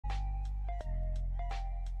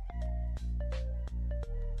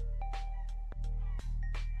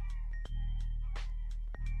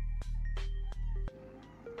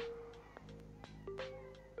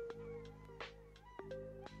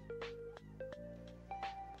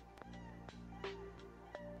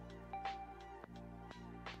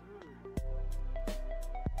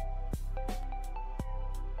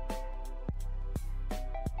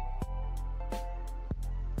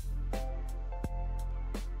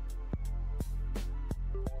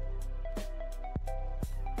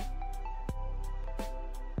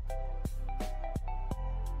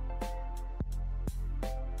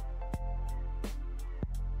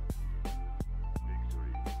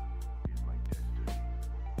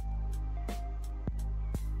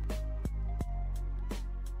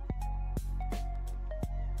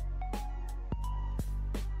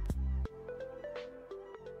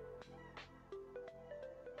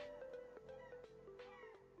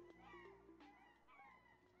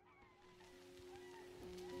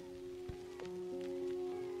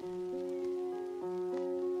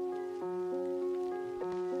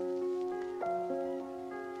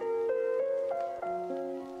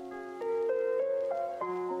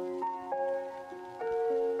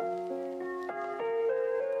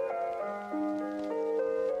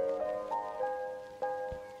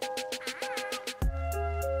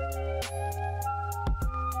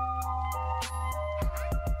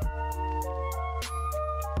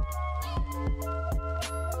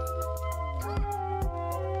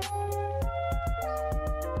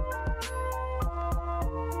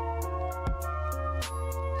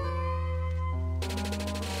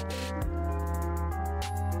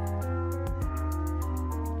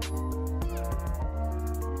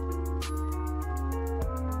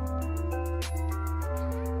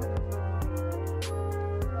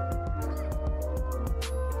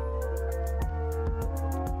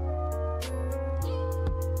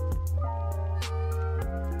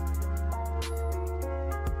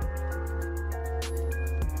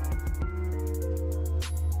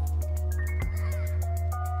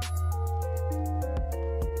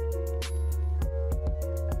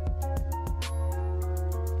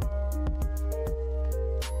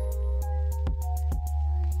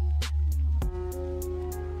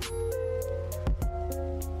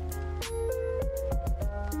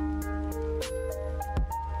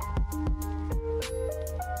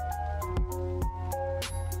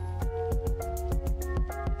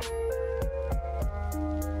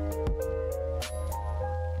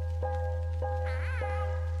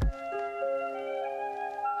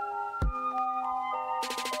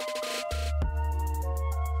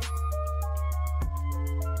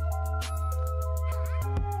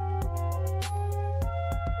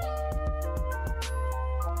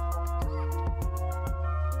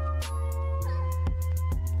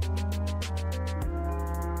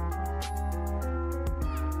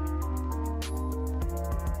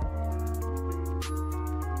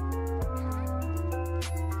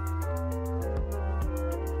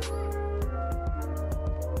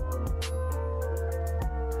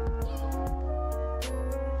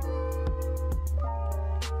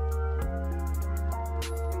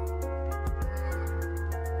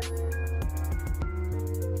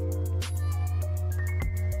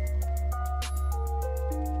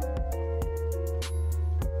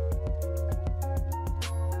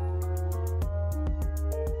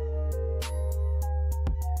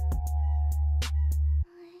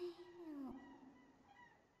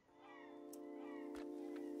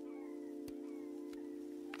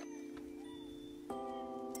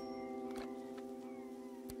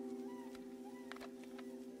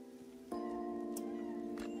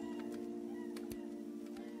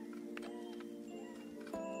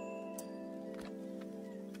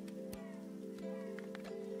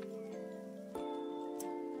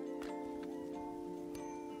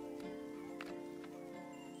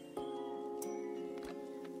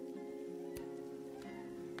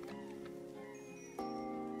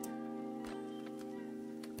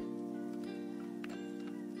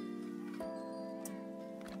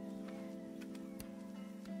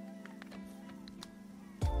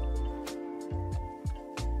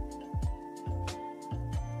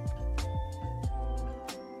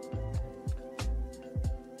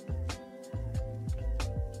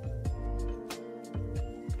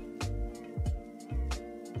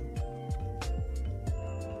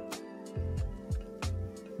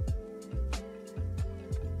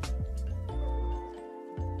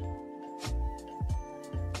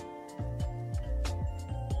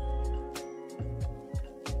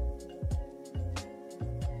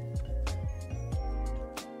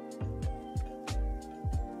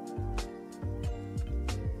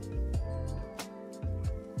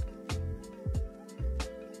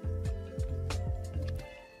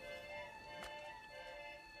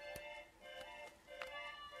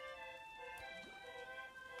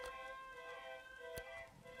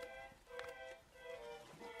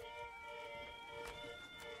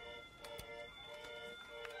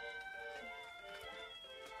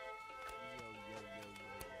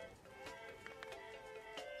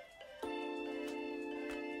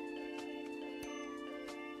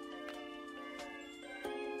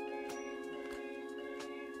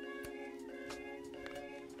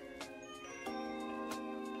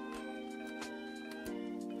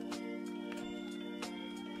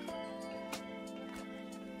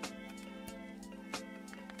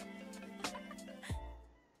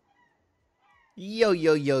Yo,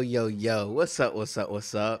 yo, yo, yo, yo. What's up, what's up,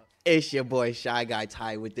 what's up? It's your boy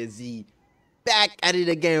ShyGuyTyz with the Z. Back at it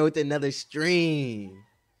again with another stream.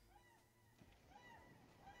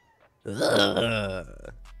 Ugh.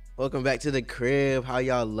 Welcome back to the crib. How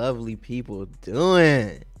y'all lovely people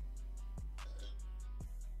doing?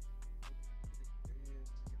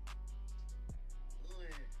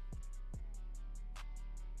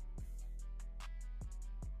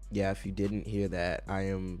 Yeah, if you didn't hear that, I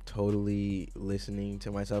am totally listening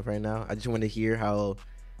to myself right now. I just want to hear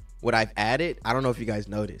what I've added. I don't know if you guys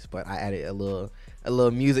noticed, but I added a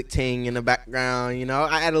little music ting in the background. You know,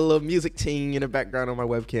 I added a little music ting in the background on my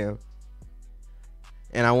webcam,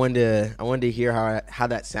 and I wanted to hear how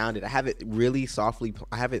that sounded. I have it really softly.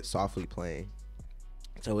 I have it softly playing,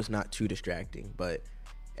 so it's not too distracting. But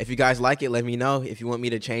if you guys like it, let me know. If you want me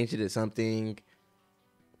to change it to something,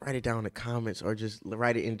 write it down in the comments or just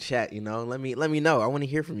write it in chat. You know, let me know. I want to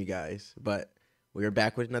hear from you guys. But we are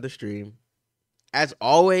back with another stream. As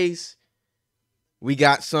always, we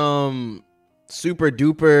got some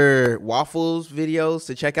Superduperwafflez videos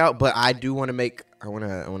to check out. But I do want to make. I want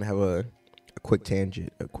to have a quick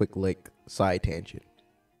tangent, a quick side tangent.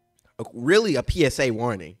 Really, a PSA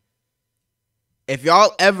warning. If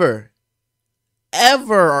y'all ever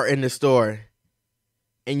are in the store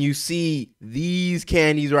and you see these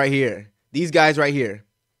candies right here, these guys right here,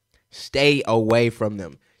 stay away from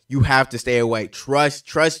them. You have to stay away. Trust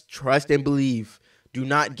and believe. Do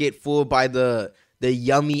not get fooled by the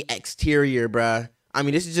yummy exterior, bruh. I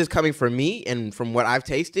mean, this is just coming from me and from what I've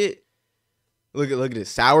tasted. Look at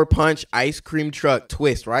this. Sour Punch Ice Cream Truck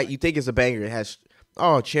Twist, right? You think it's a banger. It has,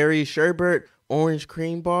 cherry sherbet, orange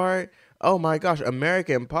cream bar. Oh my gosh,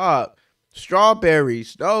 American Pop. Strawberry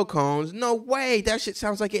snow cones. No way. That shit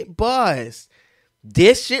sounds like it busts.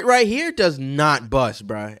 This shit right here does not bust,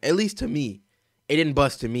 bruh. At least to me. It didn't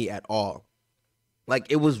bust to me at all. Like,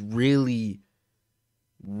 it was really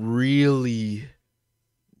mid.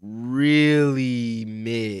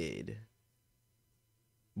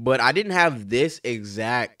 But I didn't have this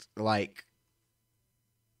exact, like,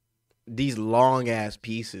 these long ass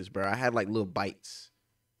pieces, bro. I had like little bites.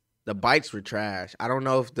 The bites were trash. I don't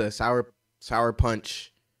know if the sour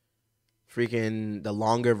punch freaking the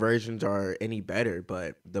longer versions are any better,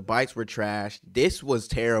 but the bites were trash. This was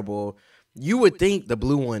terrible. You would think the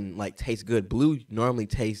blue one like tastes good. Blue normally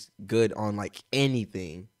tastes good on like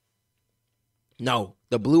anything. No,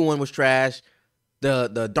 the blue one was trash.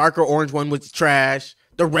 The darker orange one was trash.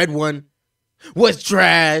 The red one was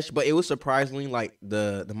trash, but it was surprisingly like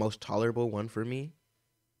the most tolerable one for me,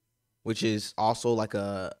 which is also like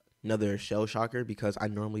another shell shocker because I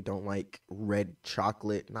normally don't like red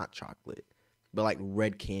chocolate, not chocolate, but like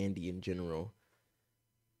red candy in general.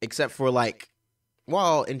 Except for like,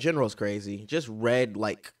 well, in general it's crazy. Just red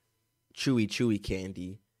like chewy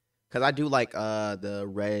candy. Cause I do like the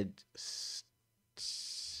red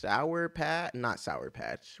Sour Patch, not Sour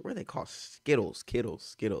Patch. What are they called? Skittles.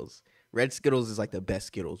 Red Skittles is like the best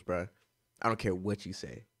Skittles, bro. I don't care what you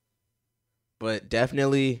say. But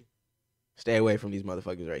definitely stay away from these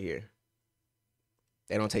motherfuckers right here.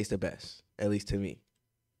 They don't taste the best, at least to me.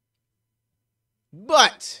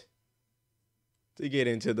 But to get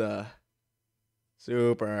into the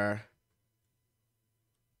super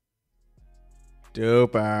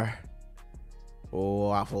duper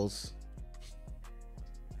waffles,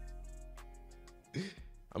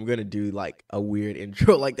 I'm gonna do like a weird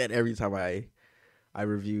intro like that every time I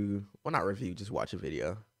review. Well, not review, just watch a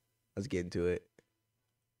video. Let's get into it.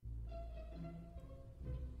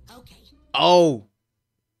 Okay. Oh,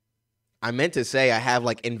 I meant to say I have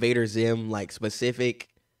like Invader Zim, like specific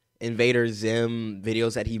Invader Zim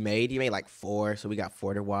videos that he made. He made like 4, so we got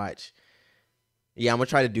 4 to watch. Yeah, I'm gonna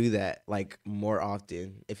try to do that like more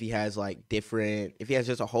often. If he has like if he has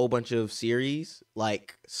just a whole bunch of series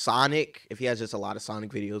like Sonic, if he has just a lot of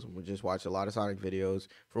Sonic videos, we'll just watch a lot of Sonic videos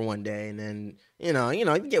for one day, and then you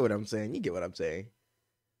get what I'm saying. You get what I'm saying.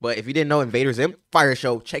 But if you didn't know Invader Zim, fire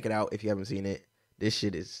show, check it out if you haven't seen it. This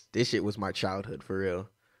shit was my childhood for real.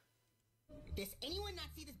 Does anyone not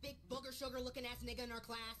see this big booger sugar looking ass nigga in our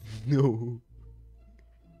class? No.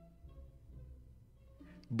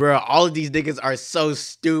 Bro, all of these niggas are so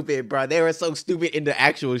stupid, bro. They were so stupid in the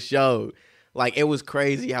actual show. Like, it was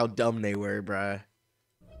crazy how dumb they were, bro.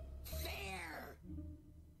 There.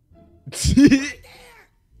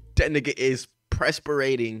 That nigga is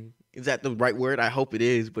perspirating. Is that the right word? I hope it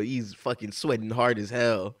is, but he's fucking sweating hard as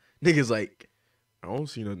hell. Nigga's like, I don't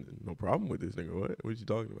see no problem with this nigga. What you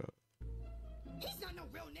talking about? He's not no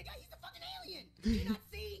real nigga. He's a fucking alien. Did you not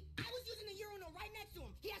see? I was using the urinal right next to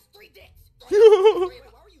him. He has 3 dicks. Wait, why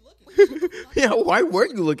were you looking? Yeah, Why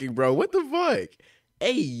weren't you looking, bro? What the fuck?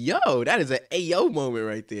 Hey, yo, that is an Ayo moment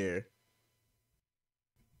right there.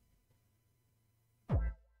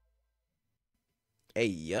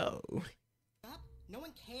 Hey, yo. No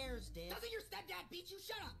one cares, dude. Doesn't your stepdad beat you?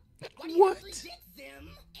 Shut up. Why do you What? have 3 dicks,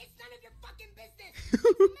 Zim? It's none of your fucking business. It's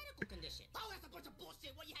a medical condition. Oh, that's a bunch of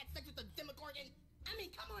bullshit. What, you had sex with a Demogorgon? I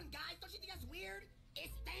mean, come on, guys. Don't you think that's weird?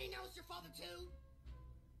 Is Thanos your father, too?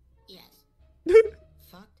 Yes.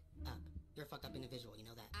 Fucked up. You're a fucked up individual, you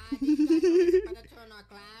know that. Did you guys know there's a predator in our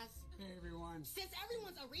class? Hey, everyone. Since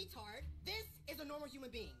everyone's a retard, this is a normal human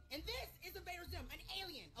being. And this is Invader Zim, an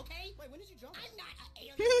alien, okay? Wait, when did you join? I'm not an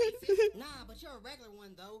alien racist. Nah, but you're a regular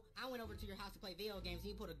one, though. I went over to your house to play video games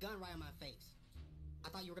and you put a gun right on my face. I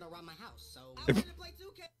thought you were gonna rob my house, so I wanted to play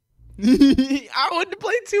 2K. I wanted to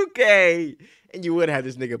play 2K. And you would have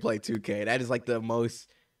this nigga play 2K. That is like the most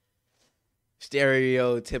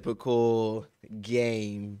stereotypical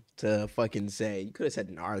game to fucking say. You could have said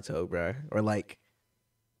Naruto, bro. Or like,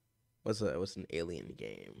 what's an alien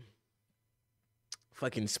game?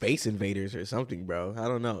 Fucking Space Invaders or something, bro. I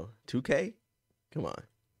don't know. 2K? Come on.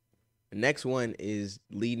 The next one is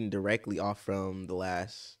leading directly off from the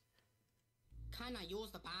last. Can I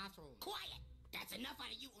use the bathroom? Quiet. That's enough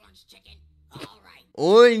out of you, orange chicken. All right.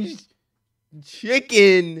 Orange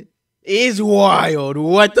chicken is wild.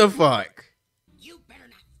 What the fuck? You better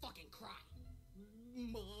not fucking cry.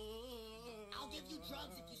 I'll give you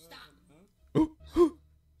drugs if you stop. Who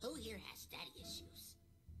here has daddy issues?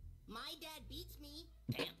 My dad beats me.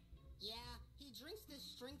 Damn. Yeah, he drinks this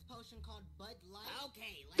strength potion called Bud Light.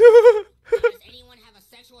 Okay, let's go. Does anyone have a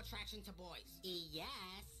sexual attraction to boys?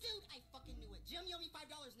 Yes. Dude, I fucking knew it. Jim, you owe me $5,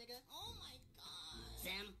 nigga. Oh my god.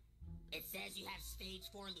 Sam, it says you have stage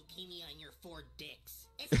 4 leukemia in your 4 dicks.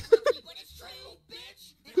 It's ugly, but it's true,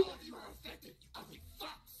 bitch. And all of you are affected, you ugly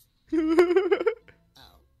fucks.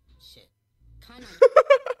 Oh, shit. Kinda.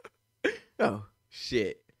 Oh,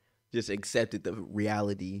 shit. Just accepted the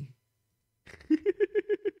reality.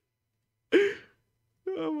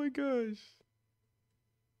 Oh my gosh.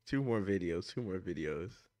 2 more videos.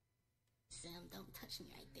 Sam, don't touch me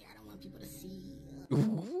right there. I don't want people to see.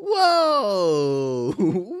 Whoa.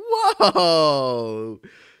 Whoa.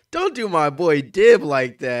 Don't do my boy Dib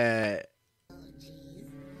like that. Oh,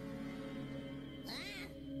 jeez.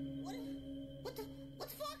 What the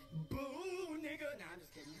fuck? Boo, nigga. Nah, I'm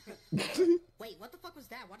just kidding. Wait, what the fuck was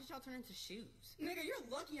that? Why did y'all turn into shoes? Nigga, you're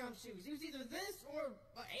lucky I'm shoes. It was either this or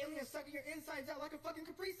an alien sucking your insides out like a fucking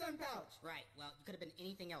Capri Sun pouch. Right, well, you could have been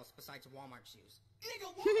anything else besides Walmart shoes.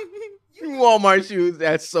 Nigga, Walmart! Walmart shoes.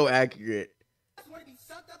 That's so accurate. I want to be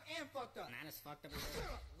sucked up and fucked up. Not as fucked up as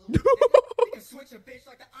you can switch a bitch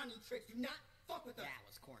like the Omnitrix. Do not fuck with her. That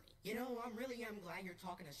was corny. You know, I really am glad you're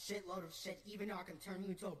talking a shitload of shit, even though I can turn you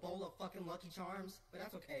into a bowl of fucking Lucky Charms. But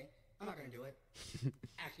that's okay. I'm not gonna do it.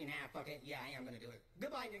 Actually, nah, fuck it. Yeah, I am gonna do it.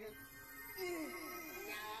 Goodbye, nigga.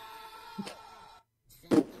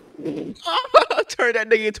 Turn that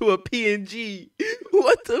nigga into a PNG.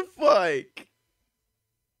 What the fuck?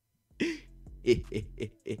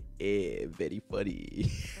 Very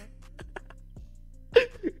funny.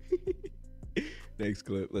 Next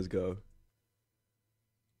clip, let's go.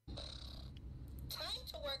 Time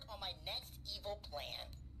to work on my next evil plan.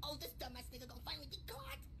 Oh, this dumbass nigga gonna finally be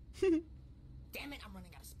caught. Damn it, I'm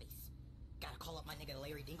running out of space. Gotta call up my nigga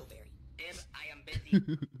Larry Dingleberry. Dib, I am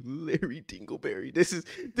busy. Larry Dingleberry. This is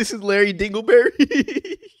Larry Dingleberry.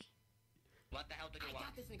 What the hell do you want? I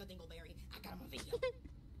got this nigga Dingleberry. I got him on video. What,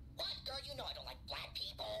 girl? You know I don't like black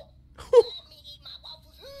people. Let me eat my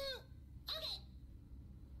waffles. Okay.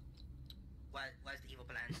 What's the evil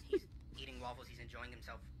plan? He's eating waffles. He's enjoying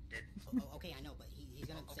himself. Dib. Okay, I know, but he's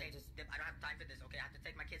gonna say just. Dib, I don't have time for this. Okay, I have to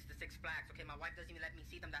take my kids to Six Flags. Okay, my wife doesn't even let me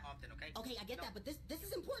see them that often. Okay. Okay, I get that, but this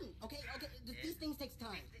is important. Okay. These things take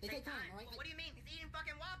time. They take time. All right. What do you mean? He's eating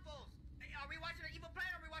fucking waffles. Are we watching an evil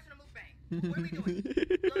plan or are we watching a mukbang? What are we doing?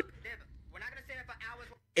 Look, Dib, we're not gonna sit here for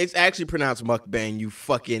hours. It's actually pronounced mukbang, you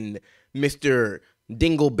fucking Mr.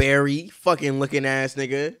 Dingleberry, fucking looking ass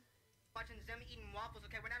nigga. Watching Zim eating waffles,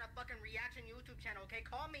 okay? We're not a fucking reaction YouTube channel, okay?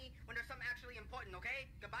 Call me when there's something actually important, okay?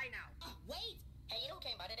 Goodbye now. Wait! Hey, you know who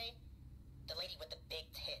came by today? The lady with the big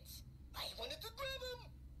tits. I wanted to grab him!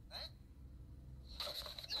 Huh?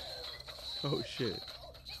 Oh shit.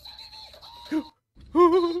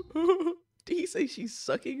 Did he say she's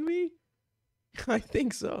sucking me? I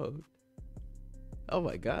think so. Oh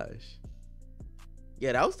my gosh.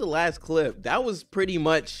 Yeah, that was the last clip. That was pretty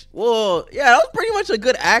much, well, yeah, that was pretty much a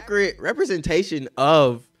good, accurate representation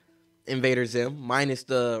of Invader Zim, minus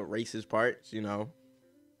the racist parts, you know.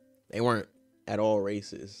 They weren't at all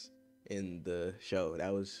racist in the show.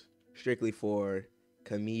 That was strictly for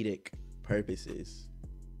comedic purposes.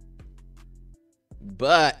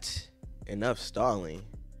 But enough stalling.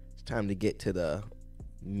 It's time to get to the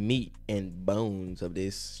meat and bones of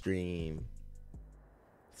this stream.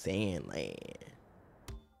 SandLand.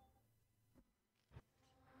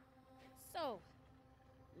 So,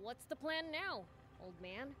 what's the plan now, old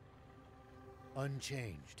man?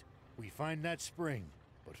 Unchanged. We find that spring,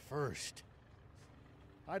 but first,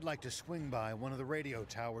 I'd like to swing by one of the radio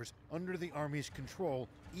towers under the Army's control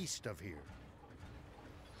east of here.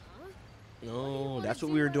 Huh? No, that's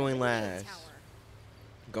what we were doing last.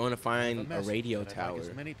 Going to find a radio I'd tower. like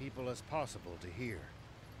as many people as possible to hear.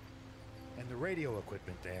 And the radio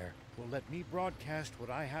equipment there will let me broadcast what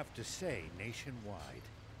I have to say nationwide.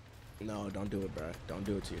 No, don't do it, bruh. Don't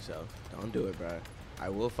do it to yourself. Don't do it, bruh. I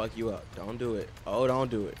will fuck you up. Don't do it. Oh, don't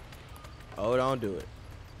do it. Oh, don't do it.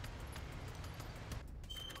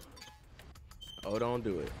 Oh, don't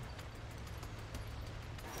do it.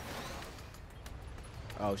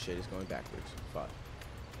 Oh, shit. It's going backwards. Fuck.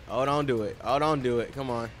 Oh, don't do it. Oh, don't do it. Come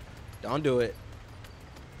on. Don't do it.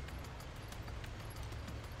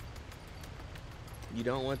 You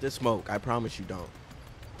don't want the smoke. I promise you don't.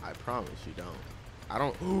 I promise you don't. I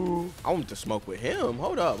don't. I want to smoke with him.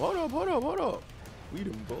 Hold up. Hold up. Hold up. Hold up. We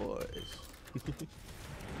them boys.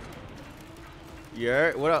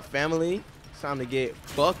 Yeah. What up, family? It's time to get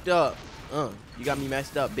fucked up. You got me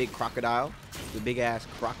messed up, big crocodile. The big ass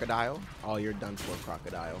crocodile. Oh, you're done for,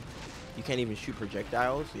 crocodile. You can't even shoot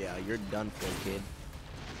projectiles. Yeah, you're done for, kid.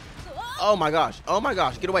 Oh my gosh. Oh my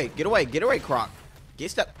gosh. Get away. Get away. Get away, croc. Get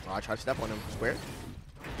stepped. Oh, I tried to step on him. Square.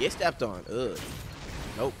 Get stepped on. Ugh.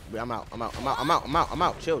 Nope. I'm out. I'm out. I'm out. I'm out. I'm out. I'm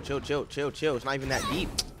out. Chill, chill, chill, chill, chill. It's not even that deep.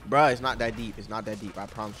 Bruh, it's not that deep. It's not that deep. I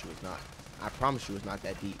promise you it's not. I promise you it's not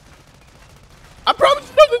that deep. I promise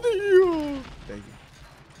you it's not that deep. Thank you.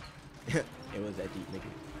 It was that deep, nigga.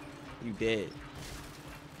 You dead.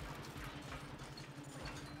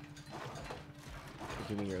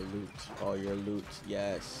 Give me your loot. Oh, your loot.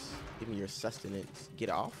 Yes. Give me your sustenance. Get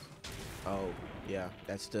off. Oh, yeah.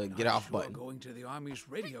 That's the get off button. Going to the Army's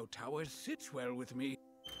radio tower sits well with me.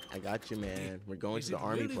 I got you, man. We're going to the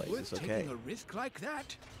Army place. It's okay. Taking a risk like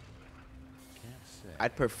that? Can't say.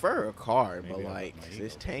 I'd prefer a car, Maybe but I'll like let my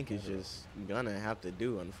this ego tank get is better. just gonna have to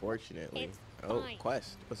do, unfortunately. It's Oh, fine.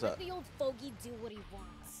 Quest. What's Let up? the old fogey do what he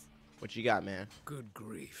wants. What you got, man? Good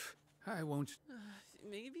grief. I won't.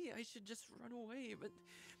 Maybe I should just run away, but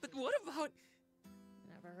what about...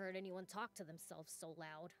 Never heard anyone talk to themselves so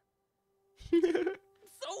loud.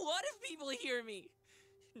 So what if people hear me?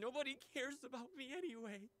 Nobody cares about me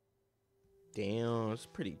anyway. Damn, it's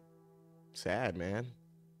pretty sad, man.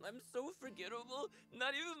 I'm so forgettable,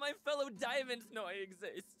 not even my fellow diamonds know I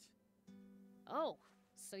exist. Oh,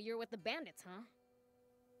 so you're with the bandits, huh?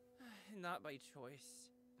 Not by choice.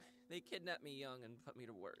 They kidnapped me young and put me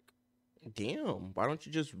to work. Damn, why don't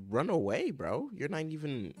you just run away, bro? You're not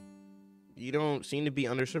even... You don't seem to be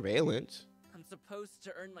under surveillance. I'm supposed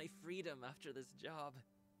to earn my freedom after this job.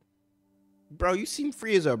 Bro, you seem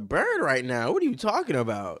free as a bird right now. What are you talking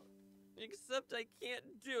about? Except I can't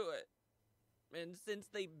do it. And since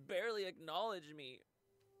they barely acknowledge me,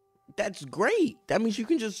 That's great. That means you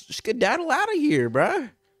can just skedaddle out of here, bruh.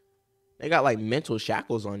 They got like mental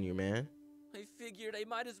shackles on you, man. I figured I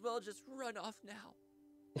might as well just run off now.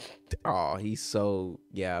 Oh, he's so...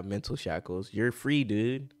 Yeah, mental shackles. You're free,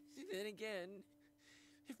 dude. Then again,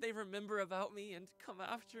 if they remember about me and come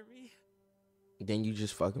after me... Then you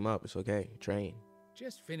just fuck him up. It's okay. Train.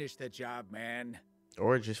 Just finish the job, man.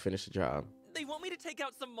 Or just finish the job. They want me to take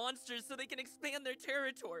out some monsters so they can expand their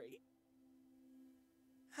territory.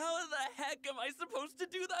 How the heck am I supposed to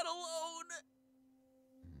do that alone?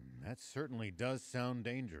 That certainly does sound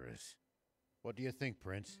dangerous. What do you think,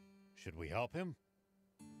 Prince? Should we help him?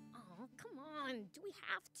 Oh, come on. Do we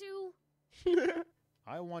have to?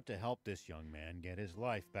 I want to help this young man get his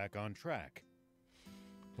life back on track.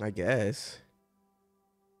 I guess.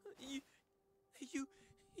 You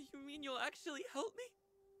mean you'll actually help me?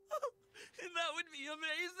 That would be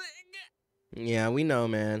amazing. Yeah, we know,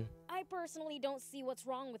 man. I personally don't see what's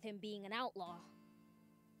wrong with him being an outlaw.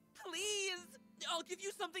 Please, I'll give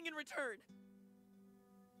you something in return.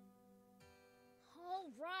 All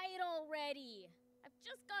right already. I've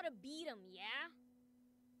just gotta beat him, yeah?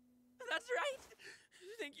 That's right.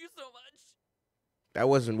 Thank you so much. That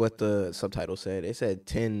wasn't what the subtitle said. It said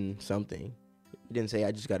 10 something. He didn't say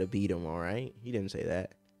I just gotta beat him, alright? He didn't say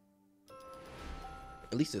that.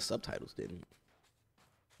 At least the subtitles didn't.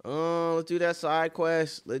 Let's do that side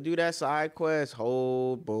quest. Let's do that side quest.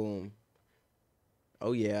 Hold, boom.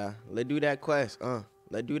 Oh yeah, let's do that quest.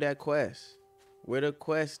 Let's do that quest. Where the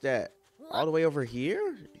quest at? All the way over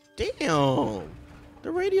here? Damn.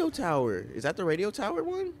 The radio tower. Is that the radio tower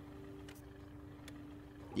one?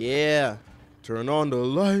 Yeah. Turn on the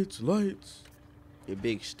lights, lights. You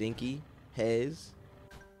big stinky Hez.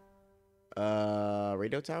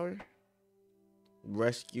 Radio tower.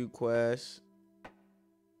 Rescue quest.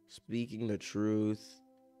 Speaking the truth.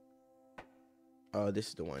 Oh, this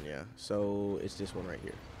is the one, yeah. So it's this one right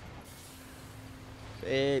here.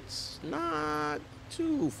 It's not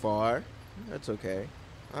too far. That's okay.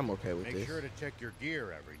 I'm okay with this. Make sure to check your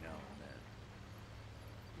gear every now and then.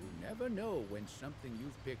 You never know when something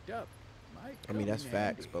you've picked up might I mean, come that's in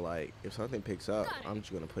facts, handy. but like, if something picks up, Got it. I'm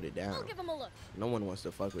just gonna put it down. I'll give him a look. No one wants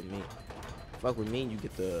to fuck with me. Fuck with me, and you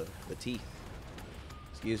get the teeth.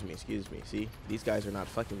 Excuse me. See, these guys are not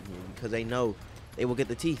fucking with me because they know they will get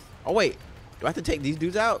the teeth. Oh wait, do I have to take these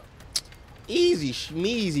dudes out? Easy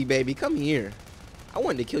schmeezy, baby. Come here. I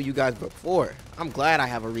wanted to kill you guys before. I'm glad I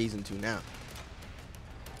have a reason to now.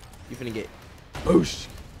 You finna get boosh.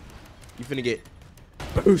 You finna get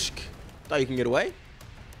boosh. Thought you can get away?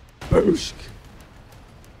 Boosh.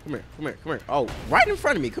 Come here. Oh, right in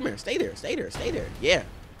front of me. Come here. Stay there. Yeah.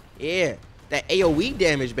 That AoE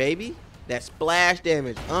damage, baby. That splash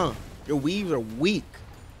damage. Your weaves are weak.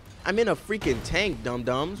 I'm in a freaking tank,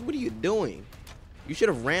 dum-dums. What are you doing? You should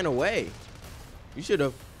have ran away. You should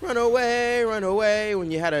have run away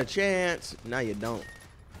when you had a chance. Now you don't.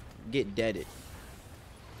 Get deaded.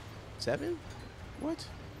 7? What?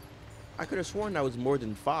 I could have sworn that was more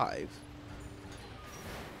than 5.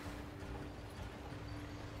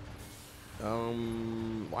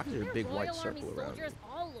 Why is there a big white Royal Army circle around me? soldiers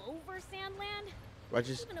all over SandLand? Do I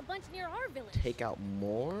just Even a bunch near our village. take out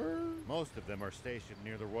more? Most of them are stationed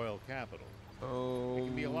near the royal capital. It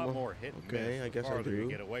can be a lot Um, more hit and okay, miss I guess the I farther you do.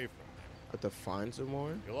 get away from them. I have to find some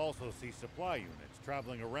more You'll also see supply units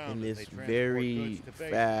traveling around in as this they transport very goods to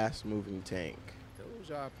base. fast-moving tank.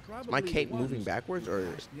 Those are probably Is my cape the moving ones backwards or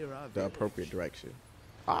last near our the village. appropriate direction?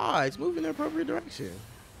 Ah, it's moving the appropriate direction.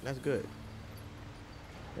 That's good.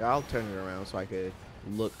 Yeah, I'll turn it around so I could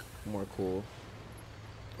look more cool.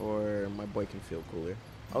 Or my boy can feel cooler.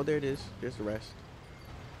 Oh, there it is. There's the rest.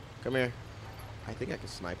 Come here. I think I can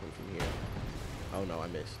snipe him from here. Oh, no, I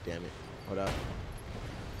missed. Damn it. Hold up.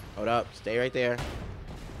 Hold up. Stay right there.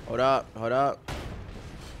 Hold up.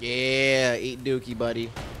 Yeah, eat dookie, buddy.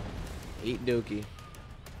 Eat dookie.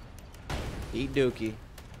 Eat dookie.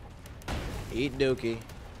 Eat dookie.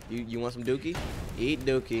 You want some dookie? Eat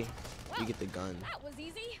dookie. Wow, You get the gun. that was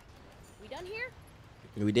easy. We done here?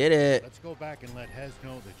 We did it. Let's go back and let Hez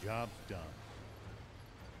know the job's done.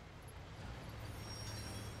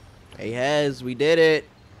 Hey, Hez, we did it.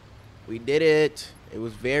 We did it. It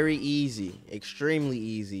was very easy. Extremely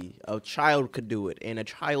easy. A child could do it, and a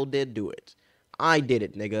child did do it. I did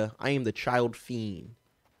it, nigga. I am the child fiend.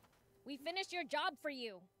 We finished your job for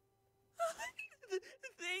you.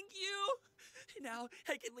 Thank you. Now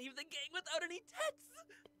I can leave the gang without any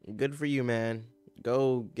debts. Good for you, man.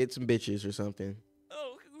 Go get some bitches or something.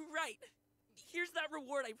 Oh, right. Here's that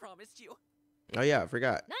reward I promised you. Oh, yeah, I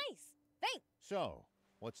forgot. Nice. Thanks. So,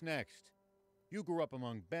 what's next? You grew up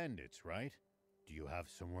among bandits, right? Do you have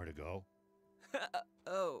somewhere to go?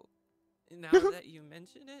 Oh, now that you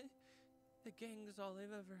mention it, the gang's all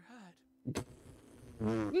I've ever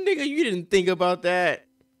had. Nigga, you didn't think about that.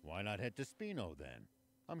 Why not head to Spino then?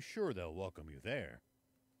 I'm sure they'll welcome you there.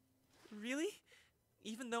 Really?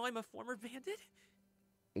 Even though I'm a former bandit?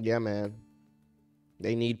 Yeah, man.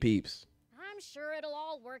 They need peeps. I'm sure it'll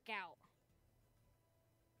all work out.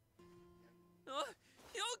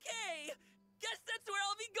 Okay. Guess that's where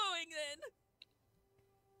I'll be going then.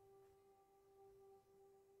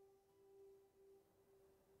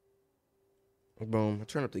 Boom. I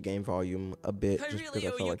turn up the game volume a bit I just really because I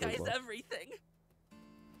owe felt you like it guys was low. everything.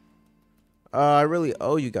 I really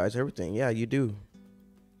owe you guys everything. Yeah, you do.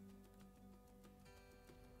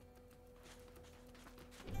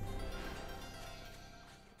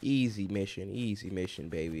 Easy mission,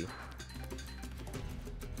 baby.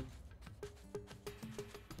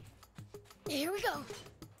 Here we go.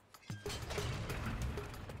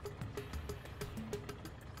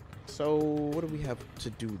 So, what do we have to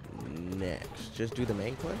do next? Just do the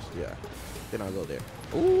main quest? Yeah. Then I'll go there.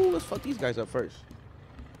 Ooh, let's fuck these guys up first.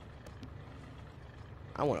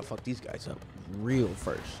 I want to fuck these guys up real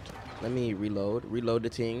first. Let me reload. Reload the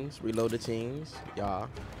tings. Yeah.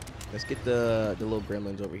 Let's get the little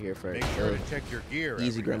gremlins over here first. Make sure to check your gear.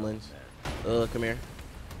 Easy every now and gremlins. then. Come here.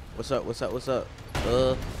 What's up?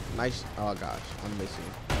 Nice. Oh, gosh. I'm missing.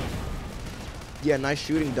 Yeah, nice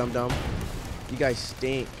shooting, dum-dum. You guys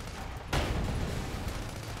stink.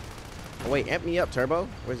 Oh, wait, amp me up, Turbo.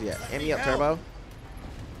 Where's he at? Amp me up, Turbo.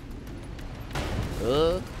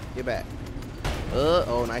 Get back.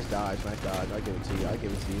 Oh, nice dodge, nice dodge. I'll give it to you. I'll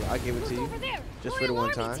give it to you. I'll give it to you. Over there. Just for the one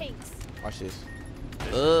Royal Army time. tanks. Watch this.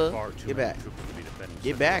 This is far too Get many back. troops to be defending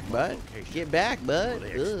Get such a back, remote bud. location. Get back, Were bud.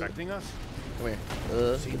 they expecting us? Come here.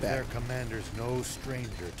 Seems Get their back. commander's no stranger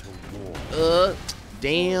to war.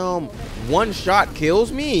 Damn. One shot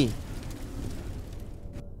kills me.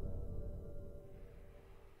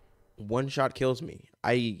 One shot kills me.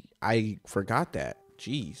 I forgot that.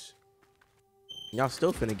 Jeez. Y'all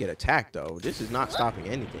still finna get attacked though. This is not stopping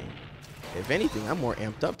anything. If anything, I'm more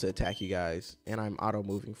amped up to attack you guys. And I'm auto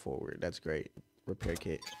moving forward. That's great. Repair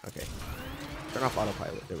kit. Okay. Turn off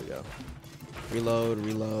autopilot. There we go. Reload,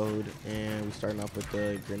 reload. And we're starting off with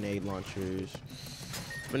the grenade launchers.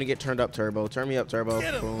 I'm gonna get turned up turbo. Turn me up turbo.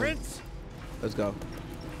 Get him, Boom. Prince! Let's go.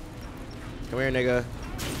 Come here, nigga.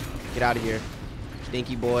 Get out of here.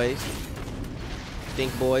 Stinky boys.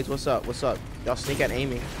 Stink boys. What's up? What's up? Y'all stink at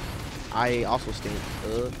aiming. I also stink.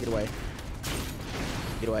 Get away.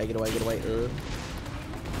 Get away, get away, get away.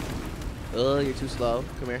 You're too slow.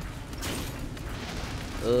 Come here.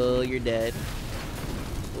 You're dead.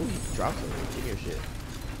 Ooh, you dropped something. Give me your shit.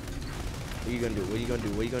 What are you gonna do? What are you gonna do?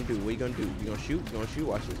 What are you gonna do? What are you gonna do? You gonna shoot? You gonna shoot?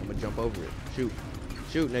 Watch this. I'm gonna jump over it. Shoot.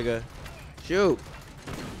 Shoot, nigga. Shoot.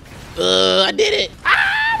 I did it.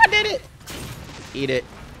 Ah, I did it. Eat it.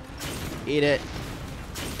 Eat it.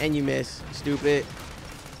 And you miss. Stupid.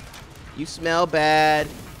 You smell bad.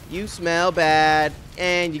 You smell bad.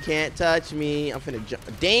 And you can't touch me. I'm finna jump.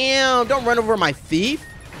 Damn. Don't run over my thief.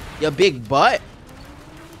 You big butt.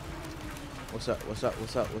 What's up? What's up?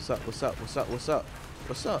 What's up? What's up? What's up? What's up? What's up?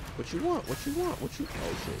 What's up? What you want? What you want? What you...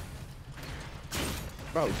 Oh, shit.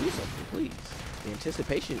 Bro, do something, please. The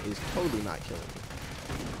anticipation is totally not killing me.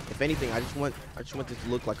 If anything, I just want this to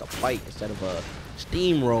look like a fight instead of a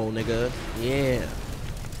steamroll, nigga. Yeah.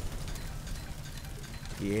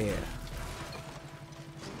 Yeah.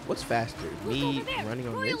 What's faster? Me running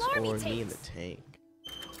on this or me in the tank?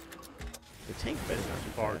 The tank better There's not be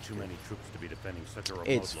far faster. too many troops to be defending such a remote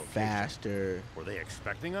It's location. faster. Were they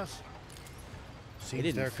expecting us? It Seems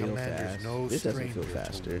didn't their feel commander's fast. no This doesn't feel stranger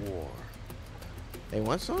faster. to war. They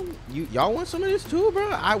want some? Y'all want some of this too, bro?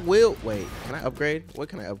 I will. Wait, can I upgrade? What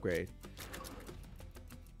can I upgrade?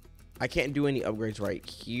 I can't do any upgrades right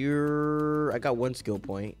here. I got one skill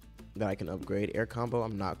point that I can upgrade. Air combo,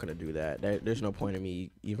 I'm not gonna do that. There's no point in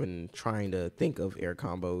me even trying to think of air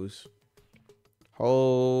combos.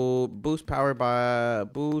 Hold boost power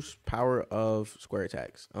of square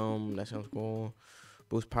attacks. That sounds cool.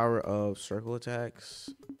 Boost power of circle attacks.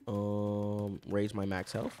 Raise my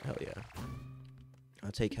max health. Hell yeah.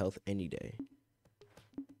 I'll take health any day.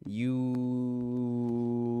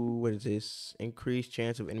 What is this? Increase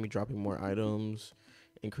chance of enemy dropping more items.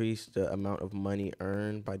 Increase the amount of money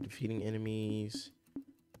earned by defeating enemies.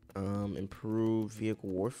 Improve vehicle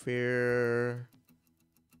warfare.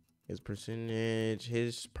 His percentage.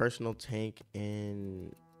 His personal tank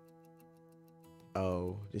and...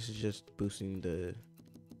 Oh, this is just boosting the...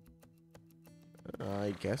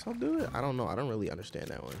 I guess I'll do it. I don't know. I don't really understand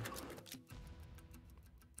that one.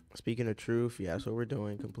 Speaking of truth, yeah, that's what we're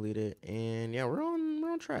doing. Complete it. And yeah, we're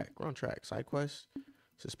on track. We're on track. Side quest.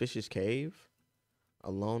 Suspicious cave.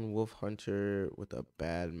 A lone wolf hunter with a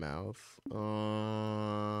bad mouth.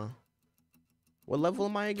 What level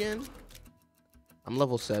am I again? I'm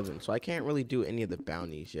level 7, so I can't really do any of the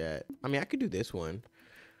bounties yet. I mean, I could do this one.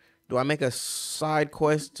 Do I make a side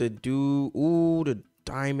quest to do... Ooh, the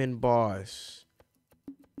diamond boss.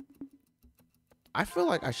 I feel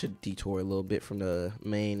like I should detour a little bit from the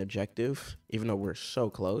main objective, even though we're so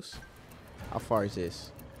close. How far is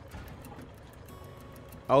this?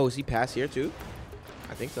 Oh, is he past here too?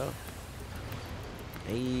 I think so.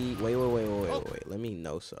 Hey, wait. Let me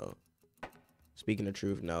know so. Speaking of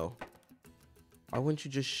truth, no. Why wouldn't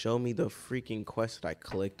you just show me the freaking quest that I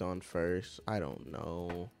clicked on first? I don't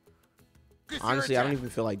know. Honestly, I don't even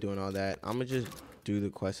feel like doing all that. I'm gonna just do the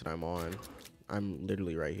quest that I'm on. I'm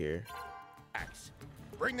literally right here.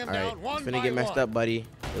 Bring them All right, down one it's finna by get messed one. up, buddy.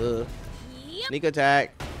 Yep. Sneak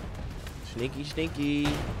attack. Sneaky.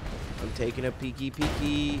 I'm taking a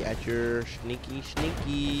peeky at your sneaky.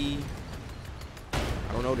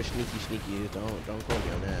 I don't know what a sneaky is. Don't quote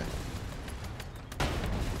me on that.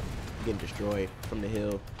 I'm getting destroyed from the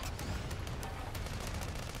hill.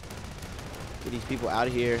 Get these people out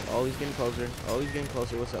of here. Oh, he's getting closer.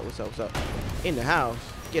 What's up? In the house.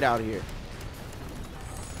 Get out of here.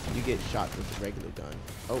 You get shot with a regular gun.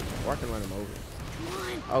 Oh, or I can run him over. Come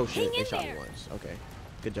on. Oh shit, Hang they in shot me there. once. Okay.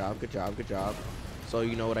 Good job. So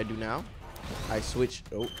you know what I do now? I switch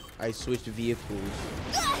vehicles.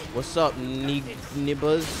 What's up,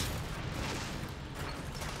 nibbas?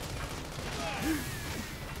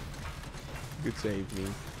 Good save, me.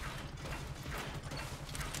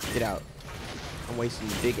 Get out. I'm wasting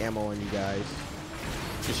big ammo on you guys.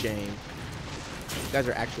 It's a shame. You guys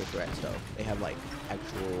are actual threats, though. They have, like,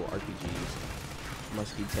 actual RPGs.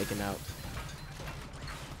 Must be taken out.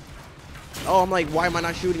 Oh, I'm like, why am I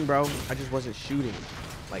not shooting, bro? I just wasn't shooting.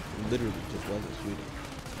 Like, literally just wasn't shooting.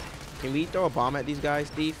 Can we throw a bomb at these guys,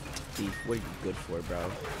 Thief? Thief, what are you good for,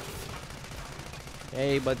 bro?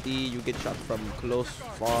 Hey, buddy, you get shot from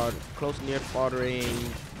close near far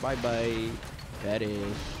range. Bye-bye. Perish.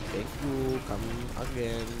 Thank you. Come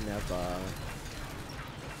again. Never.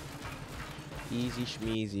 Easy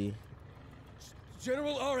schmeezy.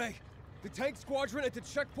 General Are, the tank squadron at the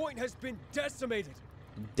checkpoint has been decimated.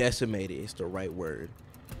 Decimated is the right word.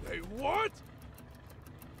 Hey, what?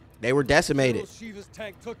 They were decimated. General Shiva's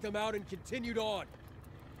tank took them out and continued on.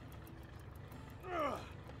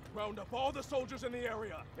 Round up all the soldiers in the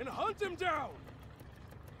area and hunt him down.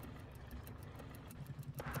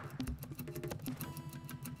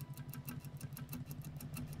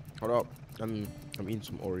 Hold up. I'm eating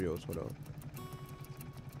some Oreos. Hold up.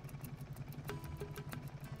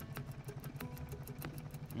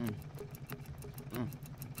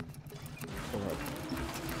 Hold up.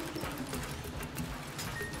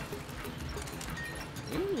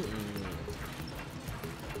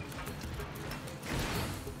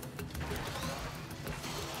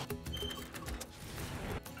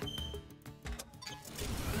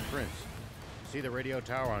 Prince, see the radio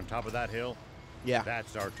tower on top of that hill? Yeah.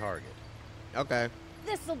 That's our target. Okay.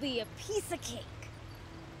 This'll be a piece of cake.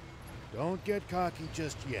 Don't get cocky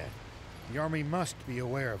just yet. The Army must be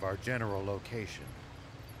aware of our general location.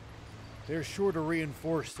 They're sure to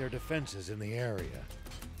reinforce their defenses in the area.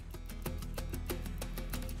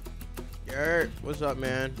 Yurt, what's up,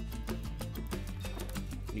 man?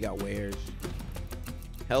 You got wares.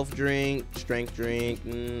 Health drink, strength drink.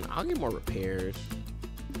 I'll get more repairs.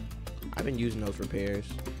 I've been using those repairs.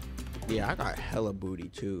 Yeah, I got hella booty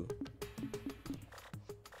too.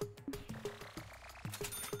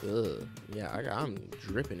 Ugh. Yeah, I'm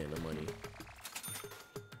dripping in the money.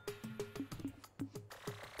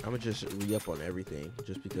 I'ma just re-up on everything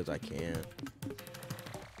just because I can.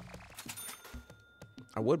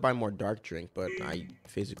 I would buy more dark drink, but I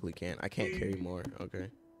physically can't. I can't carry more. Okay.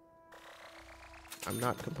 I'm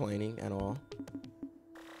not complaining at all.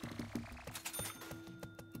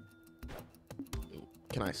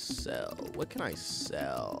 Can I sell? What can I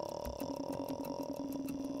sell?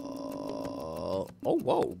 Oh,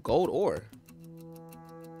 whoa. Gold ore.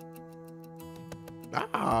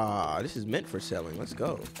 Ah, this is meant for selling. Let's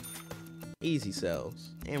go. Easy sells.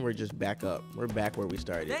 And we're just back up. We're back where we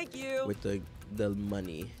started. Thank you. With the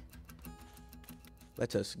money.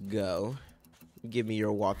 Let us go. Give me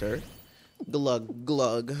your water. Glug,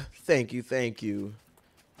 glug. Thank you, thank you.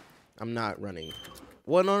 I'm not running.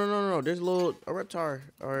 Well, no. There's a reptar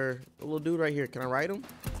or a little dude right here. Can I ride him?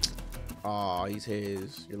 Aw, he's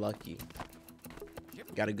his. You're lucky.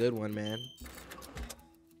 Got a good one, man.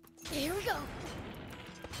 Here we go.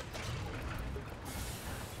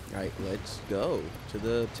 All right, let's go to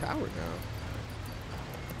the tower now.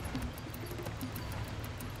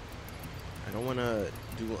 I don't want to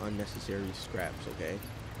do unnecessary scraps, okay?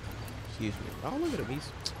 Excuse me. Oh, look at him.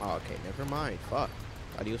 He's... Oh, okay, never mind. Fuck.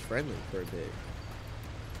 Thought he was friendly for a bit.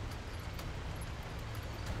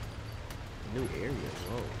 New area.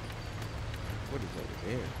 Whoa. What is over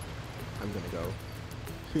there? I'm gonna go.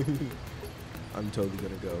 I'm totally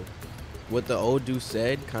gonna go. What the old dude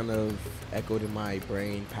said kind of echoed in my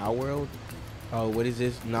brain. Power World? Oh, what is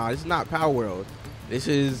this? Nah, this is not Power World. This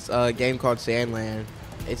is a game called SandLand.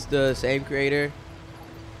 It's the same creator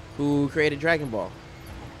who created Dragon Ball.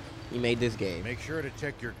 He made this game. Make sure to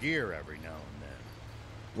check your gear every now and then.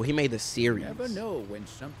 Well, he made the series. Never know when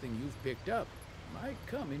something you've picked up might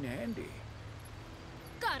come in handy.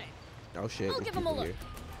 Got it. Oh shit. I'll there's give him a people look. here.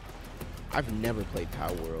 I've never played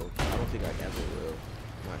Power World. I don't think I ever will.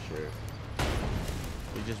 I'm not sure.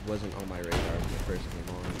 It just wasn't on my radar when it first came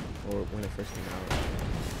on, or when it first came out.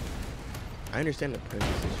 I understand the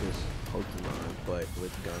premise is just Pokemon, but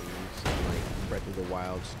with guns and like Breath of the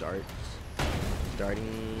Wild starting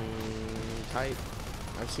type.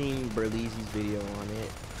 I've seen Berleezy's video on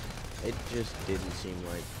it. It just didn't seem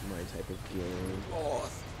like my type of game.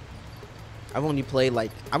 I've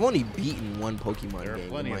only beaten one Pokemon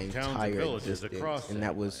game in my entire existence, and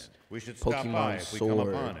that was Pokemon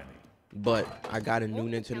Sword. But I got a new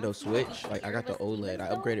Nintendo Switch. Like, I got the OLED. I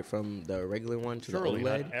upgraded from the regular one to the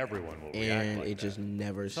OLED, and it just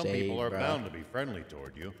never saved. Some people are bound to be friendly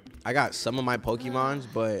toward you. I got some of my Pokemons,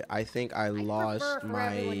 but I think I lost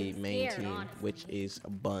my main team, which is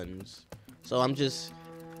Buns. So I'm just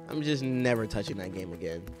I'm just never touching that game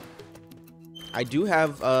again. I do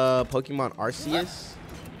have Pokemon Arceus.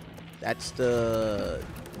 That's the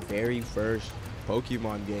very first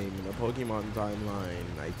Pokemon game in the Pokemon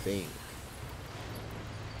timeline, I think.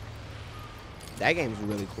 That game's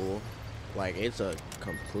really cool. Like, it's a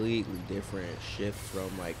completely different shift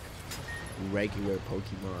from like regular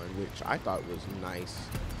Pokemon, which I thought was nice.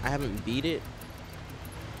 I haven't beat it,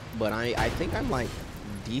 but I think I'm like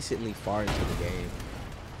decently far into the game.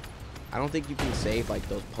 I don't think you can save like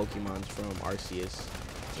those Pokemons from Arceus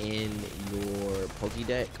in your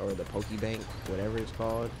Pokédex or the Pokébank, whatever it's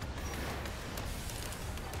called.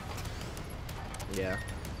 Yeah.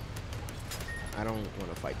 I don't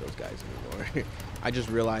want to fight those guys anymore. I just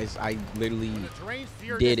realized I literally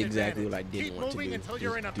did exactly what I didn't want to do. Until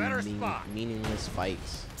you're in a better spot. Meaningless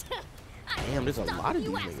fights. Damn, there's a lot of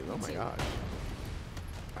these niggas. Oh my gosh.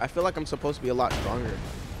 I feel like I'm supposed to be a lot stronger.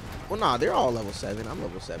 Well, nah, they're all level 7. I'm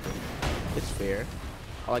level 7. It's fair.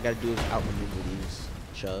 All I gotta do is outmaneuver these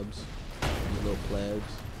chubs, these little plebs.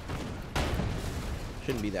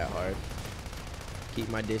 Shouldn't be that hard. Keep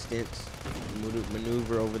my distance,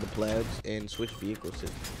 maneuver over the plebs, and switch vehicles to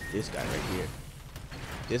this guy right here.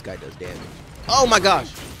 This guy does damage. Oh my gosh!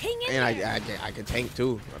 And I can tank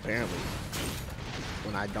too, apparently.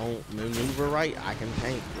 When I don't maneuver right, I can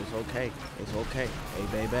tank. It's okay. It's okay. Hey,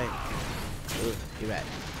 baby. Get back.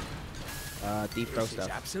 Thief throw stuff.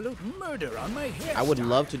 Absolute murder on my head. I would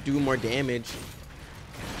love to do more damage.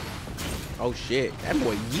 Oh shit! That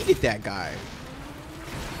boy yeeted that guy.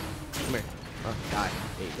 Come here. Oh, die.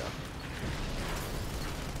 There you go.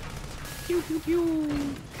 Pew pew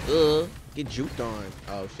pew. Get juked on.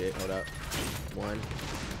 Oh shit! Hold up. 1,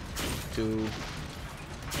 2,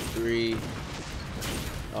 3.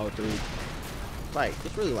 Oh, 3. Like,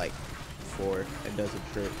 it's really like 4 that does a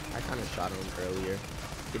trick. I kind of shot him earlier.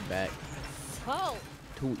 Get back. So,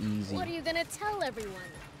 Too easy. what are you gonna tell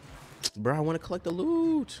everyone? Bro, I want to collect the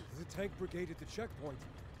loot. The tank brigade at the checkpoint.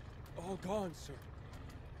 All gone, sir.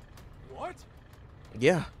 What?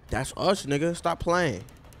 Yeah, that's us, nigga. Stop playing.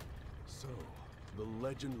 So, the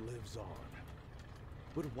legend lives on.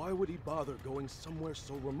 But why would he bother going somewhere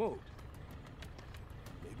so remote?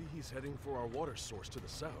 Maybe he's heading for our water source to the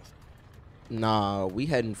south. Nah, we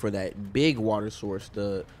heading for that big water source,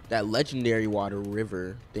 that legendary water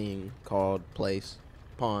river thing called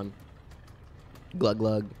pond. Glug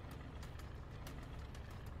glug.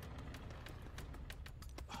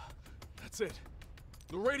 That's it.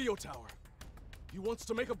 The radio tower. He wants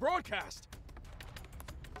to make a broadcast.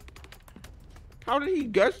 How did he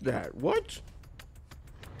guess that? What?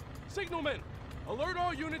 Signalman, alert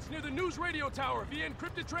all units near the news radio tower via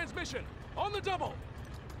encrypted transmission. On the double.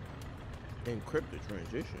 Encrypted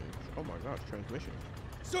transitions. Oh my gosh, transmission.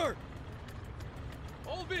 Sir!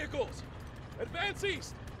 All vehicles, advance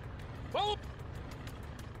east. Follow.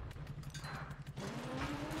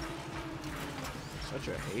 Such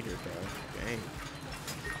a hater, bro. Dang.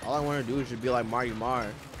 All I want to do is just be like Marty Marr.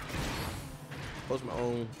 Post my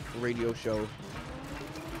own radio show.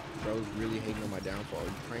 Bro's really hating on my downfall.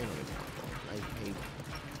 He's preying on his downfall. I hate him.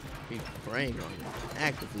 He's preying on me.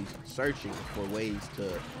 Actively searching for ways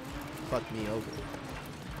to fuck me over.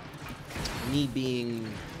 Me being,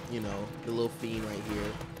 you know, the little fiend right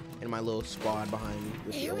here. And my little squad behind me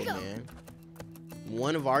with the old man.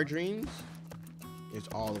 One of our dreams is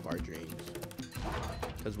all of our dreams.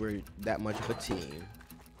 Because we're that much of a team.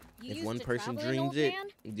 If one person dreams it,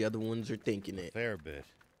 the other ones are thinking it. Fair bit.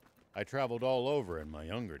 I traveled all over in my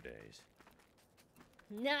younger days.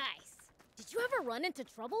 Nice. Did you ever run into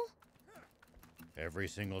trouble? Every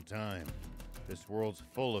single time. This world's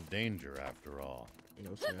full of danger, after all.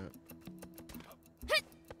 No snap.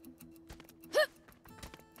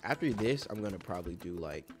 After this, I'm gonna probably do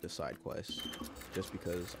like the side quests, just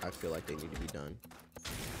because I feel like they need to be done.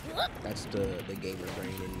 That's the gamer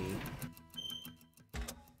brain in me.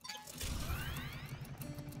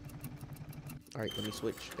 All right, let me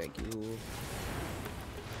switch. Thank you.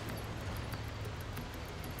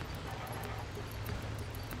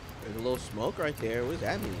 There's a little smoke right there. What does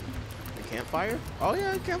that mean? A campfire? Oh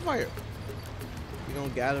yeah, a campfire. We're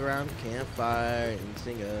gonna gather around the campfire and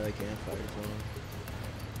sing a campfire song.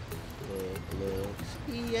 Look,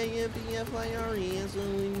 C-A-M-P-F-I-R-E, so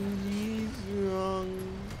he's wrong.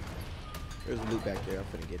 There's a loot back there. I'm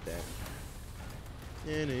finna get that.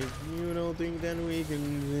 And if you don't think that we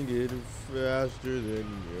can get faster, then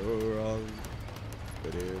you're wrong.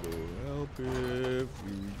 But it'll help if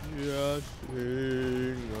you just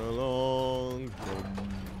sing along.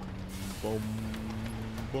 Boom,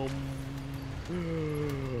 boom,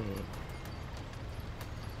 boom.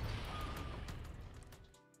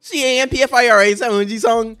 CAMPFIRA-SONG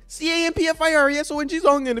song. CAMPFIRA-SONG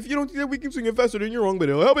song. And if you don't think that we can sing it faster, then you're wrong. But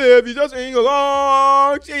it'll help if you just sing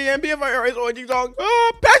along. CAMPFIRA-SONG song.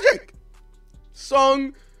 Patrick.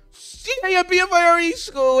 Song. CAMPFIRE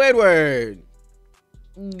Squidward.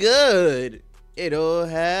 Good. It'll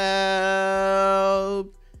help.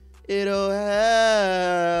 It'll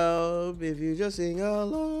help if you just sing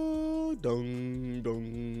along. Dong,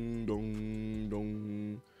 dong, dong,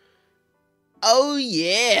 dong. Oh,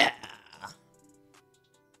 yeah.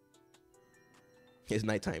 It's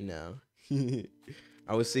nighttime now.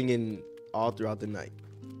 I was singing all throughout the night.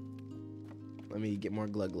 Let me get more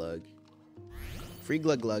glug glug. Free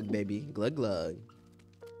glug glug, baby. Glug glug.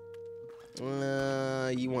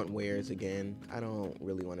 You want wares again. I don't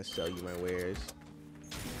really want to sell you my wares.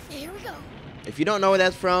 Here we go. If you don't know where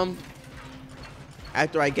that's from,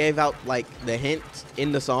 after I gave out like the hint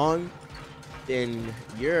in the song, then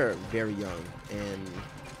you're very young, and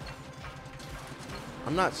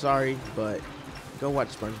I'm not sorry, but go watch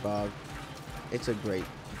SpongeBob. It's a great,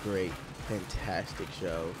 great, fantastic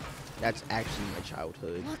show. That's actually my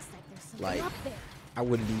childhood. Looks like there's something Like, up there. I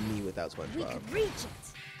wouldn't be me without We SpongeBob. could reach it.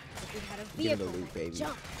 If we had a Give me vehicle the loot, that could baby.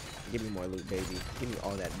 jump. Give me more loot, baby. Give me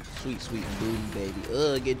all that sweet, sweet booty, baby.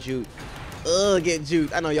 Get juked. Get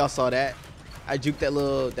juked. I know y'all saw that. I juked that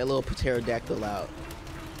little pterodactyl out.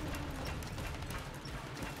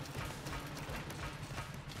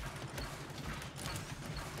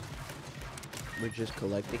 We're just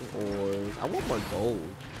collecting ores. I want more gold.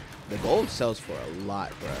 The gold sells for a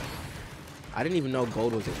lot, bro. I didn't even know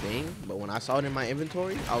gold was a thing, but when I saw it in my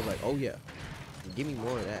inventory, I was like, oh yeah. Give me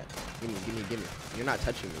more of that. Give me. You're not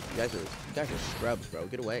touching me. You guys are scrubs, bro.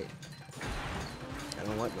 Get away. I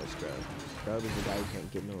don't want no scrub. Scrub is the guy who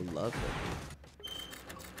can't get no love from me.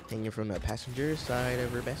 Hanging from the passenger side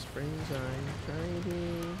of her best friend's side.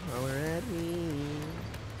 Trying holler at me.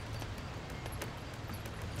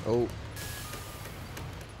 Oh.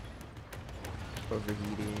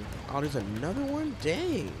 Overheating. Oh, there's another one?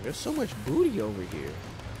 Dang. There's so much booty over here.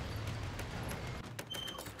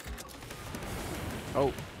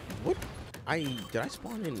 Oh, what? Did I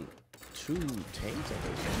spawn in 2 tanks at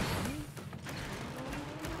the same time?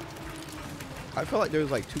 I felt like there was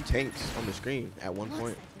like 2 tanks on the screen at one point.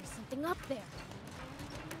 Looks like there's something up there.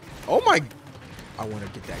 Oh my! I want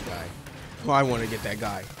to get that guy. Oh, I want to get that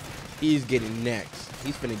guy. He's getting next.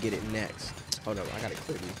 He's finna get it next. Hold up, I gotta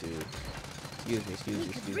clear these dudes.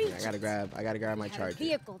 Excuse me. I gotta grab my charger.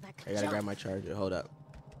 I gotta grab my charger. Hold up.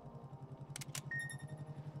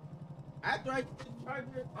 After I get the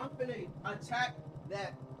charger, I'm finna attack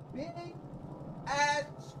that big ass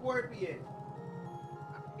scorpion.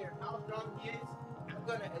 I don't care how strong he is, I'm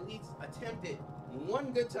gonna at least attempt it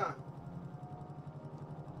one good time.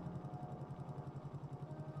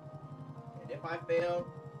 And if I fail,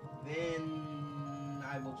 then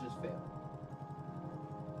I will just fail.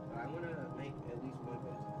 But I wanna make at least one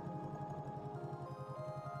good time.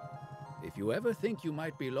 If you ever think you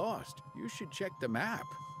might be lost, you should check the map.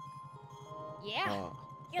 Yeah.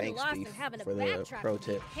 Getting Thanks, lost Beef, and having to for the backtrack pro would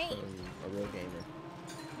be a tip pain. from a real gamer.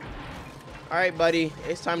 All right, buddy,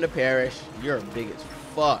 it's time to perish. You're big as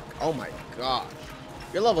fuck. Oh my gosh,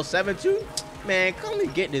 you're level 7 too? Man, come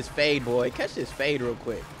and get this fade, boy. Catch this fade real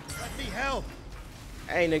quick. Let me help.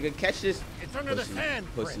 Hey, nigga, catch this. It's under the sand,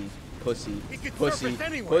 Pussy, Prince. pussy, It could pussy, surface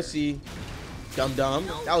anywhere. pussy. Dum dum.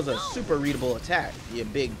 That was a super readable attack. You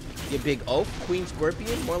big oaf, Queen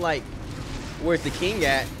Scorpion. More like, where's the king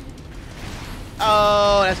at?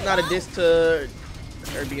 Oh, that's not a diss to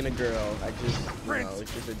her being a girl. I just,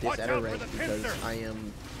 it's just a diss at her rank because I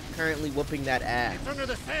am currently whooping that ass. It's under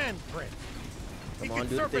the sand, Prince. Come on,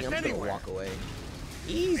 do the thing. I'm just gonna walk away.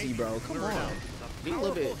 Easy, bro. Come on. Be a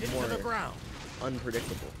little bit more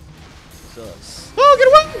unpredictable. Sus. Oh, get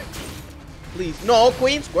away! Please. No,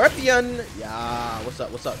 Queen Scorpion. Yeah. What's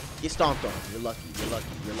up? What's up? Get stomped on. You're lucky. You're lucky.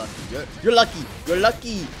 You're lucky. You're lucky. You're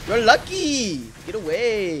lucky. You're lucky. Get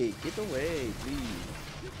away. Get away,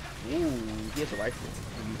 please. Ooh, he has a rifle.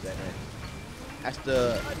 I'll use that man. That's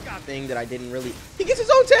the thing that I didn't really. He gets his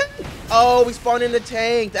own tank. Oh, we spawned in the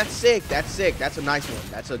tank. That's sick. That's sick. That's a nice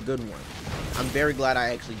one. That's a good one. I'm very glad I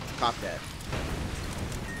actually caught that.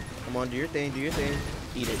 Come on, do your thing. Do your thing.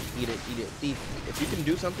 Eat it. Eat it. Eat it. Thief. If you can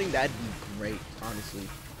do something, that'd be great, honestly.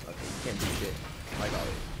 Okay, you can't do shit. Like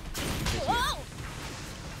always. Whoa!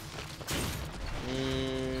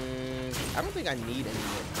 I don't think I need any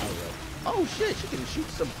more power up. Oh shit, she can shoot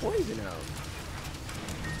some poison out.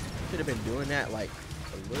 Should have been doing that like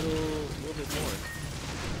a little bit more.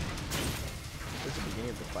 This is the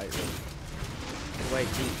beginning of the fight, really. Wait,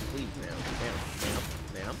 please, ma'am,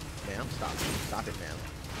 stop. Stop it, ma'am.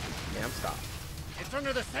 Ma'am, stop. It's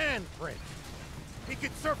under the sand, Prince. He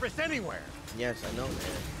could surface anywhere. Yes, I know, man.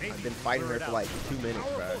 Maybe I've been fighting her clear it for out. like 2 minutes,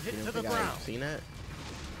 Powerful bro. hit You to don't the think ground. I've seen that?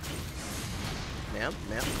 Ma'am,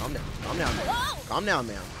 calm down. Calm down, ma'am. Calm down,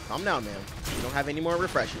 ma'am. Calm down, ma'am. You don't have any more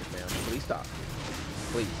refreshers, ma'am. Please stop.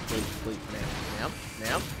 Please,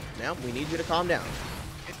 ma'am. We need you to calm down.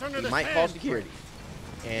 It's under We the might sand, call security.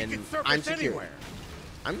 Prince. He And could surface I'm security. anywhere.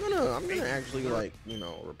 I'm gonna actually, like, you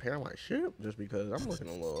know, repair my ship just because I'm looking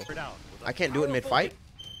a little. Clear it out with a I can't do it powerful mid-fight.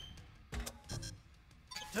 hit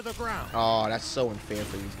to the ground. Oh, that's so unfair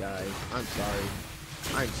for these guys. I'm sorry.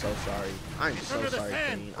 I'm so sorry. I'm It's so under the sorry,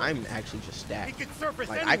 sand, Queen. Prince. I'm actually just He stacked. could surface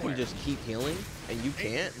Like, anywhere. I can just keep healing, and you Maybe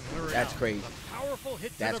can't? clear it That's out crazy. with a powerful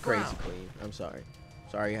hit to That's the crazy, ground. Queen. I'm sorry.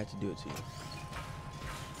 Sorry I had to do it to you.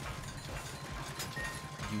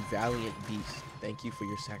 You valiant beast. Thank you for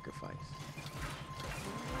your sacrifice.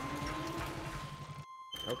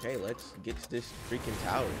 Okay, let's get to this freaking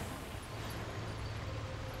tower.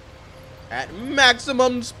 At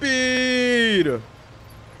maximum speed!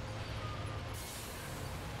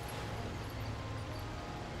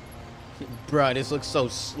 Bruh, this looks so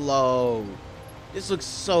slow. This looks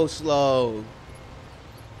so slow.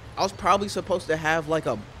 I was probably supposed to have like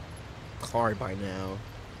a car by now.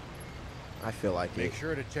 I feel like Make it.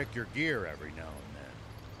 sure to check your gear every now and then.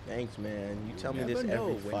 Thanks, man. You tell me never this know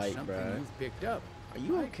every when fight, something bruh. you've picked up Are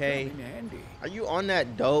you might okay? come in handy. Are you on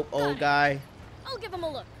that dope, old guy? I'll give him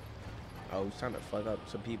a look. Oh, he's trying to fuck up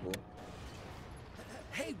some people.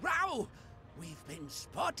 Hey, Rao! We've been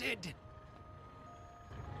spotted.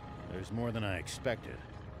 There's more than I expected.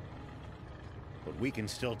 But we can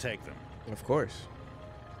still take them. Of course.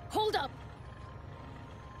 Hold up!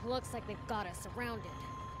 Looks like they've got us surrounded.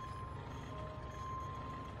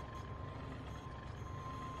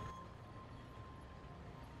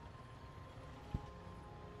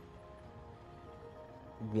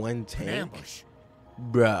 One An tank? ambush.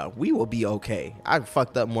 Bruh, we will be okay. I've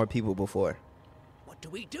fucked up more people before. What do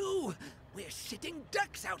we do? We're sitting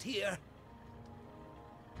ducks out here.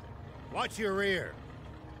 Watch your rear.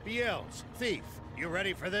 BLs, thief, you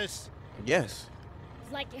ready for this? Yes.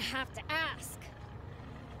 Like you have to ask.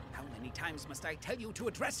 How many times must I tell you to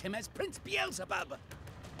address him as Prince Beelzebub?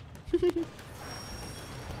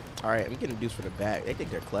 Alright, I'm getting dudes for the back. They think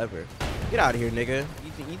they're clever. Get out of here, nigga.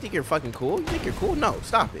 You think you're fucking cool? You think you're cool? No,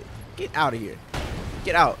 stop it. Get out of here.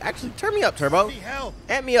 Get out. Actually, turn me up, Turbo. Be help.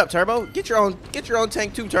 Amp me up, Turbo. Get your own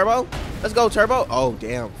tank too, Turbo. Let's go, Turbo. Oh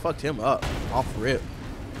damn, fucked him up. Off rip.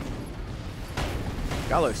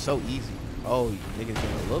 Y'all are so easy. Oh, niggas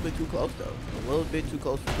getting a little bit too close though. A little bit too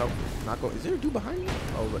close for comfort. Not going. Is there a dude behind me?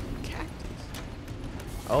 Oh, look, cactus.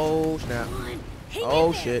 Oh snap. Hang Oh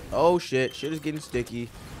in there. shit. Oh shit. Shit is getting sticky.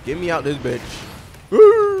 Get me out this bitch.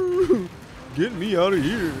 Get me out of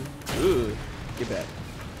here. Ugh. Get back.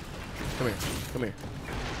 Come here. Come here.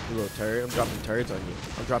 You little turd. I'm dropping turds on you.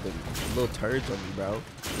 I'm dropping little turds on you, bro.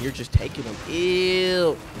 And you're just taking them.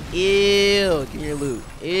 Ew. Ew. Give me your loot.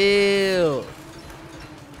 Ew.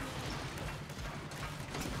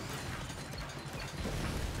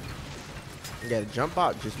 Yeah, the jump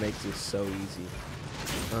out just makes it so easy.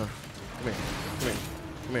 Come here. Come here.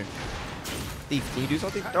 Come here. Thief, can you do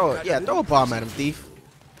something? Throw it. Yeah, throw a bomb at him, thief.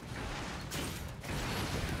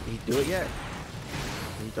 Did he do it yet?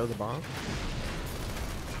 Can he throw the bomb?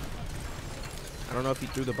 I don't know if he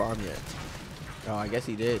threw the bomb yet. Oh, I guess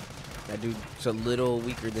he did. That dude's a little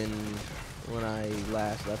weaker than when I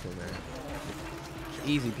last left him, man.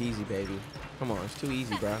 Easy peasy, baby. Come on, it's too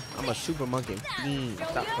easy, bro. I'm a super monkey fiend.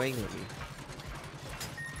 Stop playing with me.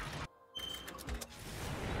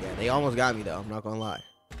 Yeah, they almost got me, though. I'm not gonna lie.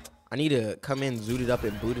 I need to come in zooted up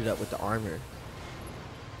and booted up with the armor.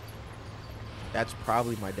 That's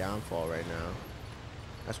probably my downfall right now.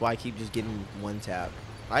 That's why I keep just getting one tap.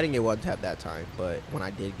 I didn't get one tap that time, but when I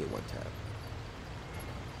did get one tap.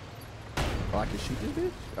 Oh, I can shoot this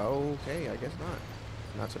bitch? Oh, okay, I guess not.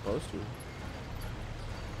 Not supposed to.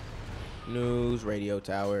 News, radio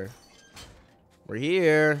tower. We're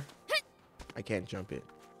here. I can't jump it.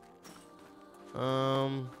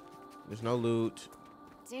 There's no loot.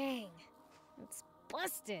 Dang, it's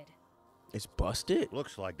busted. It's busted?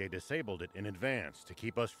 Looks like they disabled it in advance to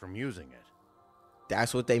keep us from using it.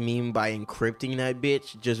 That's what they mean by encrypting that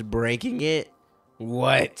bitch? Just breaking it?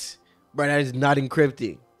 What? Bro, that is not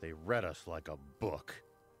encrypting. They read us like a book.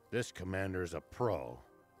 This commander's a pro.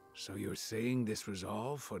 So you're saying this was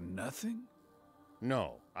all for nothing?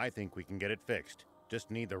 No, I think we can get it fixed. Just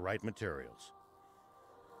need the right materials.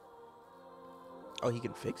 Oh, he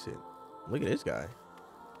can fix it. Look at this guy.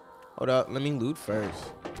 Hold up, let me loot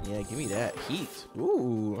first. Yeah, give me that. Heat.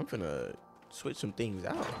 Ooh, I'm finna switch some things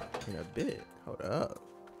out in a bit. Hold up.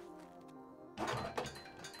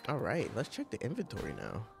 All right, let's check the inventory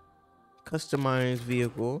now. Customize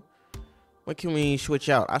vehicle. What can we switch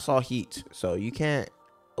out? I saw heat, so you can't.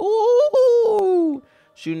 Ooh,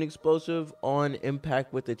 shoot an explosive on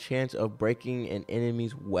impact with the chance of breaking an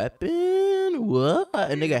enemy's weapon. What? A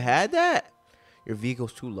nigga had that? Your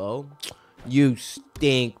vehicle's too low. You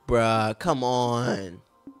stink, bruh. Come on.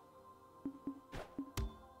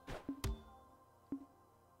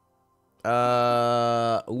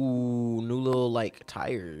 Ooh, new little like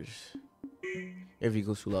tires. Your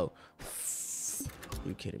vehicle's too low.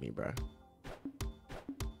 You kidding me, bruh?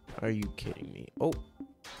 Are you kidding me? Oh,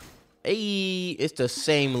 hey, it's the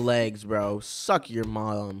same legs, bro. Suck your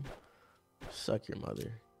mom. Suck your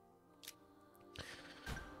mother.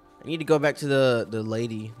 I need to go back to the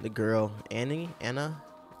lady, the girl, Anna,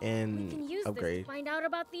 and We can use upgrade. this to find out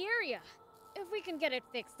about the area. If we can get it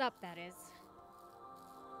fixed up, that is.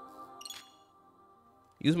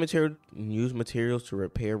 Use materials to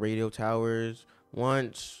repair radio towers.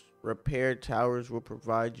 Once repaired, towers will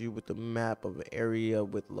provide you with a map of an area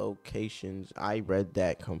with locations. I read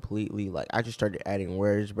that completely. Like, I just started adding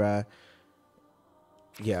words, bruh.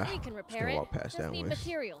 Yeah, We can just repair gonna it. walk past Just that need one.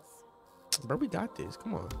 materials. Bro, we got this.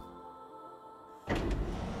 Come on.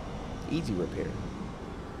 Easy repair.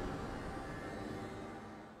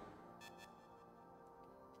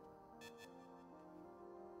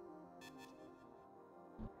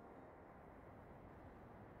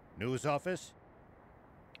 News office?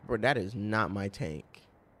 Bro, that is not my tank.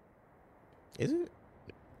 Is it?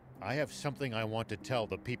 I have something I want to tell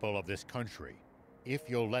the people of this country, if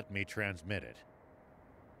you'll let me transmit it.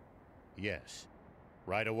 Yes.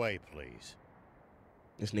 Right away, please.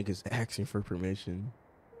 This nigga's asking for permission.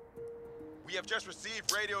 We have just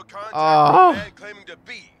received radio contact Oh. from a man claiming to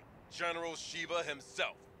be General Shiva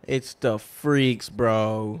himself. It's the freaks,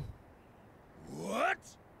 bro. What?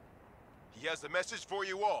 He has a message for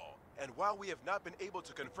you all, and while we have not been able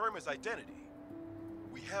to confirm his identity,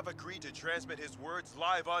 we have agreed to transmit his words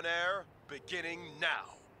live on air, beginning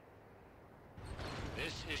now.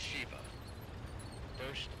 This is Shiva.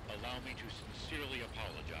 First, allow me to sincerely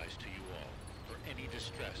apologize to you all for any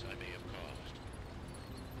distress I may have caused.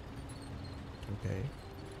 Okay.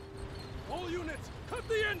 All units, cut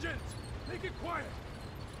the engines! Make it quiet!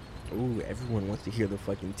 Ooh, everyone wants to hear the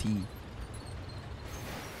fucking tea.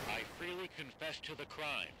 I freely confess to the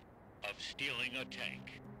crime of stealing a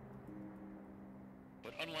tank.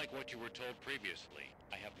 But unlike what you were told previously,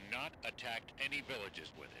 I have not attacked any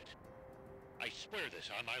villages with it. I swear this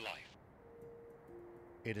on my life.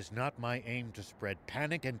 It is not my aim to spread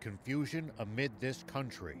panic and confusion amid this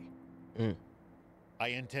country. I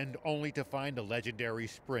intend only to find a legendary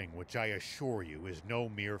spring, which I assure you is no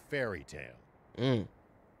mere fairy tale.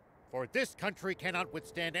 For this country cannot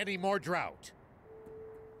withstand any more drought.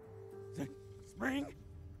 Spring?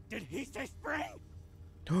 Did he say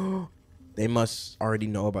spring? They must already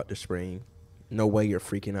know about the spring. No way you're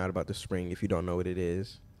freaking out about the spring if you don't know what it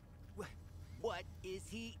is. What is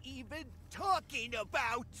he even talking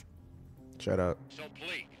about? Shut up. So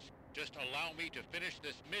please, just allow me to finish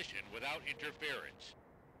this mission without interference.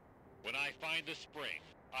 When I find the spring,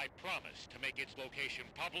 I promise to make its location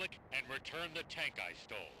public and return the tank I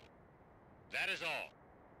stole. That is all.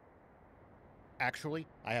 Actually,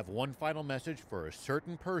 I have one final message for a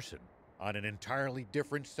certain person on an entirely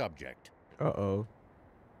different subject. Uh-oh.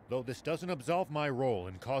 Though this doesn't absolve my role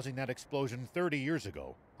in causing that explosion 30 years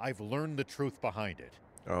ago, I've learned the truth behind it.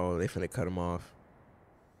 Oh, they finna cut him off.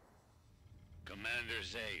 Commander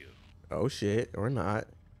Zayu, Oh, shit. Or not.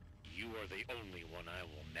 you are the only one I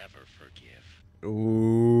will never forgive.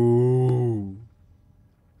 Ooh.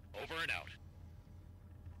 Over and out.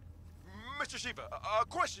 Mr. Shiva, a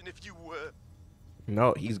question if you,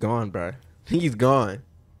 No, he's gone, bruh. He's gone.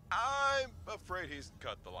 I'm afraid he's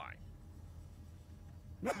cut the line.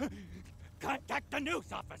 Contact the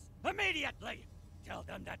news office immediately! Tell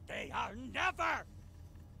them that they are never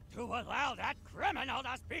to allow that criminal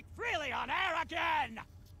to speak freely on air again!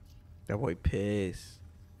 That boy pissed.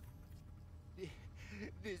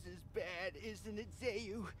 This is bad, isn't it,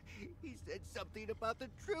 Zayu? He said something about the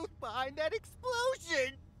truth behind that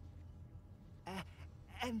explosion!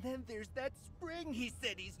 And then there's that spring he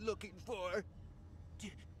said he's looking for. Do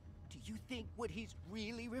you think what he's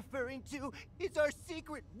really referring to is our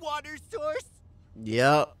secret water source?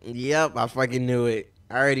 Yep. I fucking knew it.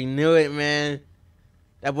 I already knew it, man.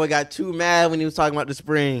 That boy got too mad when he was talking about the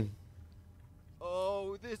spring.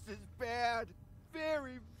 Oh, this is bad.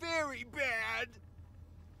 Very, very bad.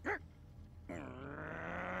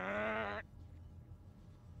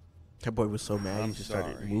 That boy was so mad he just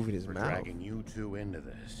started sorry moving his for mouth. dragging you two into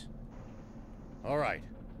this. All right,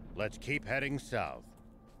 let's keep heading south.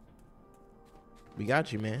 We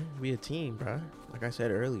got you, man. We a team, bro. Like I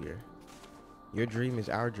said earlier, your dream is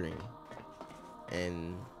our dream,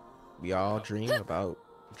 and we all dream about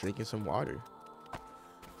drinking some water.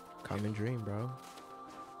 Common dream, bro.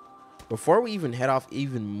 Before we even head off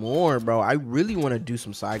even more, bro, I really want to do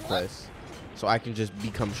some side quests so I can just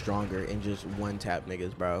become stronger and just one tap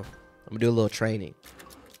niggas, bro. I'm gonna do a little training.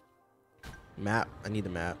 Map. I need the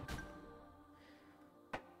map.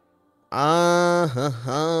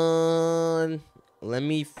 Let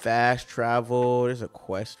me fast travel. There's a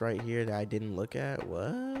quest right here that I didn't look at.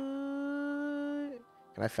 What?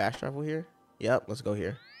 Can I fast travel here? Yep, let's go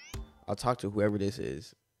here. I'll talk to whoever this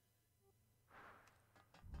is.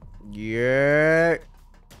 Yeah.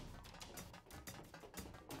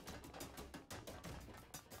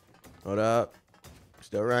 Hold up.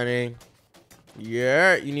 Still running.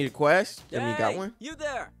 Yeah, you need a quest? Hey, you got one? You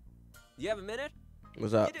there? You have a minute?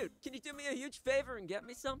 What's up? Hey, dude, can you do me a huge favor and get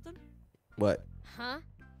me something? What? Huh?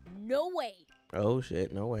 No way. Oh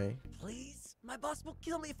shit, no way. Please? My boss will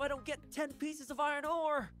kill me if I don't get 10 pieces of iron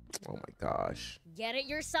ore. Oh my gosh. Get it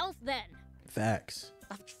yourself then. Facts.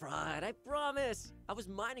 I've tried, I promise. I was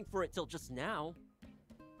mining for it till just now.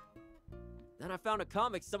 Then I found a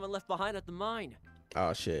comic someone left behind at the mine.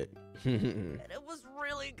 Oh shit. And it was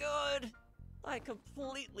really good. I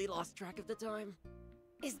completely lost track of the time.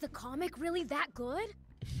 Is the comic really that good?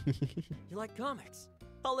 You like comics?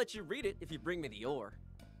 I'll let you read it if you bring me the ore.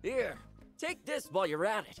 Here, take this while you're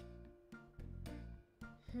at it.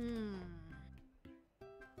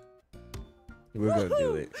 We're gonna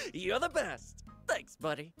do it. You're the best. Thanks,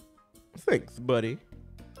 buddy. Thanks, buddy.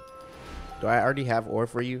 Do I already have ore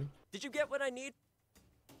for you? Did you get what I need?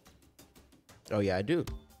 Oh yeah, I do.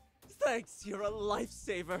 Thanks, you're a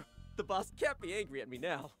lifesaver. The boss can't be angry at me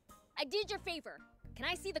now. I did your favor. Can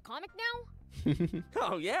I see the comic now?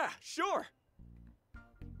 Oh yeah, sure.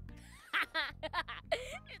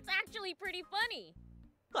 It's actually pretty funny.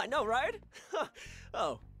 I know, right?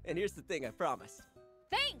 Oh, and here's the thing I promised.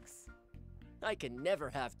 Thanks. I can never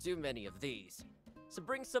have too many of these. So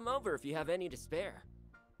bring some over if you have any to spare.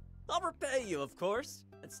 I'll repay you, of course,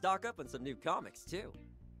 and stock up on some new comics, too.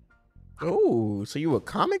 Oh, so you a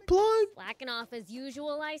comic plug? Slacking off as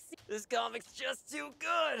usual, I see. This comic's just too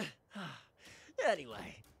good.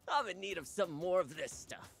 Anyway, I'm in need of some more of this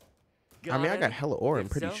stuff. I mean, I got hella ore, I'm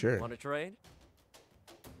pretty sure. Want to trade?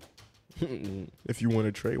 If you want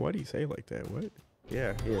to trade, why do you say it like that? What?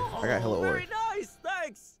 Yeah, here. I got hella ore. Very nice,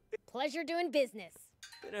 thanks. Pleasure doing business.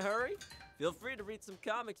 In a hurry? Feel free to read some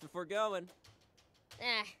comics before going.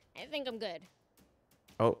 I think I'm good.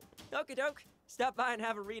 Oh. Okie doke. Stop by and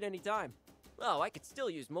have a read anytime. Oh, I could still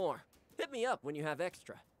use more. Hit me up when you have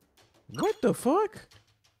extra. What the fuck?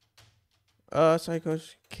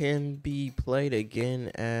 Psychos can be played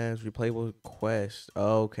again as replayable quest.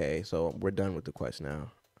 Okay, so we're done with the quest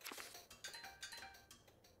now.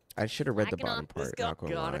 I should have read the bottom part, not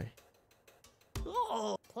gonna lie.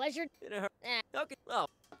 Oh, pleasure. Okay. Oh.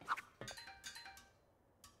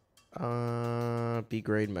 B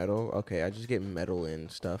grade metal. Okay, I just get metal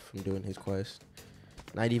and stuff from doing his quest.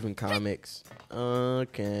 Not even comics.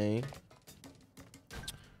 Okay.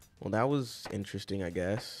 Well, that was interesting, I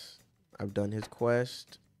guess. I've done his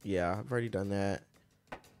quest. Yeah, I've already done that.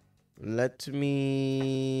 Let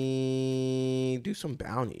me do some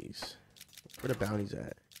bounties. Where the bounties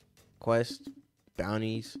at? Quest,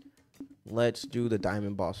 bounties. Let's do the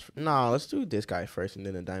diamond boss. Nah, let's do this guy first and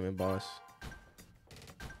then the diamond boss.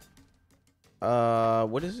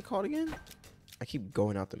 What is it called again? I keep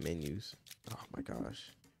going out the menus. Oh my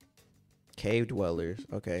gosh. Cave dwellers.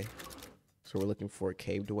 Okay. So we're looking for a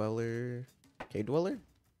cave dweller. Cave dweller?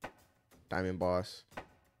 Diamond boss.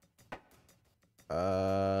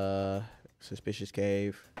 Suspicious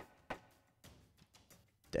cave.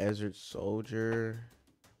 Desert soldier.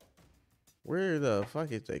 Where the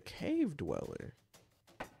fuck is the cave dweller?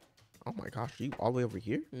 Oh my gosh, are you all the way over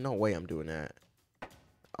here? No way I'm doing that.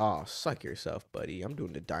 Oh, suck yourself, buddy. I'm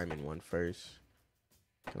doing the diamond one first.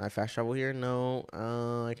 Can I fast travel here? No.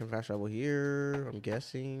 I can fast travel here, I'm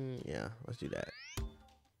guessing. Yeah, let's do that.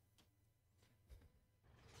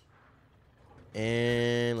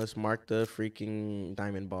 And let's mark the freaking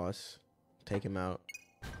diamond boss. Take him out.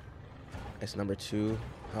 That's number 2.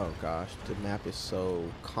 Oh gosh, the map is so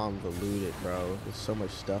convoluted, bro. There's so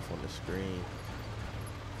much stuff on the screen.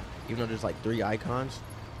 Even though there's like 3 icons.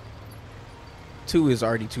 2 is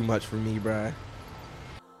already too much for me, bruh.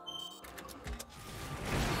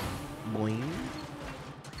 Boing.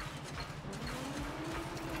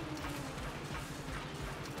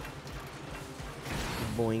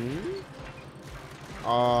 Boing.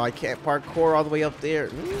 Oh, I can't parkour all the way up there.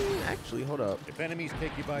 Actually, hold up. If enemies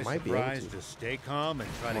take you by Might be able surprise, to. just stay calm and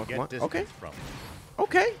try to get distance Okay. from them.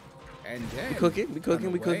 Okay. And then We cooking. We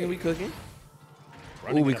cooking. We cooking. We cooking.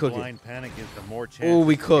 Running we in a cooking. blind panic gives them more Ooh, chances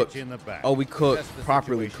we to cooked. get you in the back. Oh, we cooked. Assess the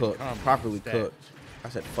Properly situation cooked. calmly Properly instead. cooked. I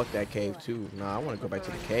said, fuck that cave too. Nah, I want to go back to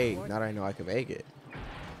the cave. Now that I know I can make it.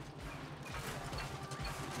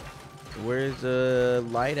 Where's the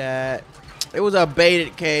light at? It was a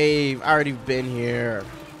baited cave. I already been here.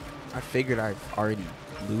 I figured I've already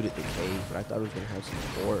looted the cave, but I thought it was gonna have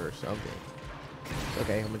some ore or something.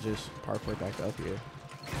 Okay, I'm gonna just parkour back up here.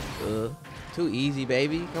 Too easy,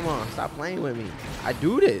 baby. Come on, stop playing with me. I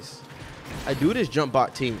do this. I do this, jump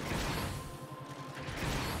bot team.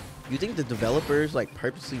 You think the developers like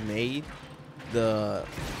purposely made the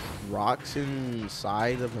rocks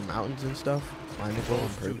inside of the mountains and stuff climbable on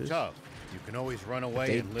Goal's too purpose? tough. You can always run away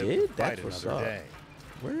They and live did? to fight That's what's another up. day.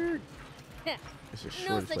 Where? It's the No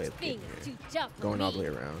shortest such way of thing getting as here. too tough for Going all the me.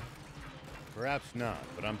 way around. Perhaps not,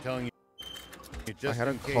 but I'm telling you, just had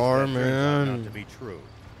a in case car, that turns out man. not to be true.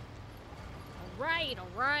 Alright,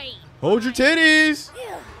 alright. Hold your titties.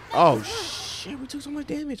 Oh shit, we took so much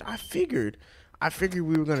damage. I figured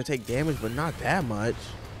we were gonna take damage, but not that much.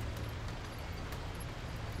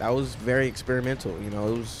 That was very experimental, you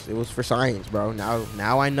know. It was for science, bro.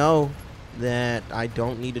 Now I know that I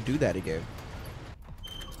don't need to do that again.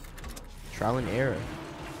 Trial and error.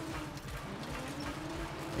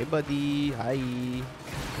 Hey buddy, hi.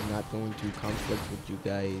 I'm not going to conflict with you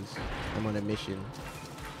guys. I'm on a mission.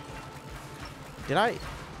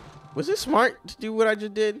 Was it smart to do what I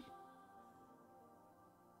just did?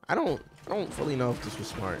 I don't fully know if this was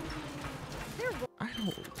smart.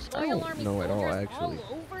 I don't know at all, actually.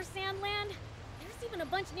 All over SandLand? There's even a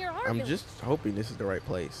bunch near our I'm village. just hoping this is the right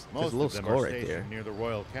place. There's Most a little of them skull are right there. stationed near the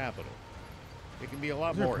royal capital. It can be a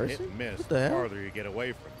lot Is there a more hit person? and miss What the the hell? farther you get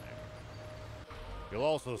away from there. You'll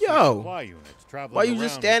also see Yo! supply units traveling Why you around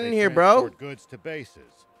just as standing they here, bro? transport goods to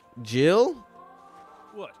bases. Jill?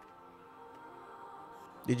 What?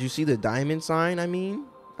 Did you see the diamond sign I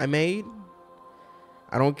made?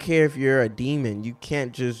 I don't care if you're a demon. You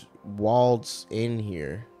can't just waltz in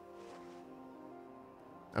here.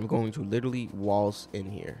 I'm going to literally waltz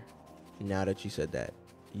in here. Now that you said that.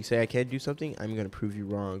 You say I can't do something? I'm going to prove you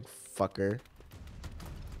wrong, fucker.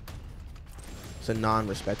 It's a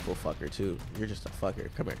non-respectful fucker, too. You're just a fucker.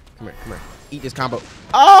 Come here. Come here. Come here. Eat this combo.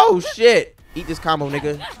 Oh, shit. Eat this combo,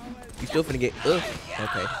 nigga. You still finna get... Ugh.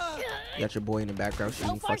 Okay. You got your boy in the background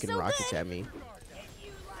shooting fucking rockets at me.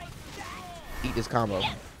 Eat this combo.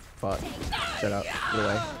 Fuck. Shut up. Get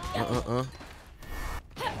away.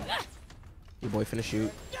 Your boy finna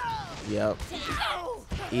shoot. Yep.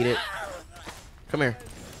 Eat it. Come here.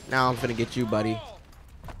 Now I'm finna get you, buddy.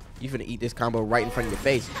 You finna eat this combo right in front of your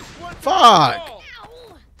face. Fuck!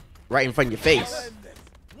 Right in front of your face.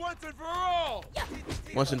 Once and for all!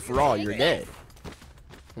 Once and for all, you're dead.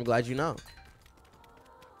 I'm glad you know.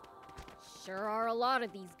 Sure are a lot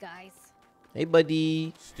of these guys. Hey,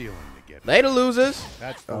 buddy. Stealing to get Later, losers.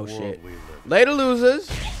 That's the Oh, world shit. we live in. Later, losers.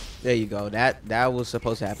 There you go. That was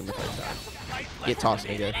supposed to happen the first time. Get tossed,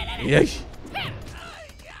 nigga. Yeesh.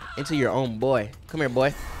 Into your own boy. Come here,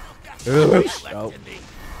 boy. Oh.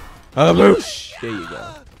 There you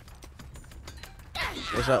go.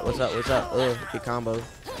 What's up? What's up? What's up? Good combo. You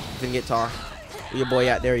finna get tossed. Where your boy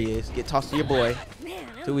at? There he is. Get tossed to your boy.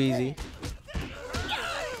 Too easy.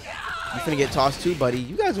 You finna get tossed too, buddy.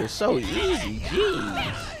 You guys are so easy.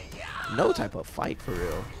 Jeez. No type of fight for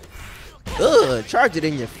real. Ugh, charged it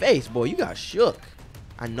in your face, boy. You got shook.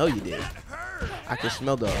 I know you did. I can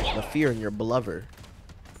smell the fear in your blubber.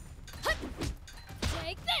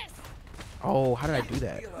 Take this. Oh, how did I do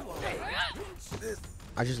that?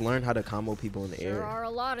 I just learned how to combo people in the Sure air. are a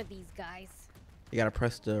lot of these guys. You gotta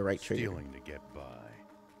press the right trigger. Stealing to get by.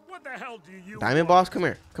 What the hell do you Diamond boss, come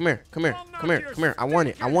here. Come here. Come here. Come here. Come here. I want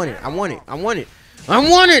it. I want it. I want it. I want it. I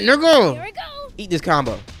want it, nigga. Here we go. Eat this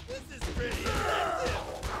combo.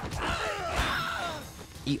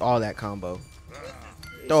 Eat all that combo.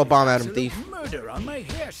 Throw a bomb at him, thief. Murder on my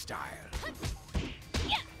hairstyle.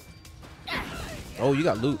 Oh, you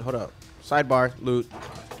got loot. Hold up. Sidebar, loot.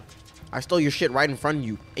 I stole your shit right in front of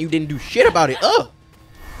you, and you didn't do shit about it. Ugh.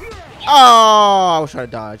 Oh, I was trying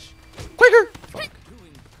to dodge. Quicker. Fuck.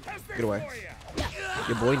 Get away.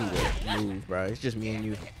 Your boy need to move, bro. It's just me and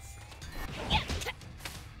you.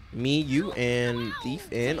 Me, you, and thief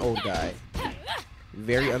and old guy.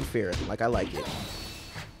 Very unfair. Like I like it.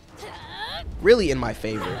 Really in my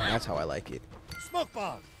favor. That's how I like it. Smoke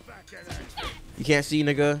bomb. You can't see,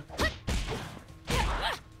 nigga.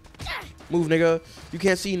 Move, nigga. You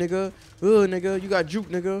can't see, nigga. nigga, you got juke,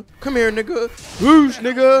 nigga. Come here, nigga. Whoosh,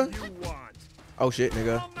 nigga. Oh shit,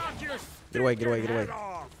 nigga. Get away, get away, get away.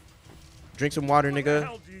 Drink some water,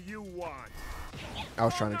 nigga. I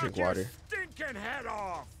was trying to drink water.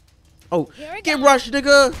 Oh, get rushed,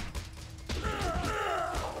 nigga.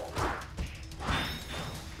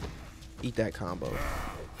 Eat that combo.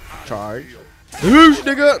 Charge. Whoosh,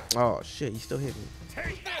 nigga. Oh shit, he still hit me.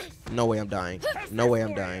 No way I'm dying. No way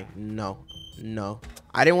I'm dying. No. No.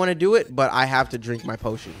 I didn't want to do it, but I have to drink my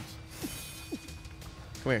potions.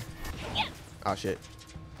 Come here. Oh shit.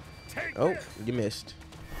 Oh, you missed.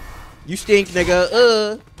 You stink,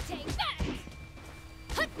 nigga. Take that.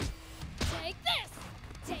 Take this.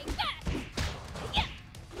 Take that. Yeah.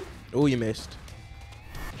 Oh, you missed.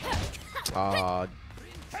 Aw,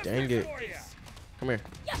 dang it. Come here.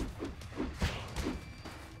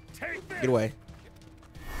 Get away.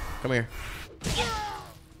 Come here.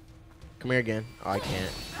 Come here again. Oh, I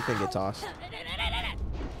can't. You can get tossed.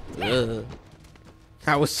 Ugh.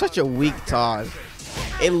 That was such a weak toss.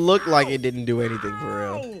 It looked like it didn't do anything for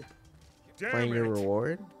real. Claim your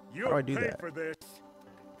reward? How do I do that?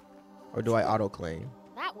 Or do I auto claim?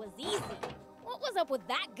 That was easy. What was up with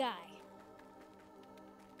that guy?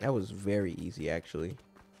 That was very easy actually.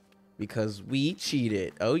 Because we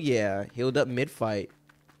cheated. Oh yeah. Healed up mid-fight.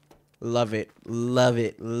 Love it. Love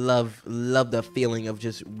it. Love the feeling of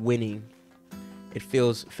just winning. It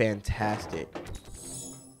feels fantastic.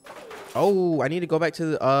 Oh, I need to go back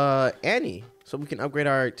to Annie so we can upgrade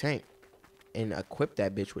our tank and equip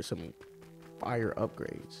that bitch with some fire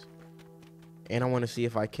upgrades. And I want to see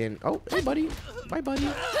if I can. Oh, hey, buddy. Bye, buddy.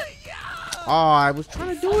 Oh, I was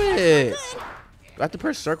trying to do it. Do I have to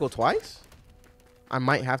press circle twice? I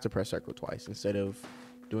might have to press circle twice instead of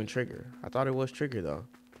doing trigger. I thought it was trigger, though.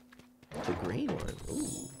 The green one.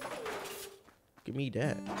 Ooh. Give me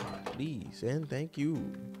that, please. And thank you.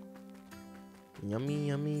 Yummy,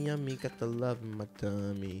 yummy, yummy. Got the love in my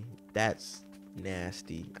tummy. That's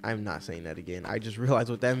nasty. I'm not saying that again. I just realized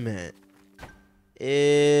what that meant.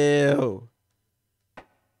 Ew.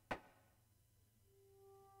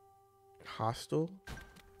 Hostile?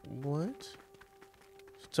 What?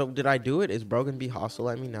 So did I do it? Is Bro gonna be hostile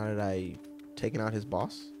at me now that I taken out his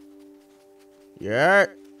boss? Yeah.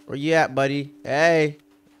 Where you at, buddy? Hey.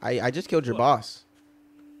 I just killed your boss.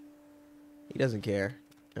 He doesn't care.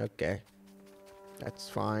 Okay. That's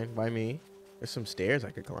fine by me. There's some stairs I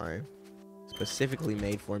could climb. Specifically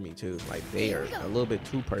made for me too. Like they are a little bit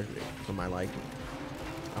too perfect for my liking.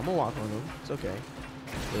 I'm gonna walk on them. It's okay.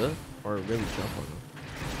 Or really jump on them.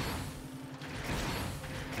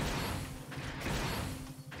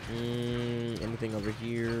 Anything over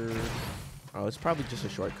here? Oh, it's probably just a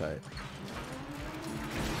shortcut.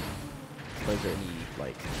 But is there any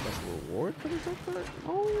like special reward for the shortcut?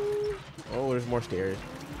 Oh, there's more stairs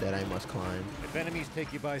that I must climb. If enemies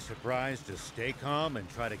take you by surprise, just stay calm and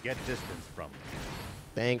try to get distance from them.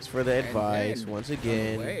 Thanks for the advice once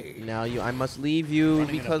again. Now I must leave you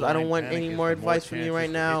because I don't want any more advice from you right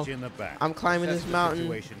now. I'm climbing this mountain.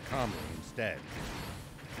 Calmly instead.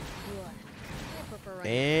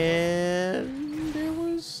 And there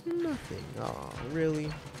was nothing. Oh,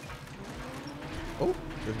 really? Oh,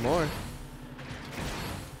 there's more.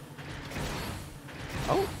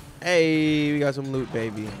 Oh, hey, we got some loot,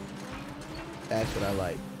 baby. That's what I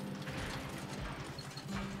like.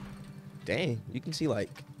 Dang, you can see like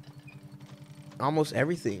almost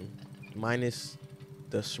everything minus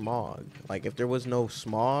the smog. Like if there was no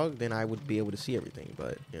smog, then I would be able to see everything.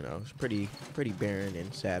 But you know, it's pretty barren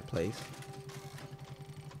and sad place.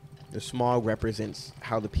 The smog represents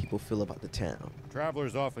how the people feel about the town.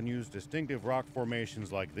 Travelers often use distinctive rock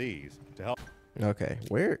formations like these to help. Okay,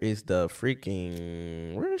 where is the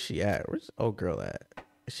freaking... Where is she at? Where's the old girl at?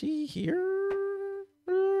 Is she here?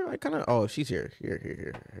 I kind of... Oh, she's here.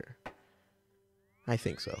 Here. I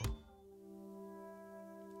think so.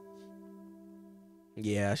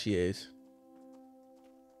 Yeah, she is.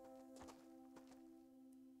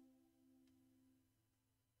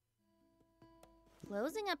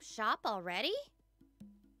 Closing up shop already?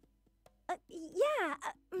 Yeah.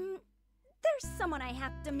 There's someone I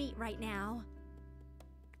have to meet right now.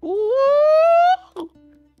 Ooh.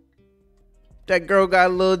 That girl got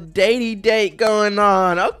a little datey date going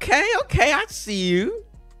on. Okay, I see you.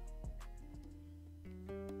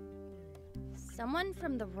 Someone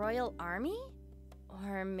from the Royal Army?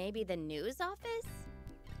 Or maybe the news office?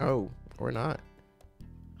 Oh, or not.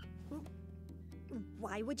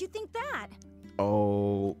 Why would you think that?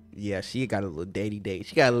 Oh, yeah, she got a little datey date.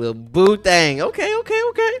 She got a little boo thing. Okay.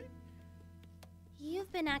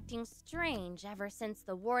 You've been acting strange ever since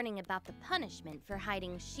the warning about the punishment for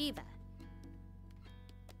hiding Shiva.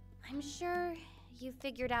 I'm sure you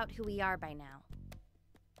figured out who we are by now.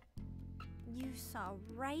 You saw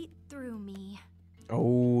right through me.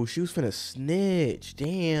 Oh, she was finna snitch.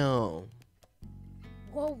 Damn.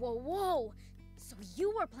 Whoa, whoa, whoa! So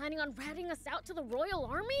you were planning on ratting us out to the Royal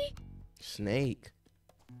Army? Snake.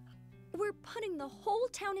 We're putting the whole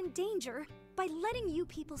town in danger by letting you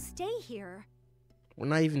people stay here. We're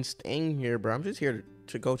not even staying here, bro. I'm just here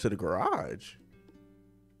to go to the garage.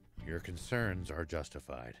 Your concerns are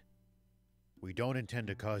justified. We don't intend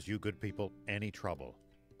to cause you good people any trouble.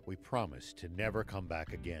 We promise to never come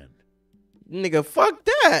back again. Nigga, fuck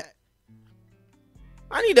that.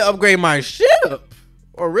 I need to upgrade my ship.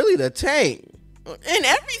 Or really the tank. And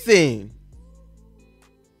everything.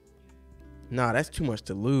 Nah, that's too much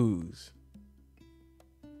to lose.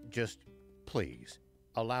 Just, please,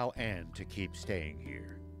 allow Anne to keep staying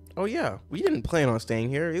here. Oh yeah, we didn't plan on staying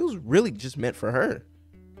here. It was really just meant for her.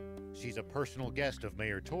 She's a personal guest of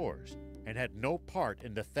Mayor Tor's and had no part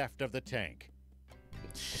in the theft of the tank.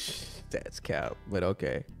 That's cap, but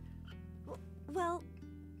okay. Well,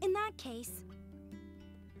 in that case...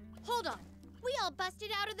 Hold on. We all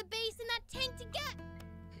busted out of the base in that tank to get...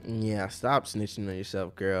 Yeah, stop snitching on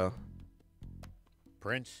yourself, girl.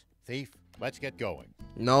 Prince, Thief, let's get going.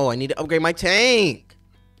 No, I need to upgrade my tank.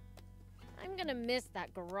 I'm gonna miss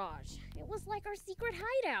that garage. It was like our secret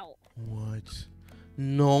hideout. What?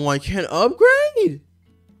 No, I can't upgrade.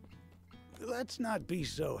 Let's not be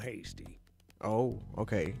so hasty. Oh,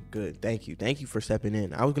 okay, good. Thank you. Thank you for stepping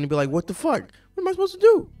in. I was gonna be like, what the fuck? What am I supposed to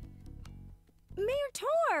do? Mayor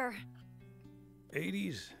Tor!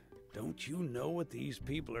 80s, don't you know what these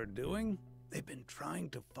people are doing? They've been trying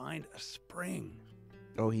to find a spring.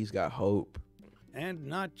 Oh, he's got hope. And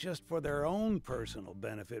not just for their own personal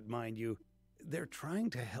benefit, mind you. They're trying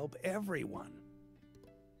to help everyone.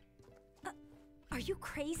 Are you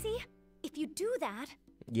crazy? If you do that...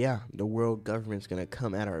 Yeah, the world government's gonna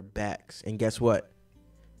come at our backs. And guess what?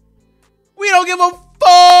 We don't give a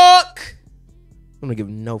fuck! I'm gonna give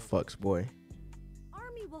no fucks, boy.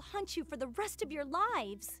 Army will hunt you for the rest of your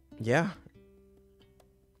lives. Yeah.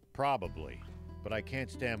 Probably. But I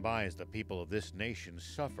can't stand by as the people of this nation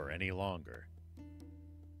suffer any longer.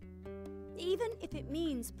 Even if it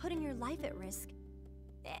means putting your life at risk.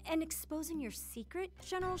 And exposing your secret,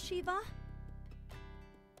 General Shiva?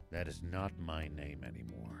 That is not my name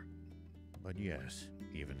anymore. But yes,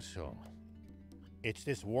 even so. It's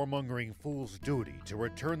this warmongering fool's duty to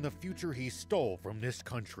return the future he stole from this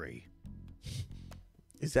country.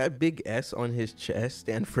 Is that big S on his chest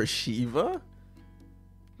stand for Shiva?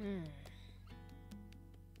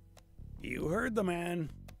 You heard the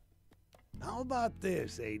man. How about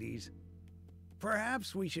this, 80s?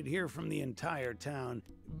 Perhaps we should hear from the entire town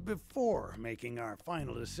before making our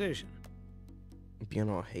final decision.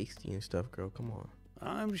 Being all hasty and stuff, girl. Come on.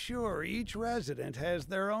 I'm sure each resident has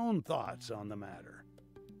their own thoughts on the matter.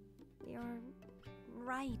 You're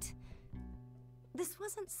right. This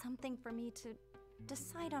wasn't something for me to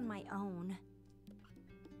decide on my own.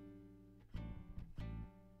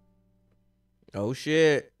 Oh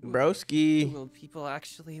shit, broski. Will people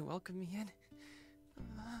actually welcome me in?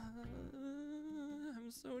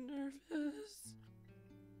 I'm so nervous.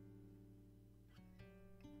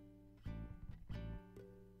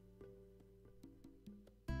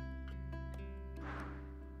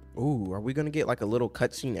 Ooh, are we gonna get like a little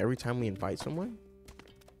cutscene every time we invite someone?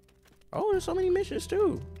 Oh, there's so many missions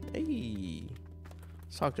too. Hey,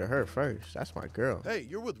 let's talk to her first. That's my girl. Hey,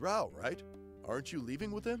 you're with Rao, right? Aren't you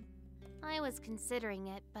leaving with him? I was considering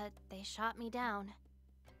it, but they shot me down.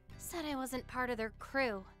 Said I wasn't part of their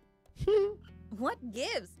crew. What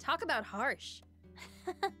gives? Talk about harsh.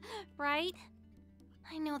 Right?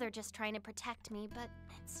 I know they're just trying to protect me, but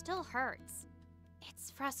it still hurts.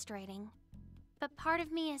 It's frustrating. But part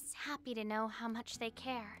of me is happy to know how much they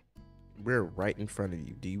care. We're right in front of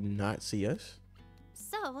you. Do you not see us?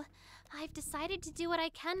 So, I've decided to do what I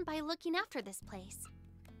can by looking after this place.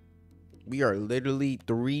 We are literally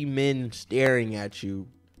 3 men staring at you.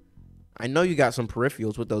 I know you got some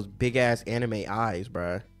peripherals with those big ass anime eyes,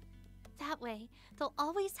 bruh. That way, they'll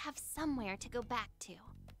always have somewhere to go back to.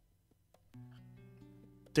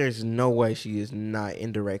 There's no way she is not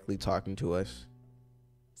indirectly talking to us.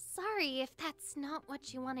 Sorry if that's not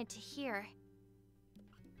what you wanted to hear.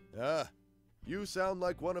 Ah, you sound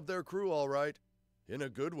like one of their crew, all right. In a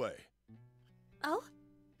good way. Oh?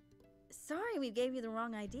 Sorry we gave you the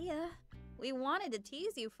wrong idea. We wanted to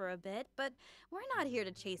tease you for a bit, but we're not here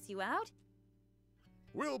to chase you out.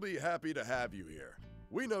 We'll be happy to have you here.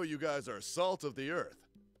 We know you guys are salt of the earth.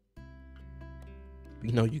 We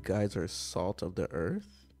know you guys are salt of the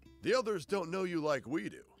earth? The others don't know you like we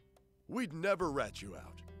do. We'd never rat you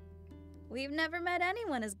out. We've never met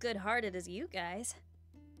anyone as good-hearted as you guys.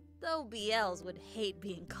 Though BLs would hate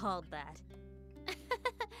being called that.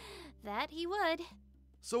 That he would.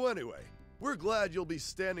 So anyway, we're glad you'll be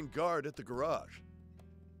standing guard at the garage.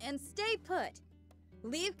 And stay put.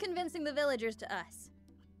 Leave convincing the villagers to us.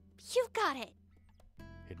 You got it.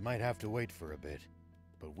 It might have to wait for a bit,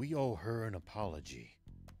 but we owe her an apology.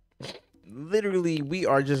 Literally, we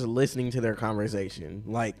are just listening to their conversation,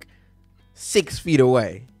 like 6 feet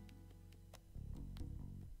away.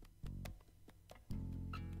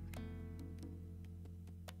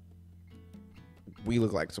 We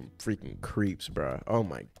look like some freaking creeps, bro. Oh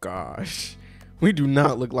my gosh. We do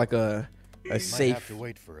not look like a safe. Might have to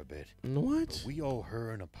wait for a bit. What? But we owe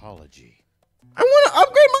her an apology. I want to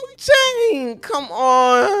upgrade my chain. Come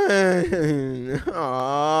on.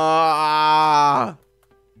 Ah.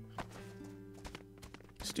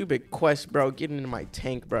 Stupid quest, bro. Getting into my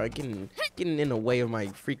tank, bro. Getting in the way of my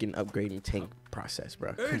freaking upgrading tank process,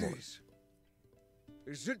 bro. Come on. Hades,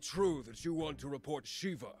 is it true that you want to report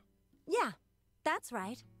Shiva? Yeah, that's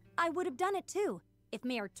right. I would have done it too, if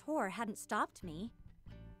Mayor Tor hadn't stopped me.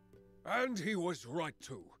 And he was right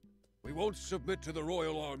too. We won't submit to the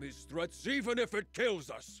Royal Army's threats, even if it kills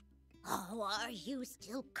us. Oh, are you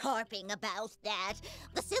still carping about that?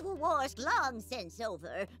 The Civil War's long since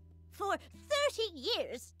over. For 30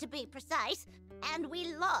 years, to be precise, and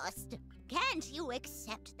we lost. Can't you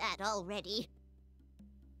accept that already?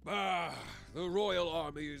 Ah, the Royal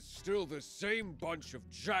Army is still the same bunch of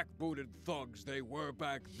jackbooted thugs they were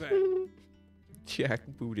back then.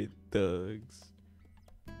 Jackbooted thugs.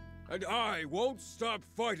 And I won't stop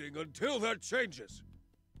fighting until that changes.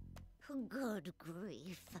 Good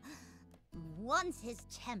grief. Once his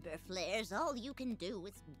temper flares, all you can do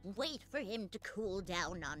is wait for him to cool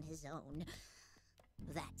down on his own.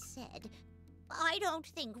 That said, I don't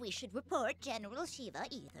think we should report General Shiva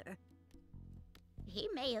either. He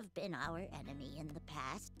may have been our enemy in the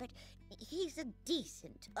past, but he's a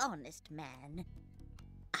decent, honest man.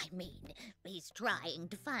 I mean, he's trying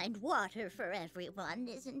to find water for everyone,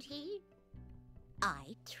 isn't he?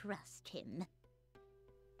 I trust him.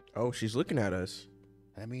 Oh, she's looking at us.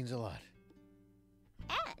 That means a lot.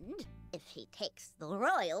 And if he takes the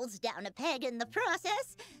Royals down a peg in the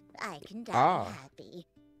process, I can die happy.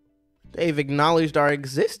 They've acknowledged our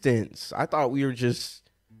existence. I thought we were just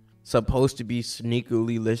supposed to be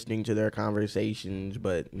sneakily listening to their conversations,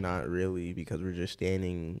 but not really, because we're just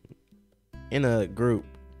standing in a group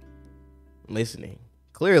listening.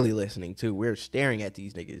 Clearly listening too. We're staring at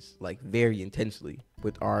these niggas like very intensely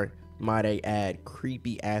with our, might I add,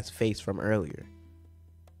 creepy ass face from earlier.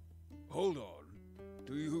 Hold on.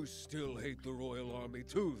 Do you still hate the Royal Army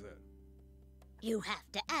too, then? You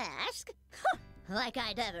have to ask? Like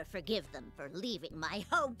I'd ever forgive them for leaving my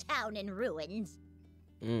hometown in ruins.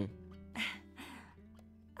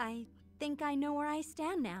 I think I know where I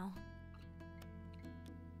stand now.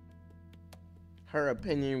 Her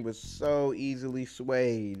opinion was so easily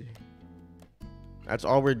swayed. That's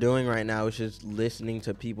all we're doing right now is just listening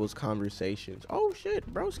to people's conversations. Oh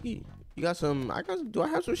shit, broski. You got some, do I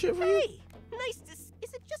have some shit for you? Hey, nice to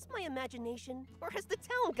is it just my imagination? Or has the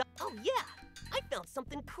town got, oh yeah, I found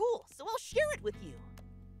something cool, so I'll share it with you.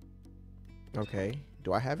 Okay,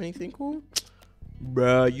 do I have anything cool?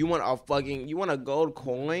 Bruh, you want a gold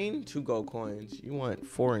coin? 2 gold coins. You want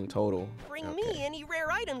 4 in total. Bring me any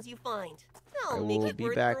rare items you find. I I'll make will it be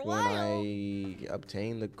worth back your when while. I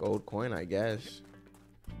obtain the gold coin, I guess.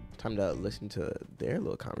 Time to listen to their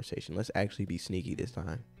little conversation. Let's actually be sneaky this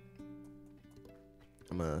time.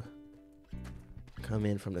 I'm gonna come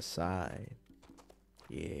in from the side.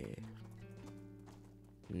 Yeah.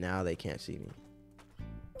 Now they can't see me.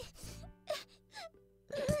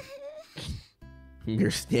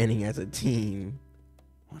 You're standing as a team.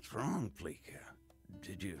 What's wrong, Fleeka?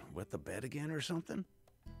 Did you wet the bed again or something?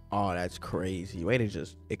 Oh, that's crazy. Way to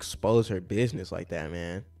just expose her business like that,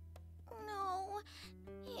 man. No,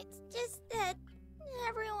 it's just that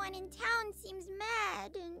everyone in town seems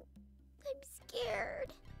mad and I'm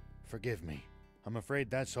scared. Forgive me. I'm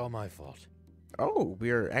afraid that's all my fault. Oh,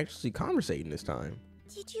 we're actually conversating this time.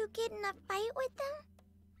 Did you get in a fight with them?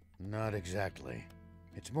 Not exactly.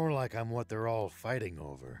 It's more like I'm what they're all fighting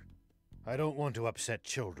over. I don't want to upset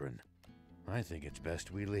children. I think it's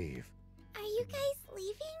best we leave. Are you guys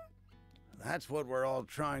leaving? That's what we're all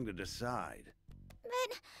trying to decide.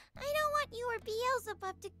 But I don't want you or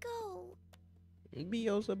Beelzebub to go.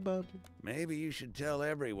 Beelzebub? Maybe you should tell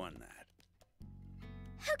everyone that.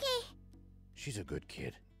 Okay. She's a good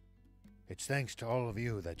kid. It's thanks to all of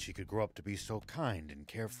you that she could grow up to be so kind and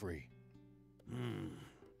carefree.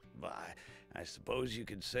 I suppose you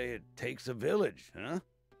could say it takes a village, huh?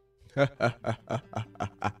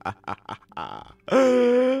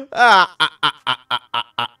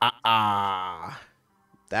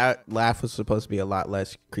 That laugh was supposed to be a lot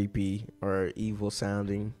less creepy or evil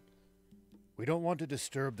sounding. We don't want to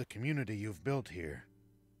disturb the community you've built here.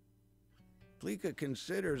 Fleeka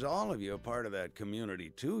considers all of you a part of that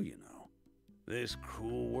community too, you know. This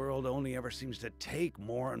cruel world only ever seems to take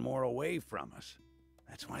more and more away from us.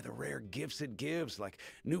 That's why the rare gifts it gives, like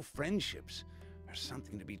new friendships, are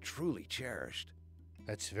something to be truly cherished.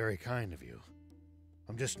 That's very kind of you.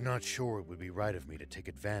 I'm just not sure it would be right of me to take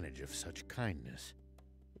advantage of such kindness.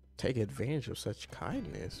 Take advantage of such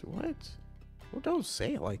kindness? What? Well, don't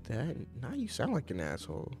say it like that. Now you sound like an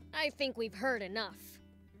asshole. I think we've heard enough.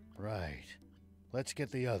 Right. Let's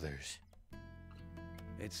get the others.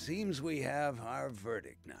 It seems we have our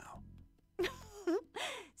verdict now.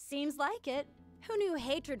 Seems like it. Who knew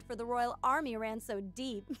hatred for the Royal Army ran so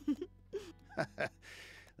deep? The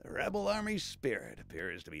Rebel Army's spirit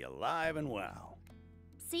appears to be alive and well.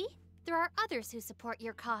 See? There are others who support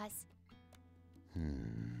your cause.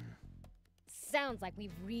 Sounds like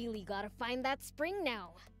we've really got to find that spring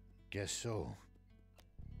now. Guess so.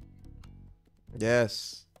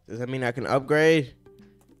 Yes. Does that mean I can upgrade?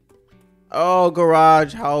 Oh,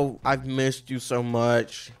 Garage, how I've missed you so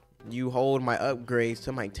much. You hold my upgrades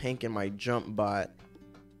to my tank and my jump bot.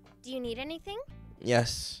 Do you need anything?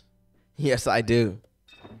 Yes. Yes, I do.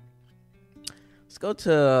 Let's go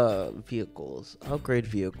to vehicles. Upgrade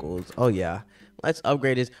vehicles. Oh, yeah. Let's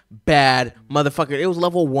upgrade this bad motherfucker. It was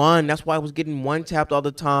level 1. That's why I was getting one tapped all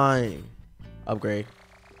the time. Upgrade.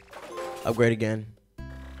 Upgrade again.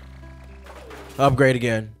 Upgrade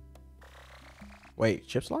again. Wait,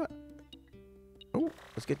 chip slot? Oh,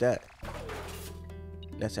 let's get that.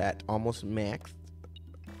 That's at almost max.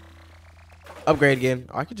 Upgrade again.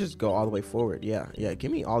 I could just go all the way forward. Yeah,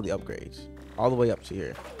 give me all the upgrades. All the way up to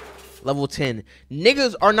here. Level 10.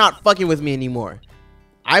 Niggas are not fucking with me anymore.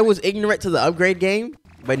 I was ignorant to the upgrade game,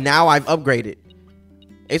 but now I've upgraded.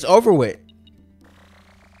 It's over with.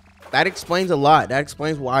 That explains a lot. That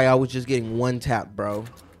explains why I was just getting one tap, bro.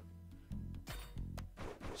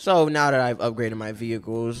 So now that I've upgraded my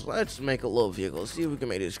vehicles, let's make a little vehicle. See if we can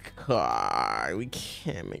make this car. We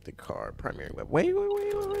can't make the car primary weapon. Wait.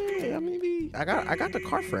 I got the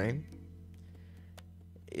car frame.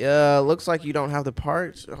 Yeah, looks like you don't have the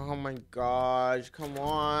parts. Oh my gosh, come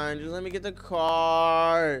on. Just let me get the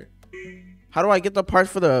car. How do I get the parts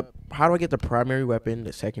for the... How do I get the primary weapon,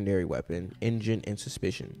 the secondary weapon, engine, and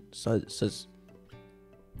suspension? Suspension.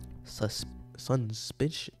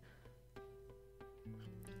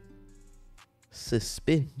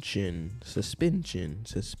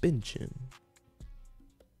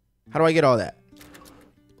 How do I get all that?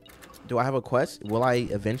 Do I have a quest? Will I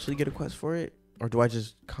eventually get a quest for it? Or do I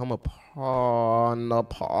just come upon the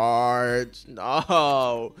parts?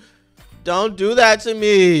 No. Don't do that to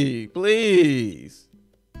me. Please.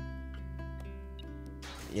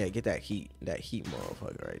 Yeah, get that heat. That heat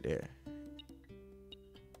motherfucker right there.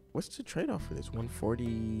 What's the trade-off for this?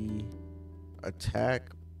 140 attack,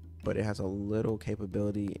 but it has a little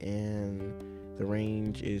capability and the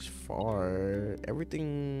range is far.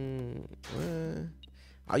 Everything...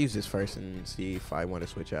 I'll use this first and see if I want to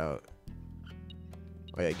switch out.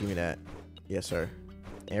 Oh yeah, give me that. Yes, sir.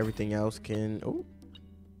 Everything else can... Oh.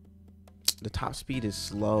 The top speed is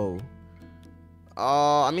slow.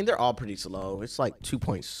 I mean, they're all pretty slow. It's like 2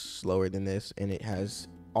 points slower than this, and it has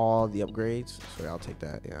all the upgrades. So I'll take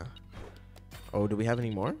that, yeah. Oh, do we have any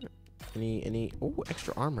more? Any... Oh,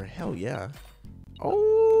 extra armor. Hell yeah.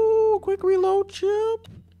 Oh, quick reload chip.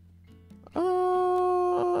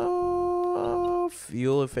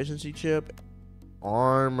 Fuel efficiency chip.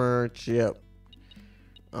 Armor chip.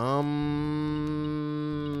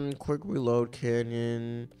 Quick reload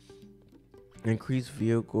cannon. Increase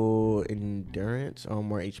vehicle endurance. Oh,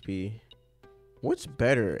 more HP. What's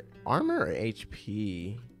better, armor or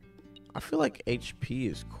HP? I feel like HP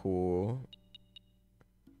is cool.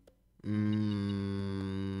 No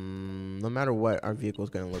matter what, our vehicle is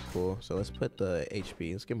gonna look cool. So let's put the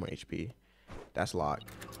HP. Let's get more HP. That's locked.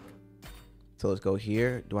 So let's go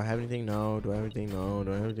here. Do I have anything? No. Do I have anything? No.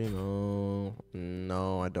 Do I have anything? No.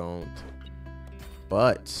 No, I don't.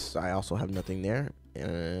 But I also have nothing there.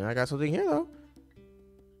 And I got something here, though.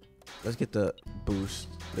 Let's get the boost.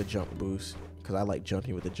 The jump boost. Because I like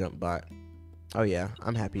jumping with the jump bot. Oh, yeah.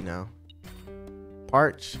 I'm happy now.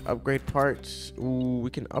 Parts. Upgrade parts. Ooh,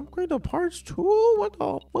 we can upgrade the parts, too? What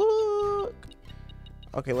the fuck?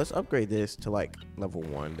 Okay, let's upgrade this to, like, level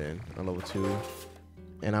 1, then. Or level 2.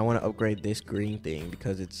 And I want to upgrade this green thing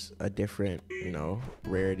because it's a different, you know,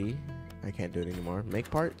 rarity. I can't do it anymore.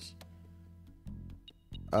 Make parts.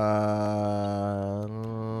 I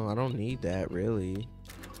don't need that really.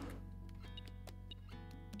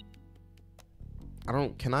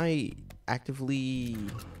 Can I actively,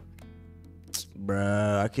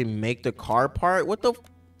 bruh, I can make the car part? What the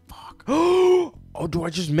fuck? Oh, do I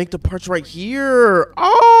just make the parts right here?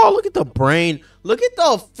 Oh, look at the brain. Look at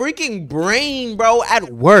the freaking brain, bro,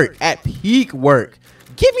 at work, at peak work.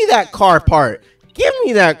 Give me that car part. Give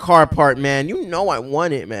me that car part, man. You know I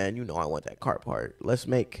want it, man. You know I want that car part. Let's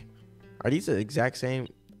make, are these the exact same?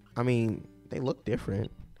 I mean, they look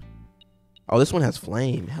different. Oh, this one has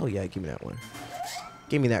flame. Hell yeah, give me that one.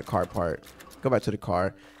 Give me that car part. Go back to the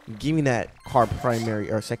car. Give me that car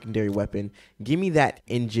primary or secondary weapon. Give me that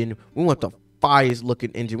engine. We want the fires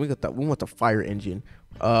looking engine. We want the fire engine.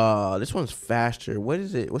 This one's faster. What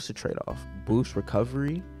is it? What's the trade-off? Boost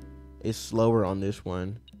recovery is slower on this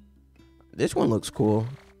one. This one looks cool.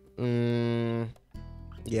 Yeah,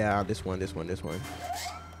 this one. This one's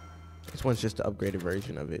just the upgraded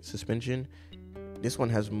version of it. Suspension. This one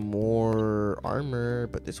has more armor,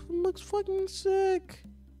 but this one looks fucking sick.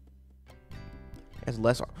 It has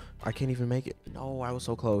less. I can't even make it. No, I was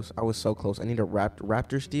so close. I was so close. I need a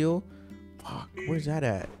raptor steel. Fuck, where's that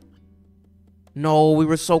at? No, we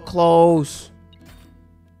were so close.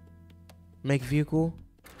 Make vehicle.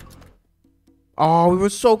 Oh, we were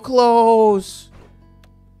so close.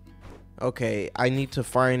 Okay, I need to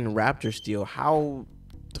find raptor steel. How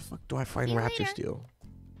the fuck do I find raptor steel?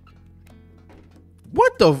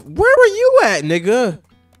 What the? Where were you at, nigga?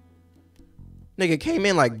 Nigga came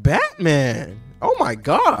in like Batman. Oh my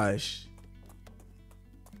gosh.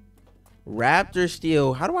 Raptor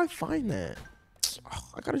steel. How do I find that? Oh,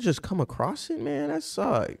 I gotta just come across it, man. That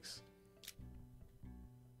sucks.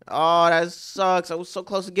 Oh, that sucks. I was so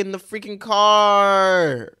close to getting the freaking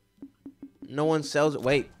car. No one sells it.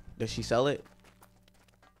 Wait, does she sell it?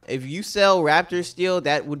 If you sell raptor steel,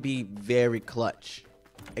 that would be very clutch.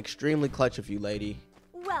 Extremely clutch of you, lady.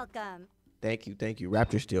 Welcome. Thank you, thank you.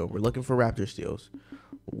 Raptor steel. We're looking for raptor steels.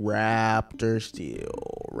 Raptor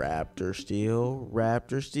steel. Raptor steel.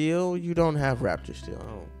 Raptor steel. You don't have raptor steel.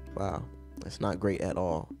 Oh, wow. That's not great at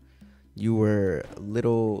all. You were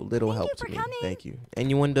little help to me. Thank you. And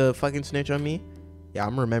you wanted to fucking snitch on me? Yeah,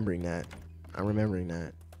 I'm remembering that. I'm remembering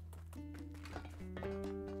that.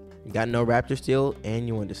 You got no raptor steel and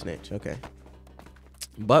you wanted to snitch. Okay.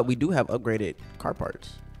 But we do have upgraded car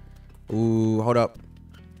parts. Ooh, hold up.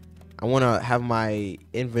 I want to have my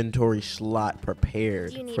inventory slot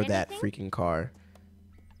prepared for that freaking car.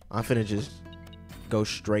 I'm finna just go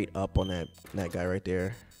straight up on that guy right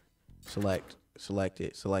there. Select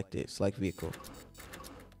it, select vehicle.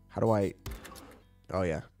 How do I, oh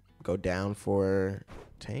yeah, go down for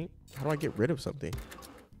tank? How do I get rid of something?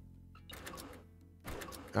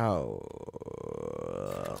 Oh,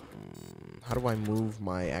 how do I move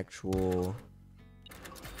my actual,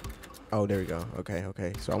 oh, there we go.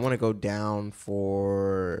 Okay. So I want to go down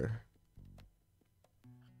for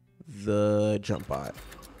the jump bot.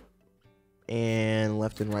 And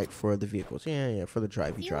left and right for the vehicles. Yeah, for the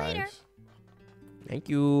drivey drives. Thank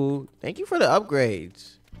you for the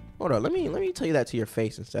upgrades. Hold on, let me tell you that to your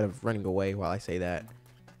face instead of running away while I say that.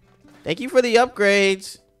 Thank you for the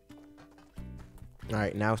upgrades. All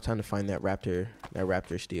right, now it's time to find that raptor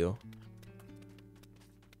steel.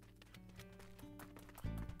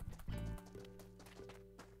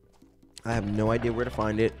 I have no idea where to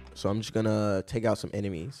find it, so I'm just gonna take out some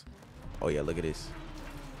enemies. Oh yeah, look at this.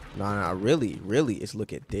 Nah, really, it's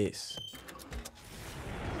look at this.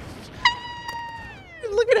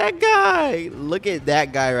 Look at that guy. Look at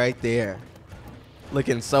that guy right there.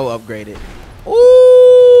 Looking so upgraded.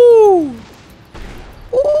 Ooh.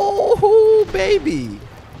 Ooh, baby.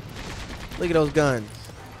 Look at those guns.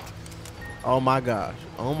 Oh my gosh.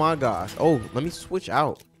 Oh my gosh. Oh, let me switch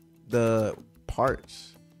out the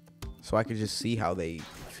parts so I can just see how they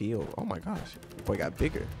feel. Oh my gosh. Boy got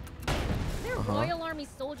bigger. There are Royal Army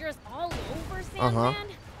soldiers all over SandLand.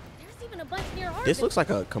 There's even a bunch near Harvest. This looks like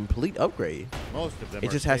a complete upgrade. Most of them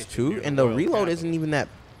it just has two, and the reload isn't even that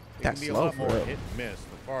slow for real. Hit and miss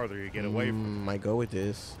the farther you get away from. Might go with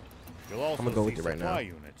this. You'll also I'm gonna go with it right now.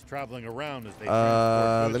 Units traveling around as they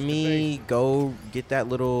let me go get that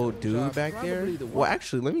little dude back there. Well,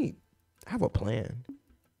 actually, let me have a plan.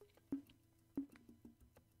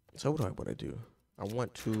 So what do I want to do? I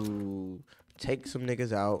want to take some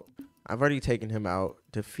niggas out. I've already taken him out.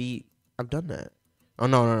 Defeat. I've done that. Oh,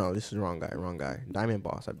 no. This is the wrong guy. Diamond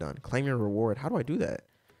boss. I've done. Claim your reward. How do I do that?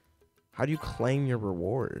 How do you claim your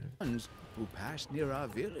reward? Who passed near our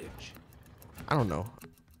village. I don't know.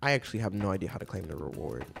 I actually have no idea how to claim the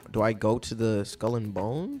reward. Do I go to the Skull and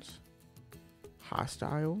Bones?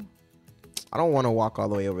 Hostile? I don't want to walk all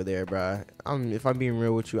the way over there, bruh. If I'm being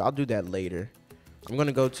real with you, I'll do that later. I'm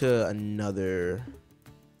gonna go to another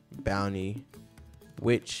bounty,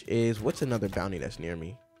 which is, what's another bounty that's near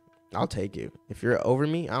me? I'll take it. If you're over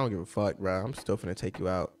me, I don't give a fuck, bruh. I'm still finna take you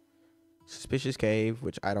out. Suspicious Cave,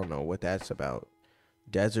 which I don't know what that's about.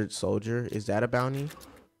 Desert Soldier, is that a bounty?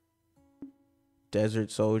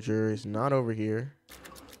 Desert Soldier is not over here.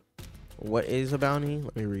 What is a bounty?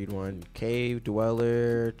 Let me read one. Cave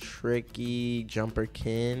Dweller, Tricky,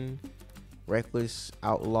 Jumperkin, Reckless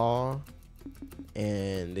Outlaw,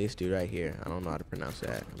 and this dude right here. I don't know how to pronounce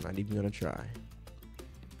that. I'm not even gonna try.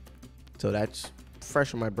 So that's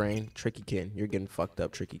fresh in my brain. Trickykin. You're getting fucked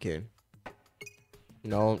up, Trickykin.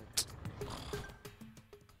 No.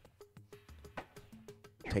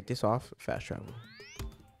 Take this off. Fast travel.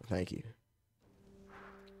 Thank you.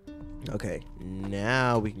 Okay,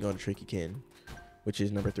 now we can go to Trickykin, which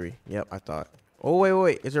is number 3. Yep, I thought. Oh,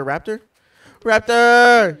 wait. Is there a raptor?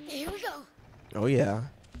 Raptor! Here we go. Oh, yeah.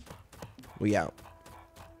 We out.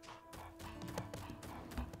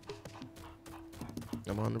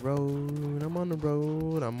 I'm on the road. I'm on the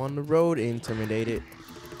road. I'm on the road. Intimidated.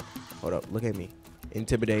 Hold up. Look at me.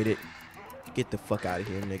 Intimidated. Get the fuck out of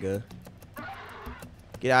here, nigga.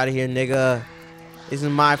 Get out of here, nigga. This is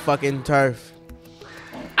my fucking turf.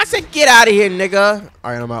 I said get out of here, nigga.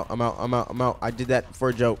 All right, I'm out. I did that for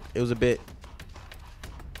a joke. It was a bit.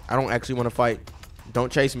 I don't actually want to fight.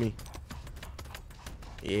 Don't chase me.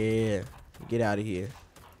 Yeah. Get out of here.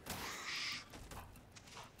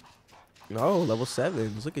 No, level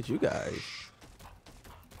 7s. Look at you guys.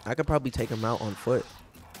 I could probably take him out on foot.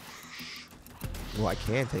 Well, I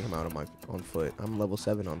can take him out on foot. I'm level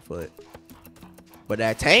 7 on foot. But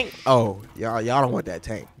that tank? Oh, y'all don't want that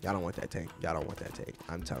tank. Y'all don't want that tank. Y'all don't want that tank.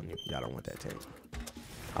 I'm telling you, y'all don't want that tank.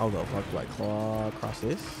 How the fuck do I claw across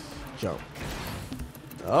this? Jump.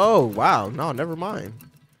 Oh, wow. No, never mind.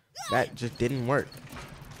 That just didn't work.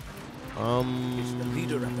 It's the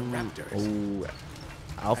leader of the raptors. Oh,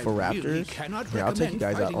 Alpha Raptors? Yeah, I'll take you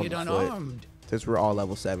guys out on foot. Since we're all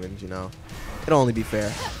level 7s, you know. It'll only be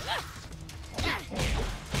fair.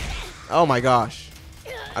 Oh my gosh.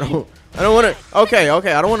 I don't want to. Okay.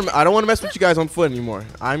 I don't want to mess with you guys on foot anymore.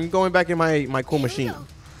 I'm going back in my cool machine.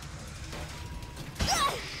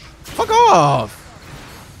 Fuck off.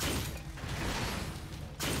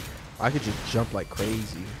 I could just jump like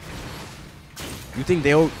crazy. You think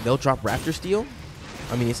they'll drop Raptor Steel?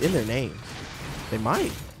 I mean, it's in their names. They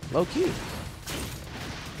might. Low key.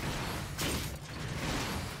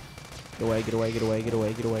 Get away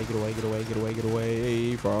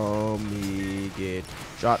from me. Get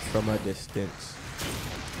shot from a distance.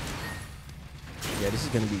 Yeah, this is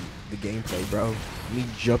gonna be the gameplay, bro. Me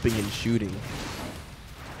jumping and shooting.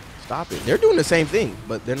 Stop it. They're doing the same thing,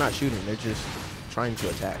 but they're not shooting. They're just trying to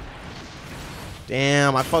attack.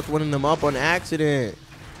 Damn, I fucked one of them up on accident.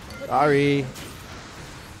 Sorry.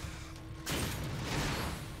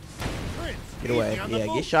 Get away. Yeah,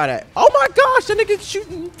 get shot at. Oh my gosh, that nigga's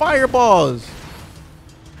shooting fireballs.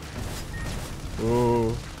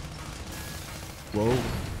 Whoa. Whoa.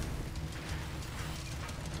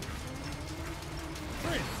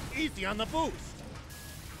 Prince, easy on the boost.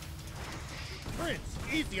 Prince,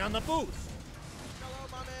 easy on the boost. Hello,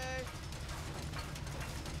 mommy.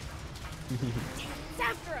 It's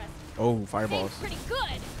after us. Oh, fireballs. Pretty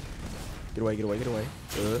good. Get away. Get away. Get away.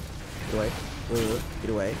 Get away. Get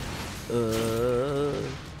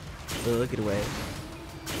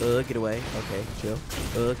away. Okay, chill.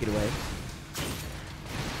 Get away.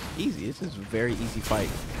 Easy. This is a very easy fight.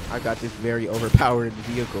 I got this very overpowered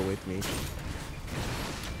vehicle with me.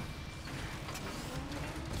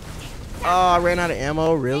 Oh, I ran out of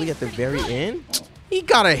ammo. Really? At the very end? He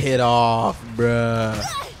got a hit off, bruh.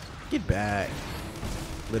 Get back,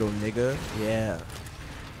 little nigga. Yeah.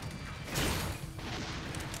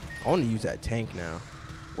 I want to use that tank now.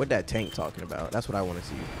 What that tank talking about? That's what I want to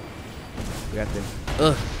see. We got them.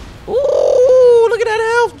 Ooh, look at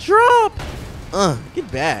that health drop. Get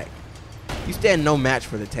back. You stand no match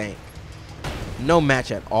for the tank. No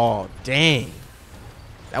match at all. Dang.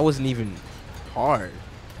 That wasn't even hard.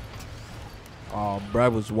 Oh,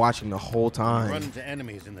 bruh was watching the whole time. Run into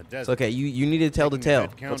enemies in the desert. It's okay. You need to tell the tale.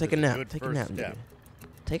 Go take a nap. Take a nap, nigga.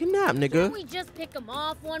 Take a nap, nigga. Can't we just pick them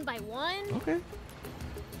off one by one? Okay.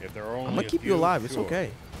 If there are only I'm gonna keep you alive. It's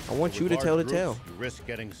okay. I want you to tell the tale. You risk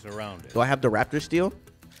getting surrounded. Do I have the Raptor Steel?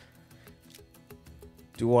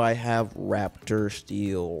 Do I have Raptor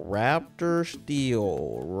Steel? Raptor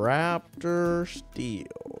Steel. Raptor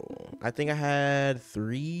Steel. I think I had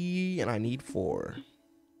 3 and I need 4.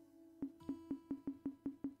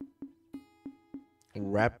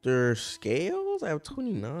 Raptor scales? I have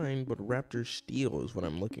 29, but raptor steel is what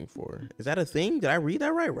I'm looking for. Is that a thing? Did I read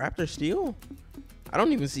that right? Raptor steel? I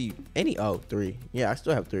don't even see any. Oh, 3. Yeah, I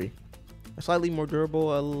still have 3. A slightly more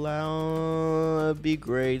durable, allow B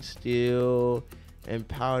grade steel and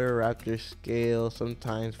powder raptor scale,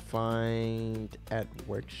 sometimes find at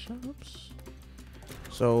workshops.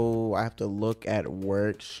 So I have to look at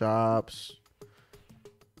workshops.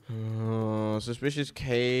 Suspicious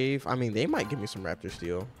cave. I mean, they might give me some raptor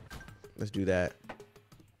steel. Let's do that.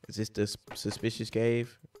 Is this the suspicious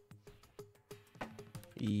cave?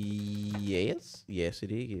 Yes. Yes,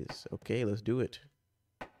 it is. Okay, let's do it.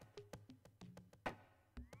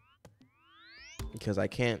 Because I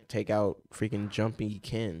can't take out freaking Jumpy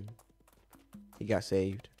Ken. He got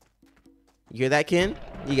saved. You hear that, Ken?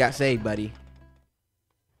 You got saved, buddy.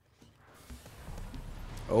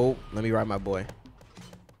 Oh, let me ride my boy.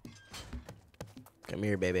 Come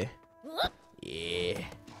here, baby. Yeah.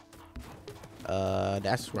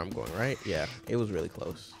 That's where I'm going, right? Yeah, it was really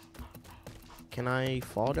close. Can I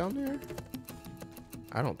fall down there?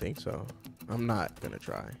 I don't think so. I'm not gonna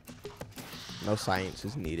try. No science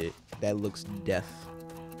is needed. That looks death.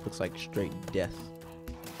 Looks like straight death.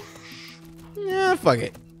 Yeah, fuck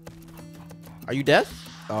it. Are you death?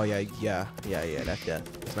 Oh, yeah, that's death.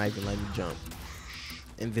 It's not even letting me jump.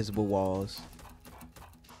 Invisible walls.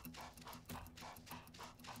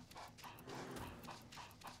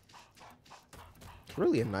 It's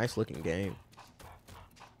really a nice looking game.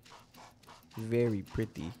 Very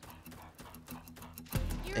pretty.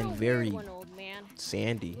 You're and a very weird one, old man.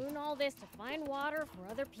 sandy. Doing all this to find water for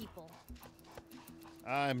other people.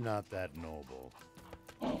 I'm not that noble.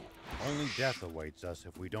 Only death awaits us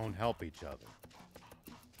if we don't help each other.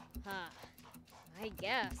 Huh. I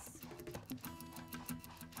guess.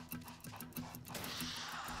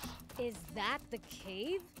 Is that the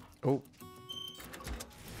cave? Oh.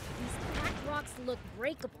 These cracked rocks look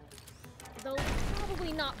breakable, though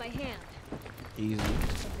probably not by hand. Easy.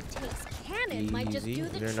 If it takes cannon, might just do the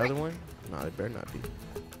Is there trick. another one? No, it better not be.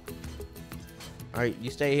 Alright, you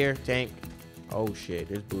stay here, tank. Oh shit,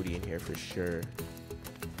 there's booty in here for sure.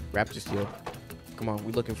 Raptor steel. Come on,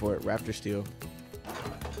 we looking for it. Raptor steel.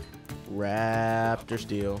 Raptor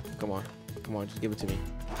steel. Come on. Come on, just give it to me.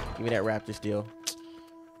 Give me that raptor steel.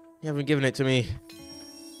 You haven't given it to me.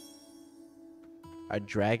 A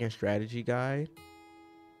dragon strategy guide.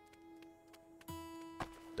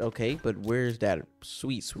 Okay, but where's that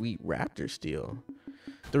sweet, sweet raptor steel?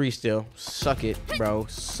 3 still. Suck it, bro.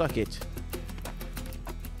 Suck it.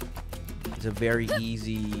 It's a very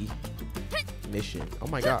easy mission. Oh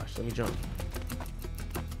my gosh, let me jump.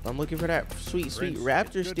 I'm looking for that sweet, sweet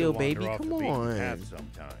raptor steel, baby. Come on.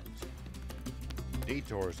 Sometimes.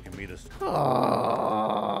 Detours can meet us.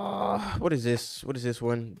 What is this? What is this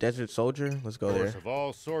one? Desert Soldier? Let's go there. Of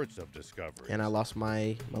all sorts of discoveries. And I lost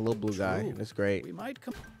my little blue guy. That's great. We might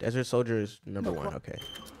come Desert Soldier is number 1. Okay.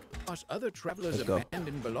 across other travelers' Let's go.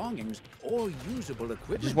 abandoned belongings or usable I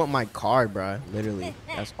equipment. just want my car, bruh. Literally.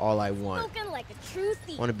 That's all I want. Spoken like a true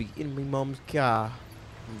thief. Want to be in my mom's car.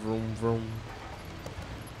 Vroom, vroom.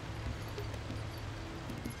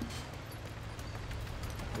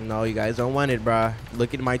 No, you guys don't want it, bruh.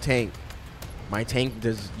 Look at my tank. My tank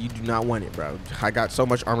does. You do not want it, bro. I got so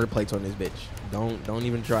much armor plates on this bitch. Don't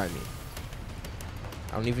even try me.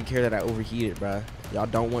 I don't even care that I overheated, bruh. Y'all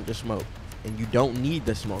don't want the smoke, and you don't need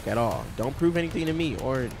the smoke at all. Don't prove anything to me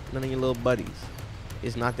or none of your little buddies.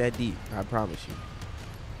 It's not that deep. I promise you.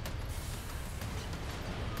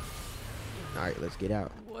 All right, let's get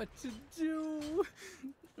out. What to do?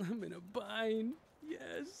 I'm in a bind.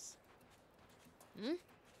 Yes. Hmm?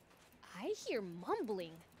 I hear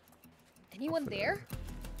mumbling. Anyone there?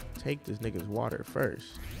 Take this nigga's water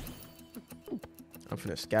first. I'm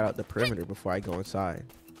finna scout out the perimeter before I go inside.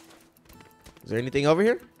 Is there anything over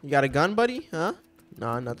here? You got a gun, buddy? Huh?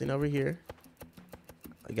 Nah, nothing over here.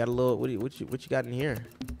 I got a little. What you got in here?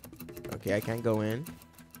 Okay, I can't go in.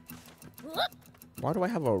 Why do I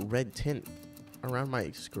have a red tint around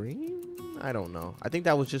my screen? I don't know. I think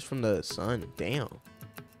that was just from the sun. Damn.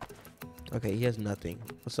 Okay, he has nothing.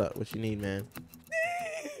 What's up? What you need, man?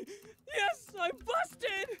 Yes, I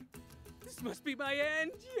busted! This must be my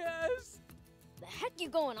end, yes! The heck you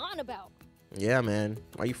going on about? Yeah, man.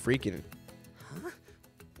 Why you freaking? Huh?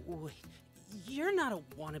 Wait, you're not a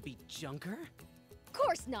wannabe junker? Of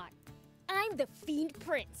course not. I'm the Fiend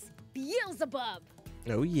Prince, Beelzebub.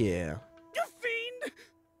 Oh, yeah. You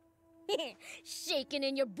fiend! Shaking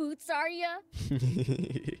in your boots, are ya?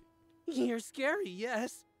 You're scary,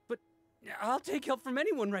 yes, but I'll take help from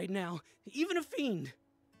anyone right now, even a fiend.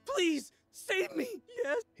 Please, save me,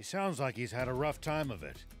 yes? He sounds like he's had a rough time of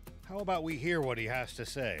it. How about we hear what he has to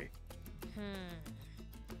say?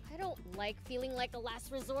 I don't like feeling like a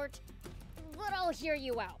last resort, but I'll hear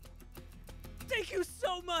you out. Thank you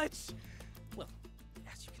so much! Well,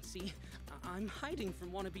 as you can see, I'm hiding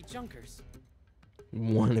from wannabe junkers.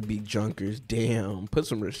 Wannabe junkers, damn. Put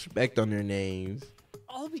some respect on their names.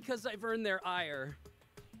 All because I've earned their ire.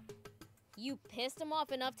 You pissed them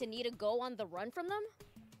off enough to need to go on the run from them?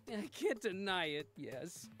 I can't deny it,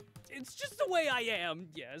 yes. It's just the way I am,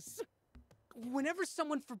 yes. Whenever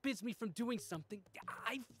someone forbids me from doing something,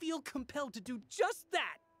 I feel compelled to do just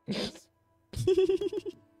that. Yes.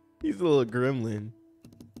 He's a little gremlin.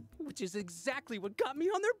 Which is exactly what got me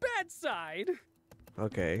on their bad side.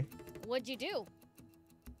 Okay. What'd you do?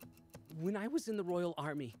 When I was in the Royal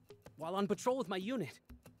Army, while on patrol with my unit,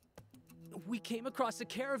 we came across a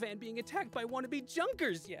caravan being attacked by wannabe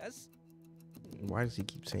junkers, yes? Why does he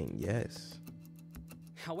keep saying yes?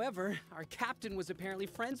 However, our captain was apparently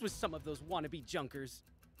friends with some of those wannabe junkers.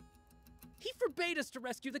 He forbade us to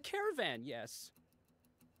rescue the caravan, yes.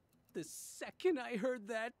 The second I heard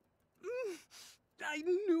that, I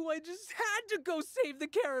knew I just had to go save the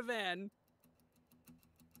caravan.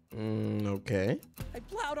 Okay. I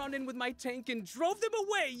plowed on in with my tank and drove them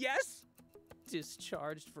away, yes?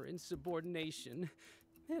 Discharged for insubordination,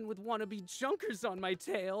 and with wannabe junkers on my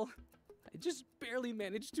tail. I just barely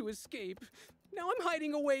managed to escape. Now I'm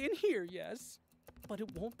hiding away in here, yes? But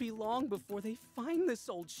it won't be long before they find this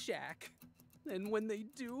old shack. And when they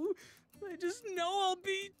do, I just know I'll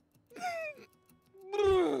be...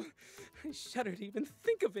 I shudder to even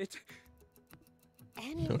think of it.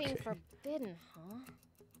 Anything forbidden, huh?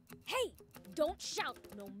 Hey, don't shout,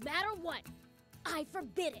 no matter what. I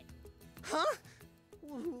forbid it. Huh?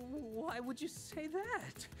 Why would you say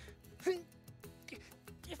that?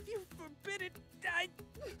 If you forbid it, I...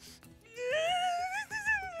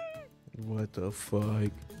 What the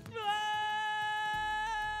fuck?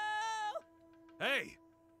 Hey,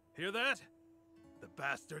 hear that? The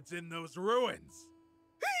bastard's in those ruins.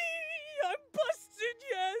 I'm busted,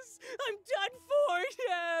 yes! I'm done for,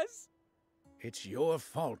 yes! It's your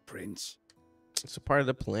fault, Prince. It's a part of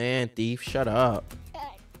the plan, thief. Shut up.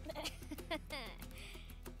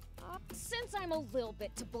 Since I'm a little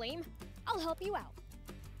bit to blame, I'll help you out.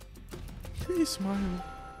 His smile.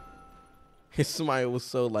 His smile was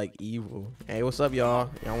so like evil. Hey, what's up, y'all?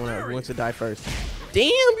 Who wants to die first? Damn,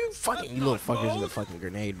 you little fuckers with a fucking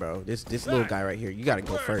grenade, bro. This little guy right here, you gotta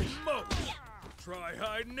go first. Try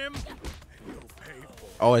hiding him, and you'll pay for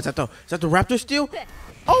it. Oh, is that the raptor steel?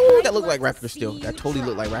 Oh, that looked like raptor steel. That totally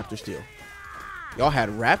looked like raptor steel. Y'all had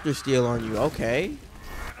raptor steel on you. Okay,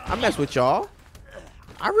 I mess with y'all.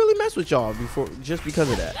 I really mess with y'all before, just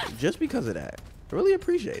because of that. Just because of that. I really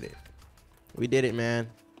appreciate it. We did it, man.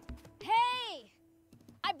 Hey!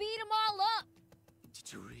 I beat them all up!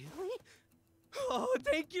 Did you really? Oh,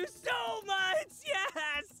 thank you so much!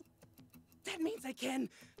 Yes! That means I can...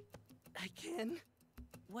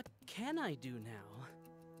 What can I do now?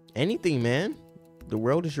 Anything, man. The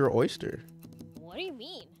world is your oyster. What do you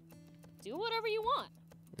mean? Do whatever you want.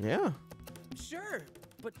 Yeah. Sure,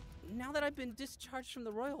 but now that I've been discharged from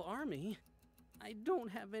the Royal Army, I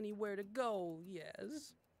don't have anywhere to go,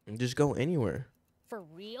 yes? Just go anywhere. For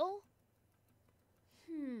real?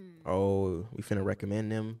 Oh, we finna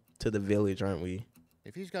recommend them to the village, aren't we?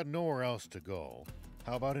 If he's got nowhere else to go,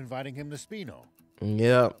 how about inviting him to Spino?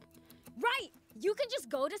 Yep. Right! You can just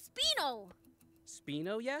go to Spino!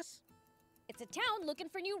 Spino, yes? It's a town looking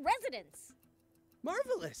for new residents.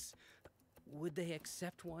 Marvelous! Would they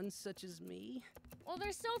accept one such as me? Well,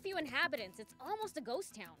 there's so few inhabitants, it's almost a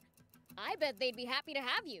ghost town. I bet they'd be happy to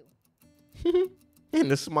have you. And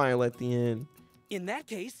the smile at the end. In that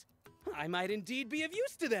case, I might indeed be of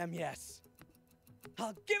use to them, yes.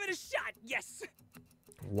 I'll give it a shot, yes!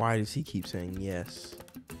 Why does he keep saying yes?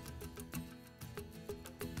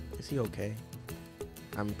 Is he okay?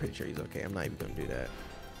 I'm pretty sure he's okay. I'm not even gonna do that.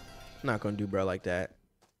 I'm not gonna do bro like that.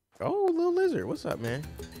 Oh, little lizard. What's up, man?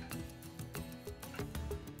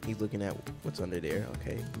 He's looking at what's under there.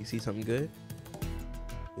 Okay. You see something good?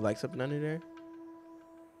 You like something under there?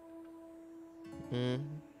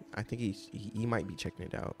 I think he might be checking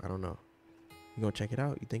it out. I don't know. You gonna check it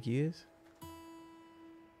out? You think he is?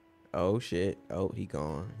 Oh shit. Oh, he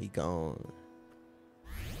gone. He gone.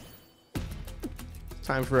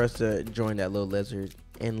 Time for us to join that little lizard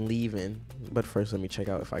and leaving. But first, let me check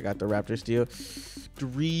out if I got the raptor steel.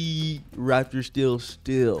 3 raptor steel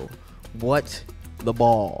still. What the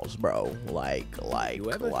balls, bro? Like. The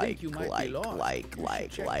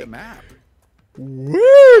map.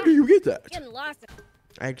 Where do you get that? Getting lost.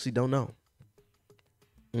 I actually don't know.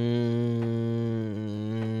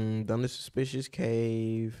 Done the suspicious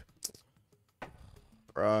cave.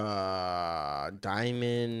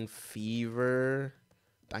 Diamonds Fever.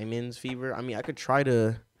 I mean, I could try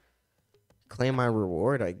to claim my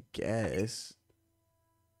reward, I guess.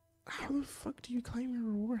 How the fuck do you claim your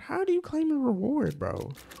reward? How do you claim your reward,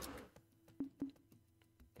 bro?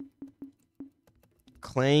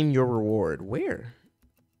 Claim your reward. Where?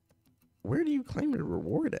 Where do you claim your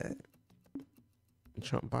reward at?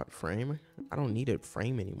 Jump bot frame? I don't need a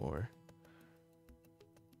frame anymore.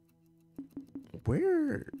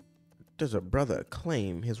 Where does a brother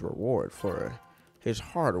claim his reward for his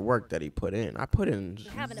hard work that he put in? I put in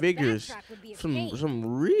vigorous,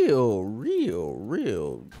 some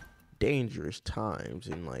real dangerous times,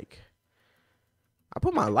 and like I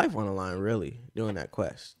put my life on the line really doing that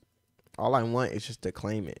quest. All I want is just to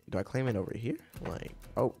claim it. Do I claim it over here? Like,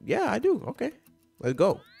 oh yeah, I do. Okay, let's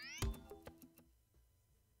go.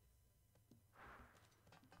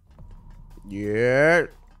 Yeah,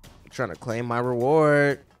 trying to claim my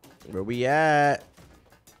reward. Where we at?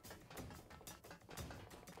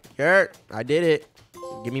 Here, I did it.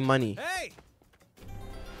 Give me money. Hey!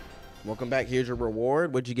 Welcome back. Here's your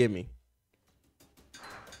reward. What'd you give me?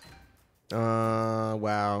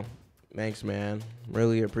 Wow. Thanks, man.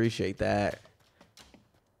 Really appreciate that.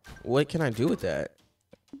 What can I do with that?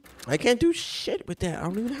 I can't do shit with that. I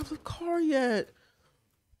don't even have the car yet.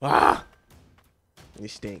 Ah! It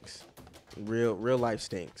stinks. Real life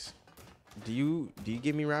stinks. Do you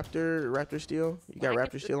give me raptor steel? You got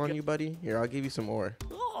raptor steel on you, buddy? Here, I'll give you some more.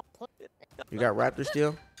 You got raptor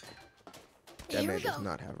steel? That man does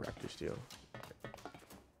not have raptor steel.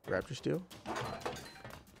 Raptor steel?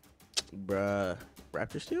 Bruh.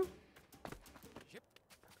 Raptor steel?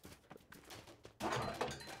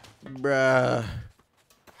 Bruh.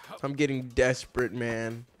 I'm getting desperate,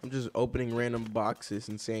 man. I'm just opening random boxes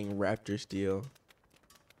and saying raptor steel.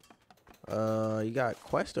 You got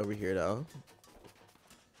quest over here though.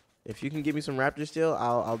 If you can give me some raptor steel,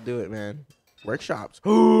 I'll do it, man. Workshops.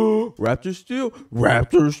 Raptor steel.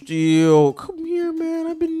 Raptor steel. Come here, man.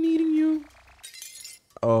 I've been needing you.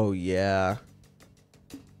 Oh yeah.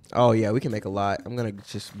 Oh yeah, we can make a lot. I'm gonna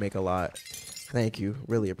just make a lot. Thank you.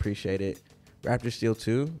 Really appreciate it. Raptor steel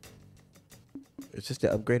 2. It's just the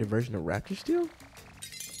upgraded version of raptor steel.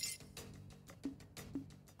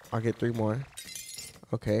 I'll get 3 more.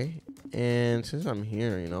 Okay. And since I'm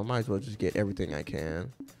here, you know, I might as well just get everything I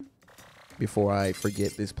can before I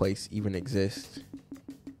forget this place even exists.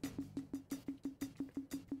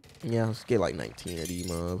 Yeah, let's get like 19 of these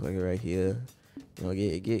motherfuckers right here. You know,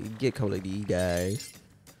 get a couple of these guys.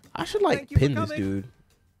 I should like pin this dude.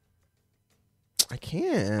 I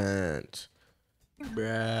can't.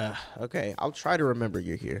 Bruh. Okay, I'll try to remember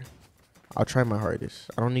you're here. I'll try my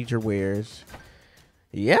hardest. I don't need your wares.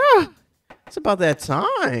 Yeah, it's about that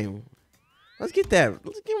time. Let's get that.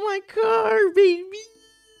 Let's get my car, baby.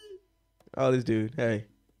 Oh, this dude. Hey.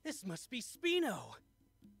 This must be Spino.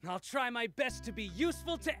 I'll try my best to be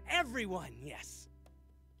useful to everyone, yes.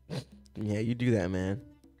 Yeah, you do that, man.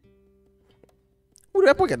 Ooh,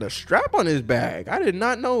 that boy got the strap on his bag. I did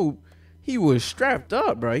not know he was strapped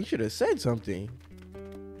up, bro. He should have said something.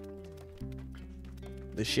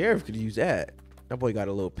 The sheriff could use that. That boy got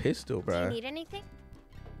a little pistol, bro. Do you need anything?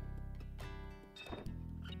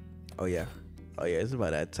 Oh, yeah. Oh, yeah, it's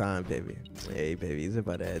about that time, baby. Hey, baby, it's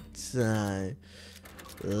about that time.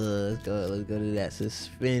 Let's go to that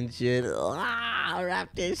suspension.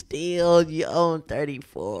 Raptor Steel, you own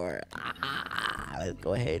 34. Let's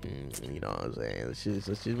go ahead and, you know what I'm saying, let's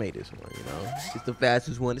just make this one, you know. It's the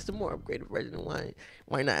fastest one. It's the more upgraded version of one.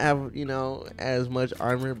 Might not have, you know, as much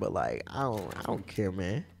armor, but like, I don't care,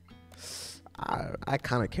 man. I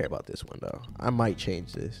kind of care about this one, though. I might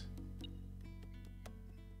change this.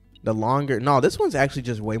 The longer, no, this one's actually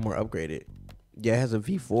just way more upgraded. Yeah, it has a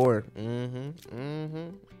V4.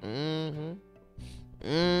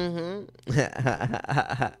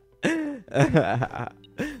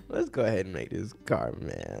 Let's go ahead and make this car,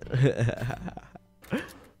 man.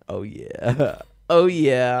 Oh yeah. Oh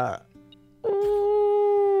yeah.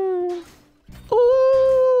 Ooh.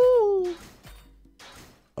 Ooh.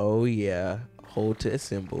 Oh yeah. Hold to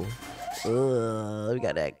assemble. We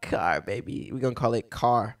got that car, baby. We're gonna call it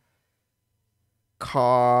car.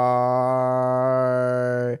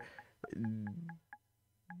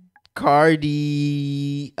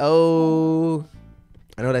 Cardi. Oh,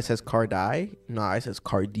 I know that says Cardi. Nah, it says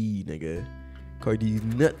Cardi, nigga. Cardi's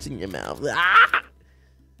nuts in your mouth. Ah!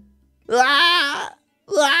 Ah!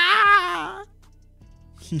 Ah!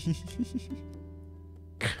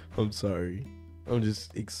 I'm sorry. I'm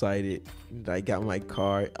just excited. I got my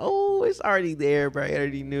car. Oh, it's already there, bro. I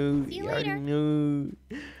already knew. You already knew.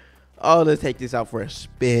 Oh, let's take this out for a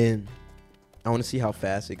spin. I want to see how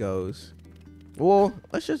fast it goes. Well,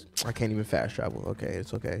 let's just... I can't even fast travel. Okay,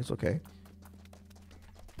 it's okay. It's okay.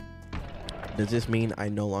 Does this mean I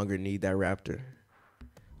no longer need that raptor?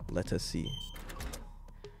 Let us see.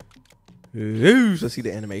 Let's see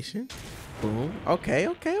the animation. Boom. Okay,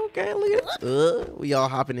 okay, okay. Look at this. We all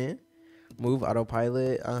hopping in. Move,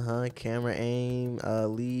 autopilot. Camera, aim,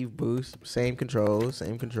 leave, boost. Same controls.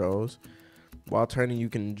 Same controls. While turning, you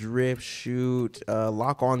can drift, shoot,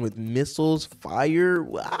 lock on with missiles, fire.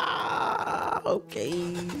 Wow.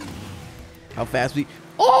 Okay. How fast we...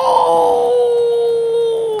 Oh!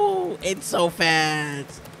 It's so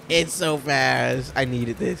fast. It's so fast. I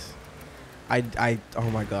needed this. Oh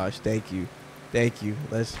my gosh. Thank you. Thank you.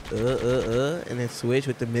 Let's, and then switch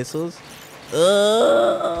with the missiles.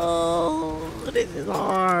 This is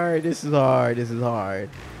hard. This is hard. This is hard.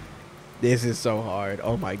 This is so hard.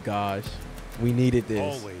 Oh my gosh. We needed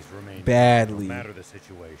this. Always remain badly. No matter the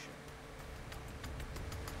situation.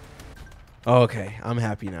 Okay, I'm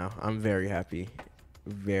happy now. I'm very happy.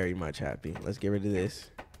 Very much happy. Let's get rid of this.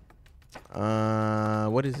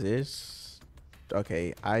 What is this?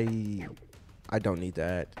 Okay, I don't need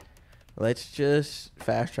that. Let's just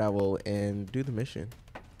fast travel and do the mission.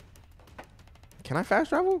 Can I fast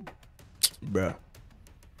travel? Bruh.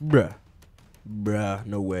 Bruh. Bruh.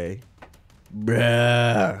 No way.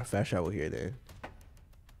 Bruh. Fast travel here then.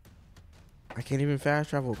 I can't even fast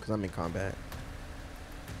travel because I'm in combat.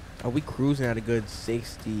 Are we cruising at a good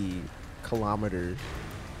 60 kilometers?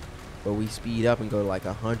 But we speed up and go to like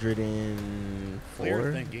 104?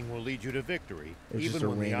 Clear thinking will lead you to victory, even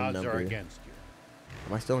when the odds are against you.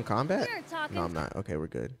 Am I still in combat? We aren't talking. No, I'm not. Okay, we're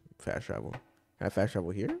good. Fast travel. Can I fast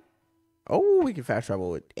travel here? Oh, we can fast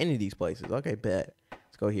travel with any of these places. Okay, bet.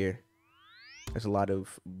 Let's go here. There's a lot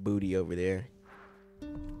of booty over there.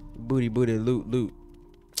 Booty, booty, loot, loot.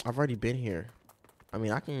 I've already been here. I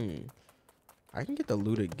mean, I can get the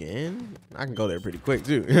loot again. I can go there pretty quick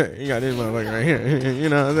too. You got this motherfucker right here. You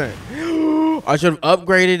know what I'm saying? I should have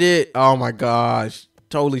upgraded it. Oh my gosh.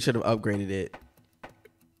 Totally should have upgraded it.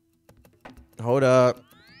 Hold up.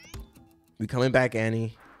 We coming back,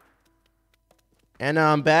 Annie. Anna,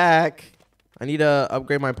 I'm back. I need to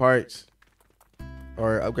upgrade my parts.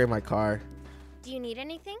 Or upgrade my car. Do you need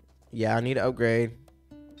anything? Yeah, I need to upgrade.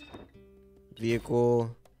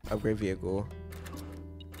 Vehicle. Upgrade vehicle.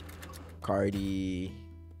 Cardi.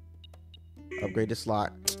 Upgrade the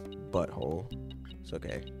slot. Butthole. It's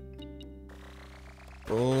okay.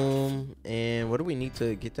 Boom. And what do we need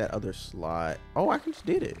to get that other slot? Oh, I just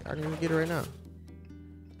did it. I can just get it right now.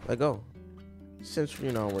 Let go. Since,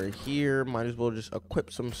 you know, we're here, might as well just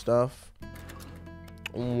equip some stuff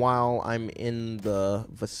while I'm in the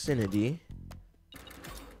vicinity.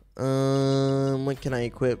 What can I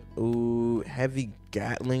equip? Ooh, heavy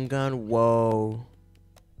Gatling gun. Whoa.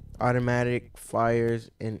 Automatic fires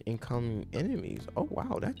and incoming enemies. Oh,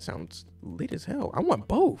 wow. That sounds lit as hell. I want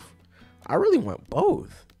both. I really want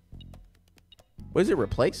both. What is it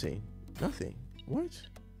replacing? Nothing. What?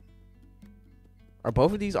 Are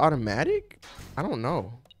both of these automatic? I don't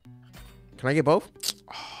know. Can I get both?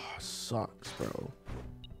 Oh, sucks, bro.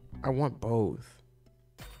 I want both.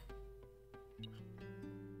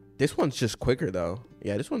 This one's just quicker, though.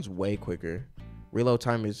 Yeah, this one's way quicker. Reload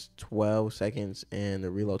time is 12 seconds, and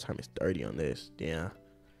the reload time is 30 on this. Yeah.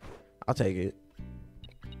 I'll take it.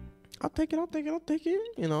 I'll take it. I'll take it. I'll take it.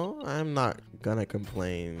 You know, I'm not gonna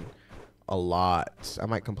complain a lot. I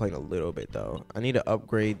might complain a little bit, though. I need to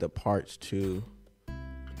upgrade the parts, too.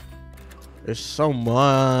 There's so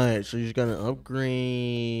much. So you're just gonna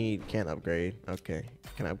upgrade. Can't upgrade. Okay.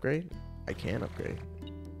 Can I upgrade? I can upgrade.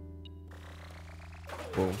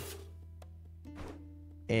 Boom.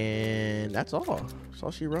 And that's all. That's all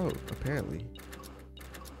she wrote, apparently.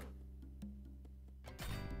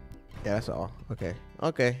 Yeah, that's all. Okay.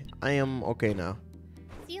 Okay. I am okay now.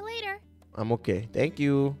 See you later. I'm okay. Thank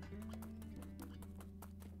you.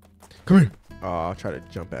 Come here. Oh, I'll try to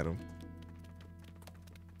jump at him.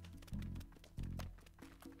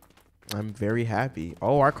 I'm very happy.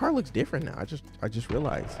 Oh, our car looks different now. I just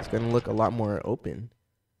realized it's gonna look a lot more open.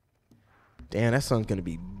 Damn, that sun's gonna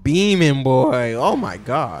be beaming, boy. Oh my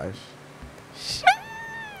gosh.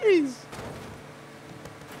 Jeez.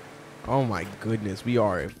 Oh my goodness. We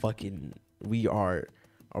are a wrecking. We are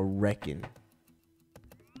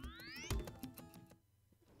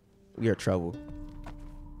trouble.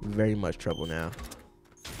 Very much trouble now.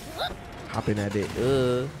 Hopping at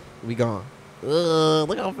it. We gone.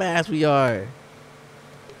 Look how fast we are.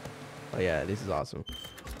 Oh yeah, this is awesome.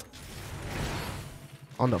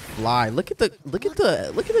 On the fly. Look at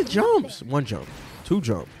the jumps. 1 jump, 2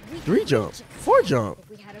 jump, 3 jump, 4 jump.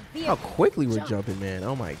 How quickly we're jumping, man.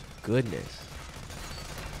 Oh my goodness.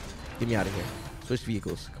 Get me out of here. Switch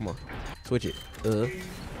vehicles. Come on. Switch it.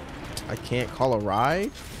 I can't call a ride.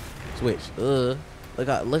 Switch.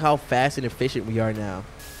 Look how fast and efficient we are now.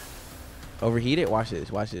 Overheated? Watch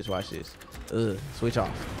this. Watch this. Watch this. Switch off.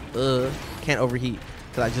 Can't overheat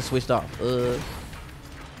because I just switched off.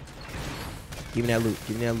 Give me that loot.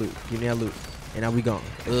 Give me that loot. Give me that loot. And now we gone.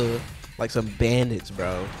 Like some bandits,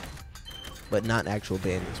 bro. But not actual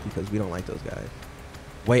bandits because we don't like those guys.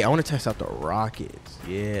 Wait, I want to test out the rockets.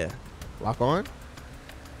 Yeah. Lock on?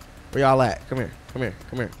 Where y'all at? Come here. Come here.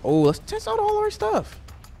 Come here. Oh, let's test out all our stuff.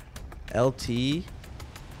 LT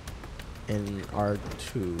and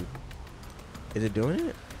R2. Is it doing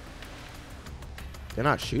it? They're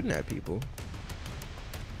not shooting at people.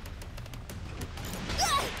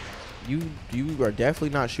 You are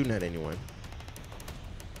definitely not shooting at anyone.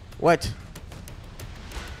 What?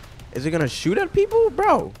 Is it gonna shoot at people?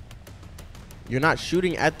 Bro, you're not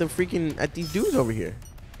shooting at the at these dudes over here.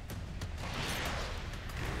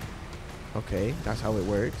 Okay, that's how it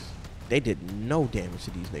works. They did no damage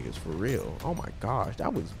to these niggas for real. Oh my gosh,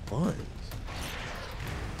 that was buns.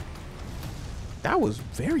 That was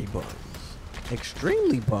very buns.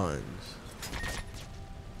 Extremely buns.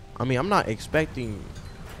 I mean, I'm not expecting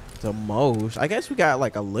the most. I guess we got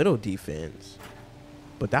like a little defense.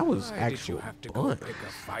 But that was actual buns.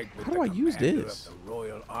 How do I use this?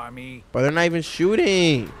 But they're not even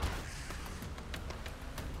shooting.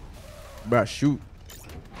 Bruh, shoot.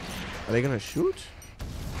 Are they gonna shoot?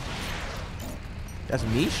 That's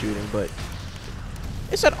me shooting, but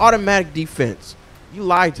it said automatic defense. You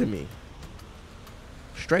lied to me.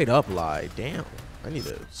 Straight up lied. Damn. I need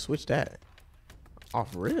to switch that. Off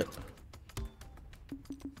rip.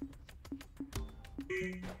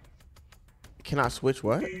 Can I switch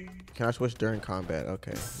what? Can I switch during combat?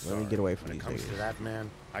 Okay. Let me get away from these niggas. To that, man,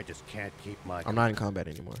 I just can't keep my... I'm not in combat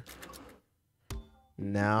anymore.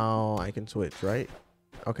 Now I can switch, right?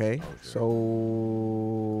 Okay.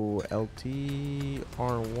 So LT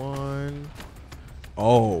R1.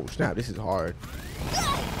 Oh, snap. This is hard.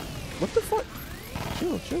 What the fuck?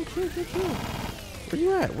 Chill. Where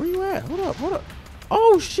you at? Where you at? Hold up.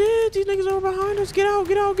 Oh shit, these niggas are behind us. Get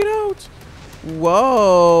out.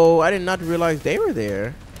 Whoa, I did not realize they were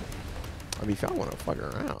there. I mean, if y'all want to fuck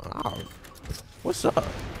around, what's up?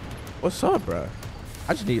 What's up, bruh?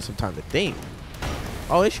 I just needed some time to think.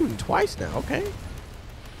 Oh, they're shooting twice now. Okay.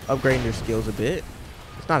 Upgrading their skills a bit.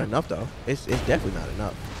 It's not enough, though. It's definitely not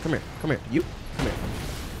enough. Come here. You. Come here.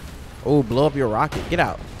 Oh, blow up your rocket. Get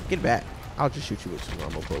out. Get back. I'll just shoot you with some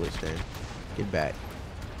normal bullets then. Get back.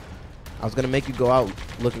 I was going to make you go out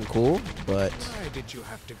looking cool, but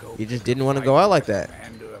you just didn't want to go out like that.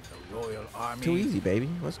 Too easy, baby.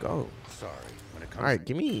 Let's go. Sorry. All right,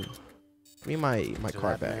 give me my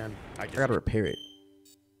car back. I got to repair it.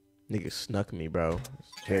 Nigga snuck me, bro.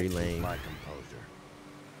 It's very lame. My composure.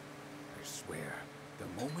 I swear, the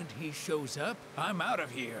moment he shows up, I'm out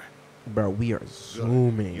of here. Bro, we are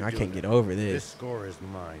zooming. I can't get over this. This score is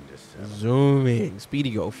mine to settle. Zooming.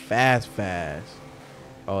 Speedy go fast.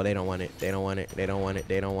 Oh, they don't want it. You don't want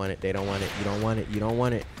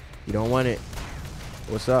it.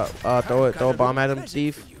 What's up? Throw a bomb at him,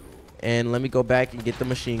 Steve. And let me go back and get the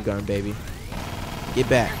machine gun, baby. Get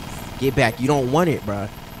back. You don't want it, bro.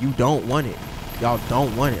 You don't want it. Y'all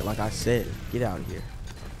don't want it, like I said. Get out of here.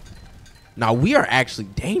 Now, we are actually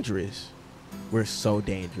dangerous. We're so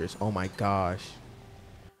dangerous. Oh, my gosh.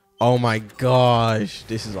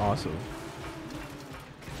 This is awesome.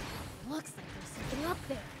 Looks like there's something up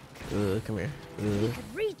there. Come here. We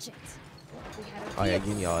could reach it. Oh, yeah,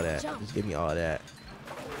 give me all that. Just give me all that.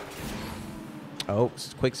 Oh,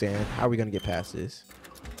 quicksand. How are we going to get past this?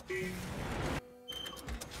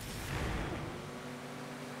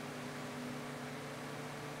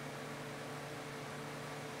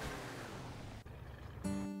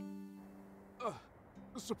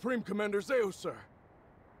 Supreme Commander Zeo, sir.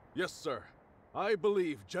 Yes, sir. I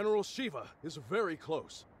believe General Shiva is very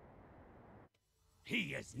close.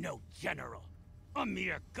 He is no general. A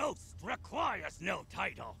mere ghost requires no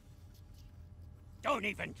title. Don't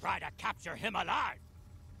even try to capture him alive.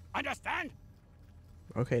 Understand?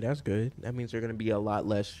 Okay, that's good. That means they're going to be a lot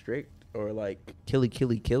less strict or like kill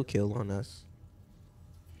on us.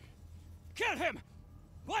 Kill him!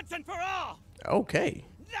 Once and for all! Okay.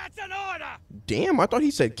 That's an order! Damn, I thought he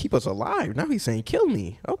said keep us alive. Now he's saying kill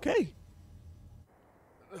me. Okay.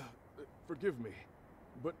 Forgive me,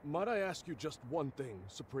 but might I ask you just one thing,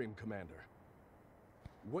 Supreme Commander?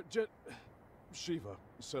 What Shiva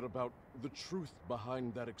said about the truth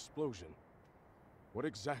behind that explosion. What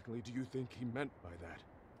exactly do you think he meant by that?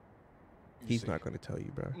 He's not going to tell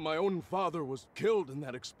you, bro. My own father was killed in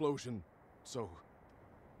that explosion, so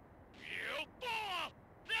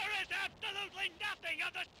absolutely nothing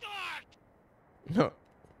of the sort! No.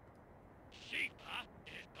 Shiva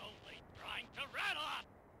is only trying to rattle us!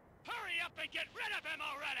 Hurry up and get rid of him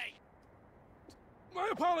already! My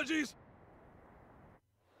apologies!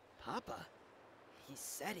 Papa, he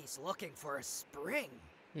said he's looking for a spring.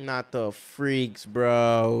 Not the freaks,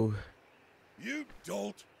 bro. You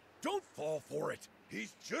dolt! Don't fall for it!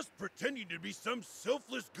 He's just pretending to be some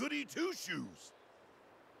selfless goody two-shoes!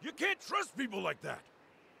 You can't trust people like that!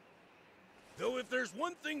 Though if there's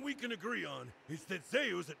one thing we can agree on, it's that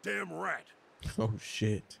Zayo's a damn rat. Oh,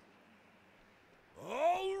 shit.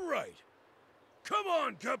 All right. Come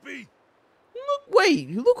on, Guppy!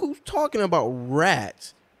 Look who's talking about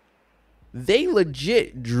rats. They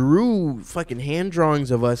legit drew fucking hand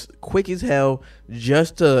drawings of us quick as hell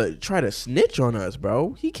just to try to snitch on us,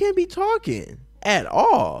 bro. He can't be talking at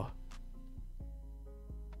all.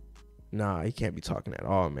 Nah, he can't be talking at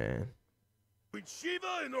all, man. With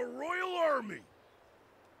Shiva and the Royal Army.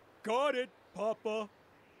 Got it, Papa.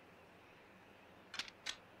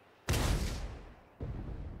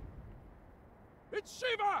 It's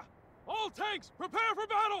Shiva! All tanks, prepare for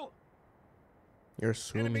battle! You're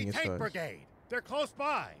assuming Enemy it's tank us. brigade. They're close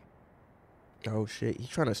by. Oh shit, he's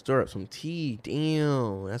trying to stir up some tea.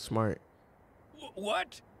 Damn, that's smart.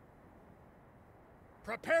 What?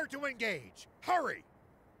 Prepare to engage. Hurry.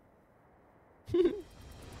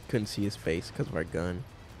 Couldn't see his face because of our gun.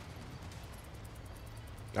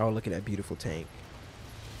 Oh, look at that beautiful tank.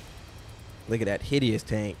 Look at that hideous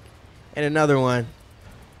tank. And another one.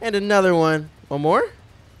 And another one. One more?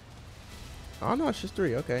 Oh no, it's just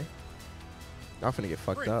 3. Okay. I'm finna get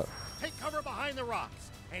fucked up. Take cover behind the rocks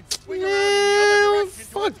and swing around in the other Man, direction.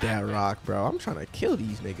 fuck that rock, bro. I'm trying to kill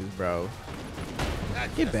these niggas, bro.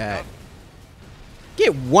 Get back.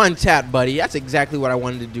 Get one tap, buddy. That's exactly what I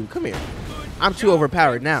wanted to do. Come here. I'm too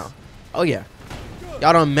overpowered now. Oh, yeah.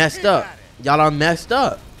 Y'all done messed up. Y'all done messed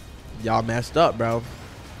up. Y'all messed up, bro.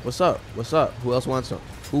 What's up? What's up? Who else wants some?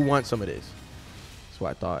 Who wants some of this? That's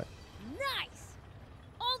what I thought. Nice!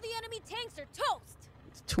 All the enemy tanks are toast!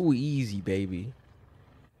 It's too easy, baby.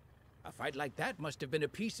 A fight like that must have been a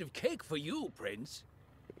piece of cake for you, Prince.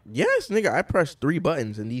 Yes, nigga. I pressed 3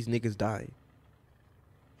 buttons and these niggas died.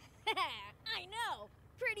 I know!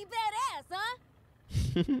 Pretty badass,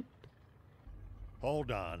 huh?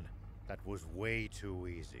 Hold on. That was way too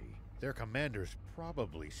easy. Their commander's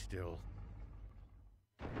probably still...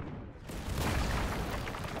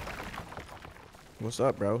 What's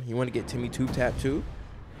up, bro? You want to get Timmy Tube Tap too?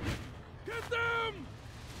 Get them!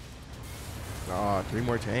 Aw, 3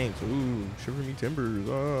 more tanks. Ooh, shiver me timbers.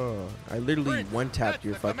 I literally one-tapped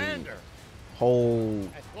your fucking whole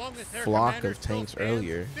flock of tanks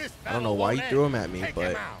earlier. I don't know why you threw them at me,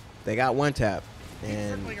 but they got 1 tap.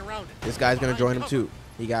 And this guy's going to join them too.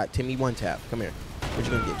 He got Timmy 1 tap. Come here. What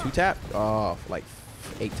you going to get? 2 tap? Oh, like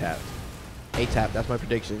 8 taps. 8 tap. That's my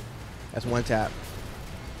prediction. That's 1 tap.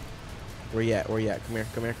 Where you at? Where you at? Come here.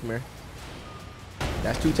 Come here. Come here.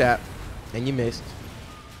 That's 2 tap. And you missed.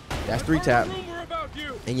 That's 3 tap.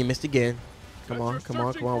 And you missed again. Come on. Come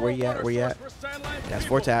on. Come on. Where you at? Where you at? That's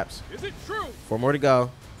 4 taps. 4 more to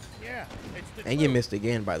go. Yeah, and you missed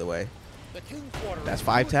again, by the way. That's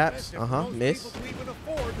 5 taps. Miss.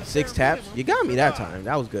 6 taps. You got me that time.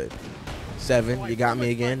 That was good. 7. You got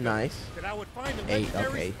me again. Nice. 8.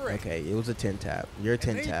 Okay. Okay. It was a 10 tap. You're a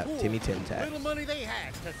 10 tap. Timmy 10 tap.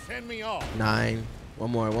 9.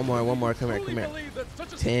 One more. One more. One more. Come here. Come here.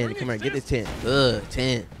 10. Come here. Get this 10. Ugh.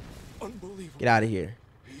 10. Get out of here.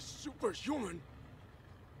 He's superhuman.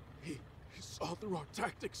 He saw through our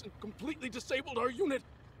tactics and completely disabled our unit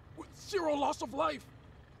with 0 loss of life.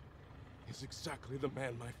 He's exactly the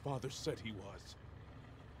man my father said he was.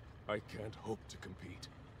 I can't hope to compete.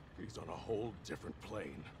 He's on a whole different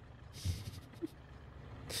plane.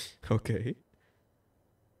 Okay.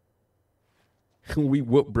 We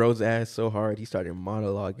whooped bro's ass so hard he started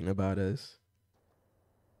monologuing about us.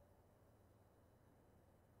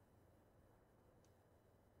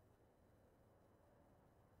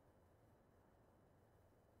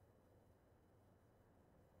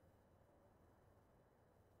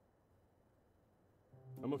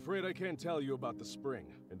 I'm afraid I can't tell you about the spring,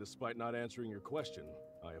 and despite not answering your question,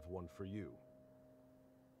 I have one for you.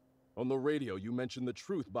 On the radio, you mentioned the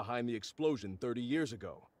truth behind the explosion 30 years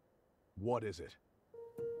ago. What is it?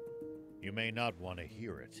 You may not want to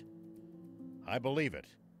hear it. I believe it,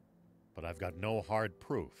 but I've got no hard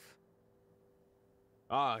proof.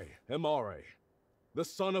 I am Are, the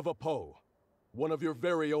son of Apo, one of your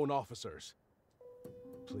very own officers.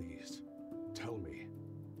 Please, tell me.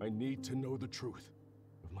 I need to know the truth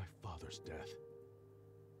of my father's death.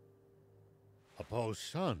 Apo's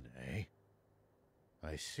son, eh?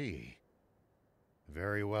 I see.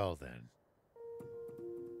 Very well, then.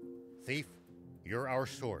 Thief, you're our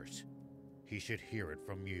source. He should hear it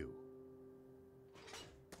from you.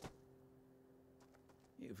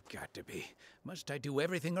 You've got to be. Must I do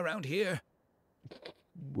everything around here?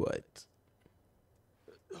 What?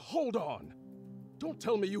 Hold on. Don't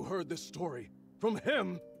tell me you heard this story from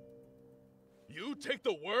him. You take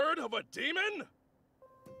the word of a demon?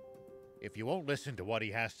 If you won't listen to what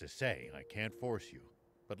he has to say, I can't force you.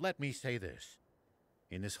 But let me say this.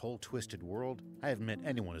 In this whole twisted world, I haven't met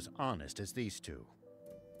anyone as honest as these two.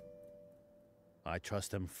 I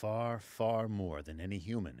trust them far, far more than any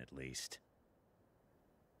human, at least.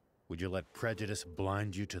 Would you let prejudice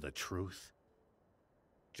blind you to the truth?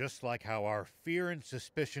 Just like how our fear and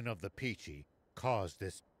suspicion of the Peachy caused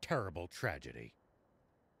this terrible tragedy.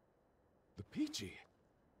 The Peachy?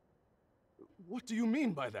 What do you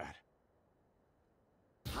mean by that?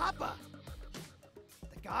 Papa!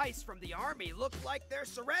 The guys from the army look like they're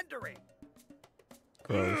surrendering.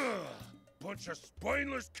 Ugh, bunch of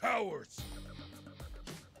spineless cowards.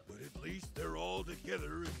 But at least they're all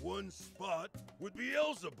together in one spot with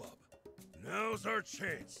Beelzebub. Now's our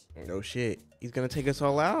chance. No shit. He's gonna take us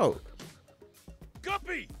all out.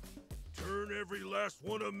 Guppy! Turn every last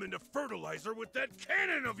one of them into fertilizer with that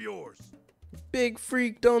cannon of yours. Big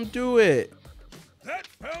freak, don't do it. That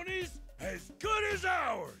bounty's as good as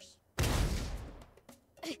ours.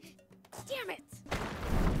 Damn it!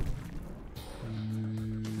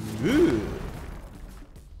 Ooh.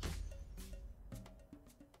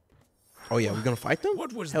 Oh yeah, we're gonna fight them?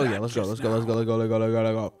 What was Hell that yeah, let's go, just let's go, let's go, let's go, let's go, let's go,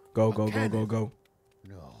 let's go. Go, go, go, go, go.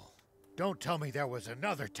 No. Don't tell me there was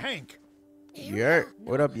another tank. Yeah.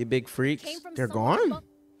 What up, you big freaks? They're gone?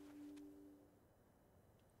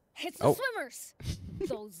 It's the Oh. swimmers!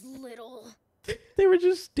 Those little... They were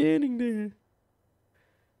just standing there.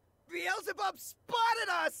 Beelzebub spotted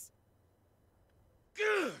us!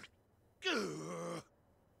 Good. Good.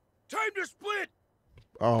 Time to split.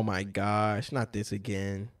 Oh my gosh, not this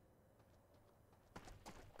again.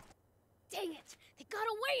 Dang it! They got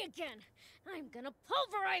away again! I'm gonna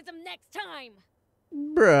pulverize them next time!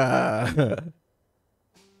 Bruh.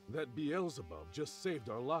 That Beelzebub just saved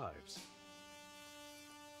our lives.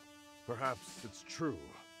 Perhaps it's true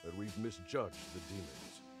that we've misjudged the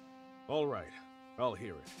demons. All right, I'll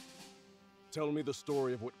hear it. Tell me the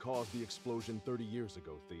story of what caused the explosion 30 years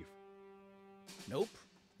ago, Thief. Nope.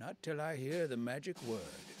 Not till I hear the magic word.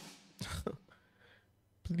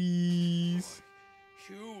 Please.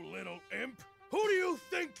 You little imp. Who do you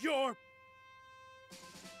think you're?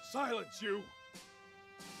 Silence, you!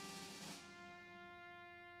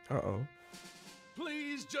 Uh-oh.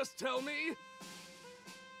 Please just tell me.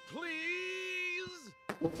 Please?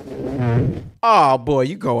 Oh boy,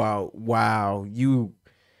 you go out. Wow.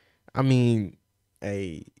 I mean,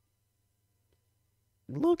 hey.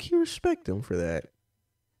 Look, you respect him for that.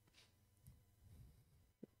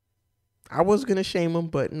 I was gonna shame him,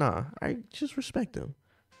 but nah, I just respect him.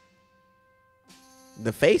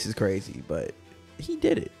 The face is crazy, but he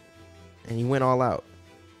did it. And he went all out.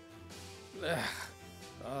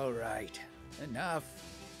 All right. Enough.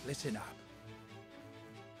 Listen up.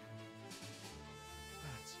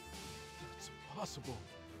 That's impossible.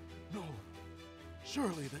 No.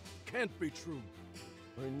 Surely that can't be true.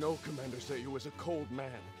 I know Commander Zayu is a cold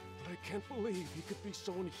man, but I can't believe he could be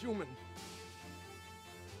so inhuman.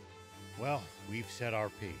 Well, we've said our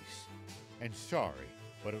piece. And sorry,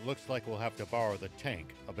 but it looks like we'll have to borrow the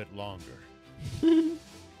tank a bit longer.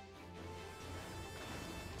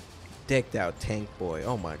 Decked out tank boy.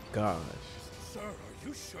 Oh my gosh. Sir, are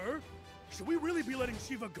you sure? Should we really be letting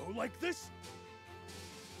Shiva go like this?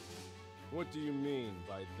 What do you mean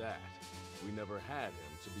by that? We never had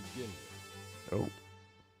him to begin with. Oh.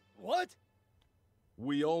 What?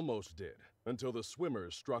 We almost did, until the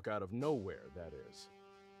swimmers struck out of nowhere, that is.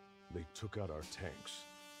 They took out our tanks,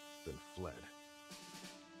 then fled.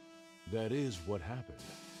 That is what happened,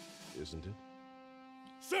 isn't it?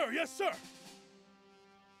 Sir, yes, sir!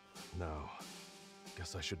 Now,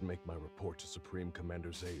 guess I should make my report to Supreme Commander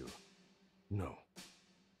Zayu. No.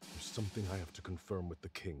 There's something I have to confirm with the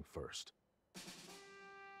king first.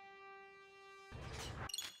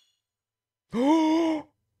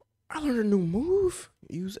 I learned a new move.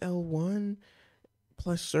 Use L1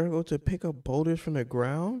 plus circle to pick up boulders from the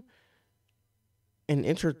ground. And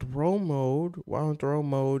enter throw mode. While in throw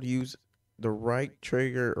mode, use the right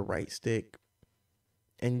trigger or right stick.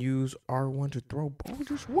 And use R1 to throw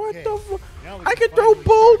boulders. What the fuck? I can throw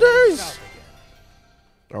boulders!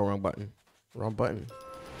 Oh, wrong button. Wrong button.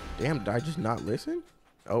 Damn, did I just not listen?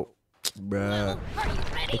 Oh, bruh.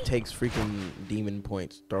 It takes freaking demon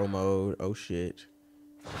points. Throw mode. Oh, shit.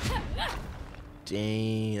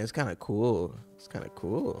 Dang, that's kind of cool. It's kind of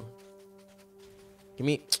cool. Give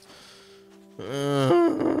me.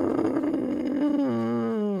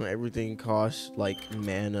 Everything costs like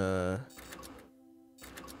mana.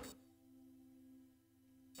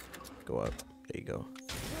 Go up. There you go.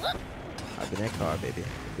 Hop in that car, baby.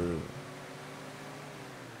 Ooh.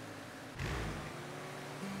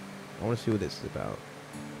 I want to see what this is about.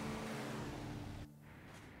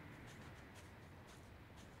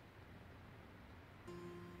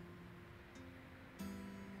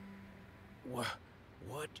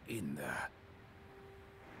 What in the...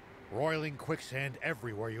 Roiling quicksand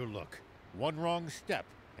everywhere you look. One wrong step,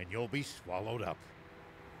 and you'll be swallowed up.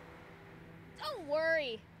 Don't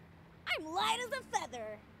worry. I'm light as a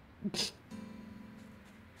feather.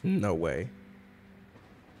 No way.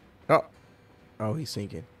 Oh. Oh, he's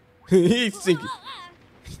sinking. He's sinking.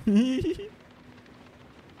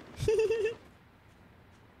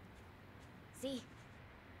 See?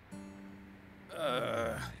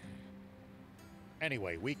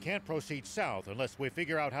 Anyway, we can't proceed south unless we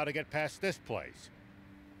figure out how to get past this place.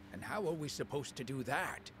 And how are we supposed to do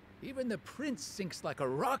that? Even the prince sinks like a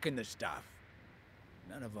rock in the stuff.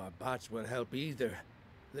 None of our bots will help either.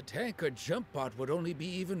 The tank or jump bot would only be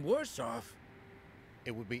even worse off.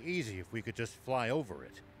 It would be easy if we could just fly over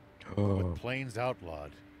it. Oh. But planes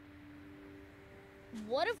outlawed.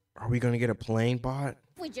 What if Are we gonna get a plane bot?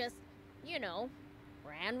 we just, you know,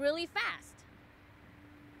 ran really fast?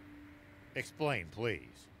 Explain,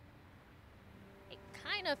 please. It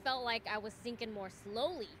kind of felt like I was sinking more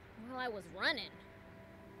slowly while I was running.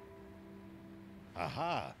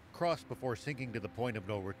 Aha! Cross before sinking to the point of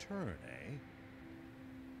no return, eh?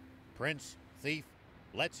 Prince, thief,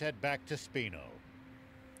 let's head back to Spino.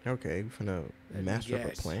 Okay, we finna master up a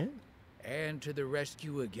Yes. plan? And to the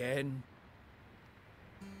rescue again.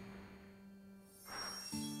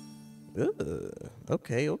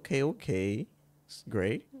 Okay. This is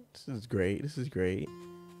great. This is great.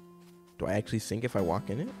 Do I actually sink if I walk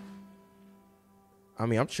in it? I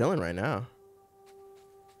mean, I'm chilling right now.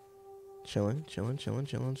 Chilling.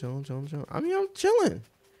 I mean, I'm chilling.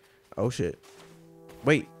 Oh, shit.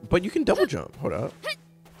 Wait, but you can double jump. Hold up.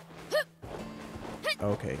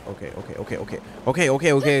 Okay.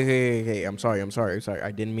 I'm sorry.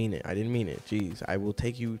 I didn't mean it. Jeez, I will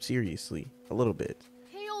take you seriously a little bit.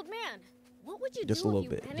 Hey, old man, what would you Just do a little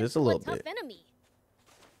if you bit. ran Just a into little tough bit. enemy?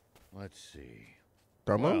 Let's see.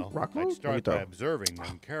 Throw mode? Well, Rock I'd mode? What do you start throw? by observing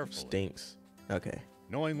them carefully. Stinks. Okay.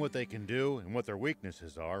 Knowing what they can do and what their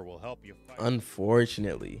weaknesses are will help you fight.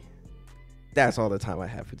 Unfortunately, that's all the time I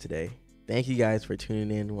have for today. Thank you guys for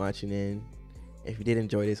tuning in, watching in. If you did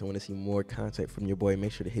enjoy this and want to see more content from your boy,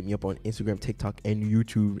 make sure to hit me up on Instagram, TikTok, and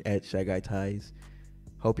YouTube at ShyGuyTyz.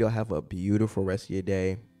 Hope y'all have a beautiful rest of your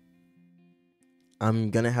day. I'm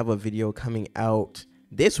going to have a video coming out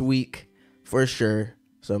this week for sure.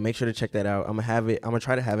 So make sure to check that out. I'm going to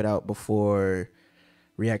try to have it out before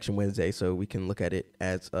Reaction Wednesday so we can look at it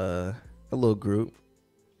as a little group.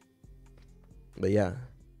 But yeah,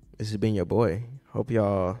 this has been your boy. Hope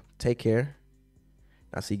y'all take care.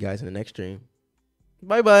 I'll see you guys in the next stream.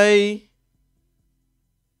 Bye-bye.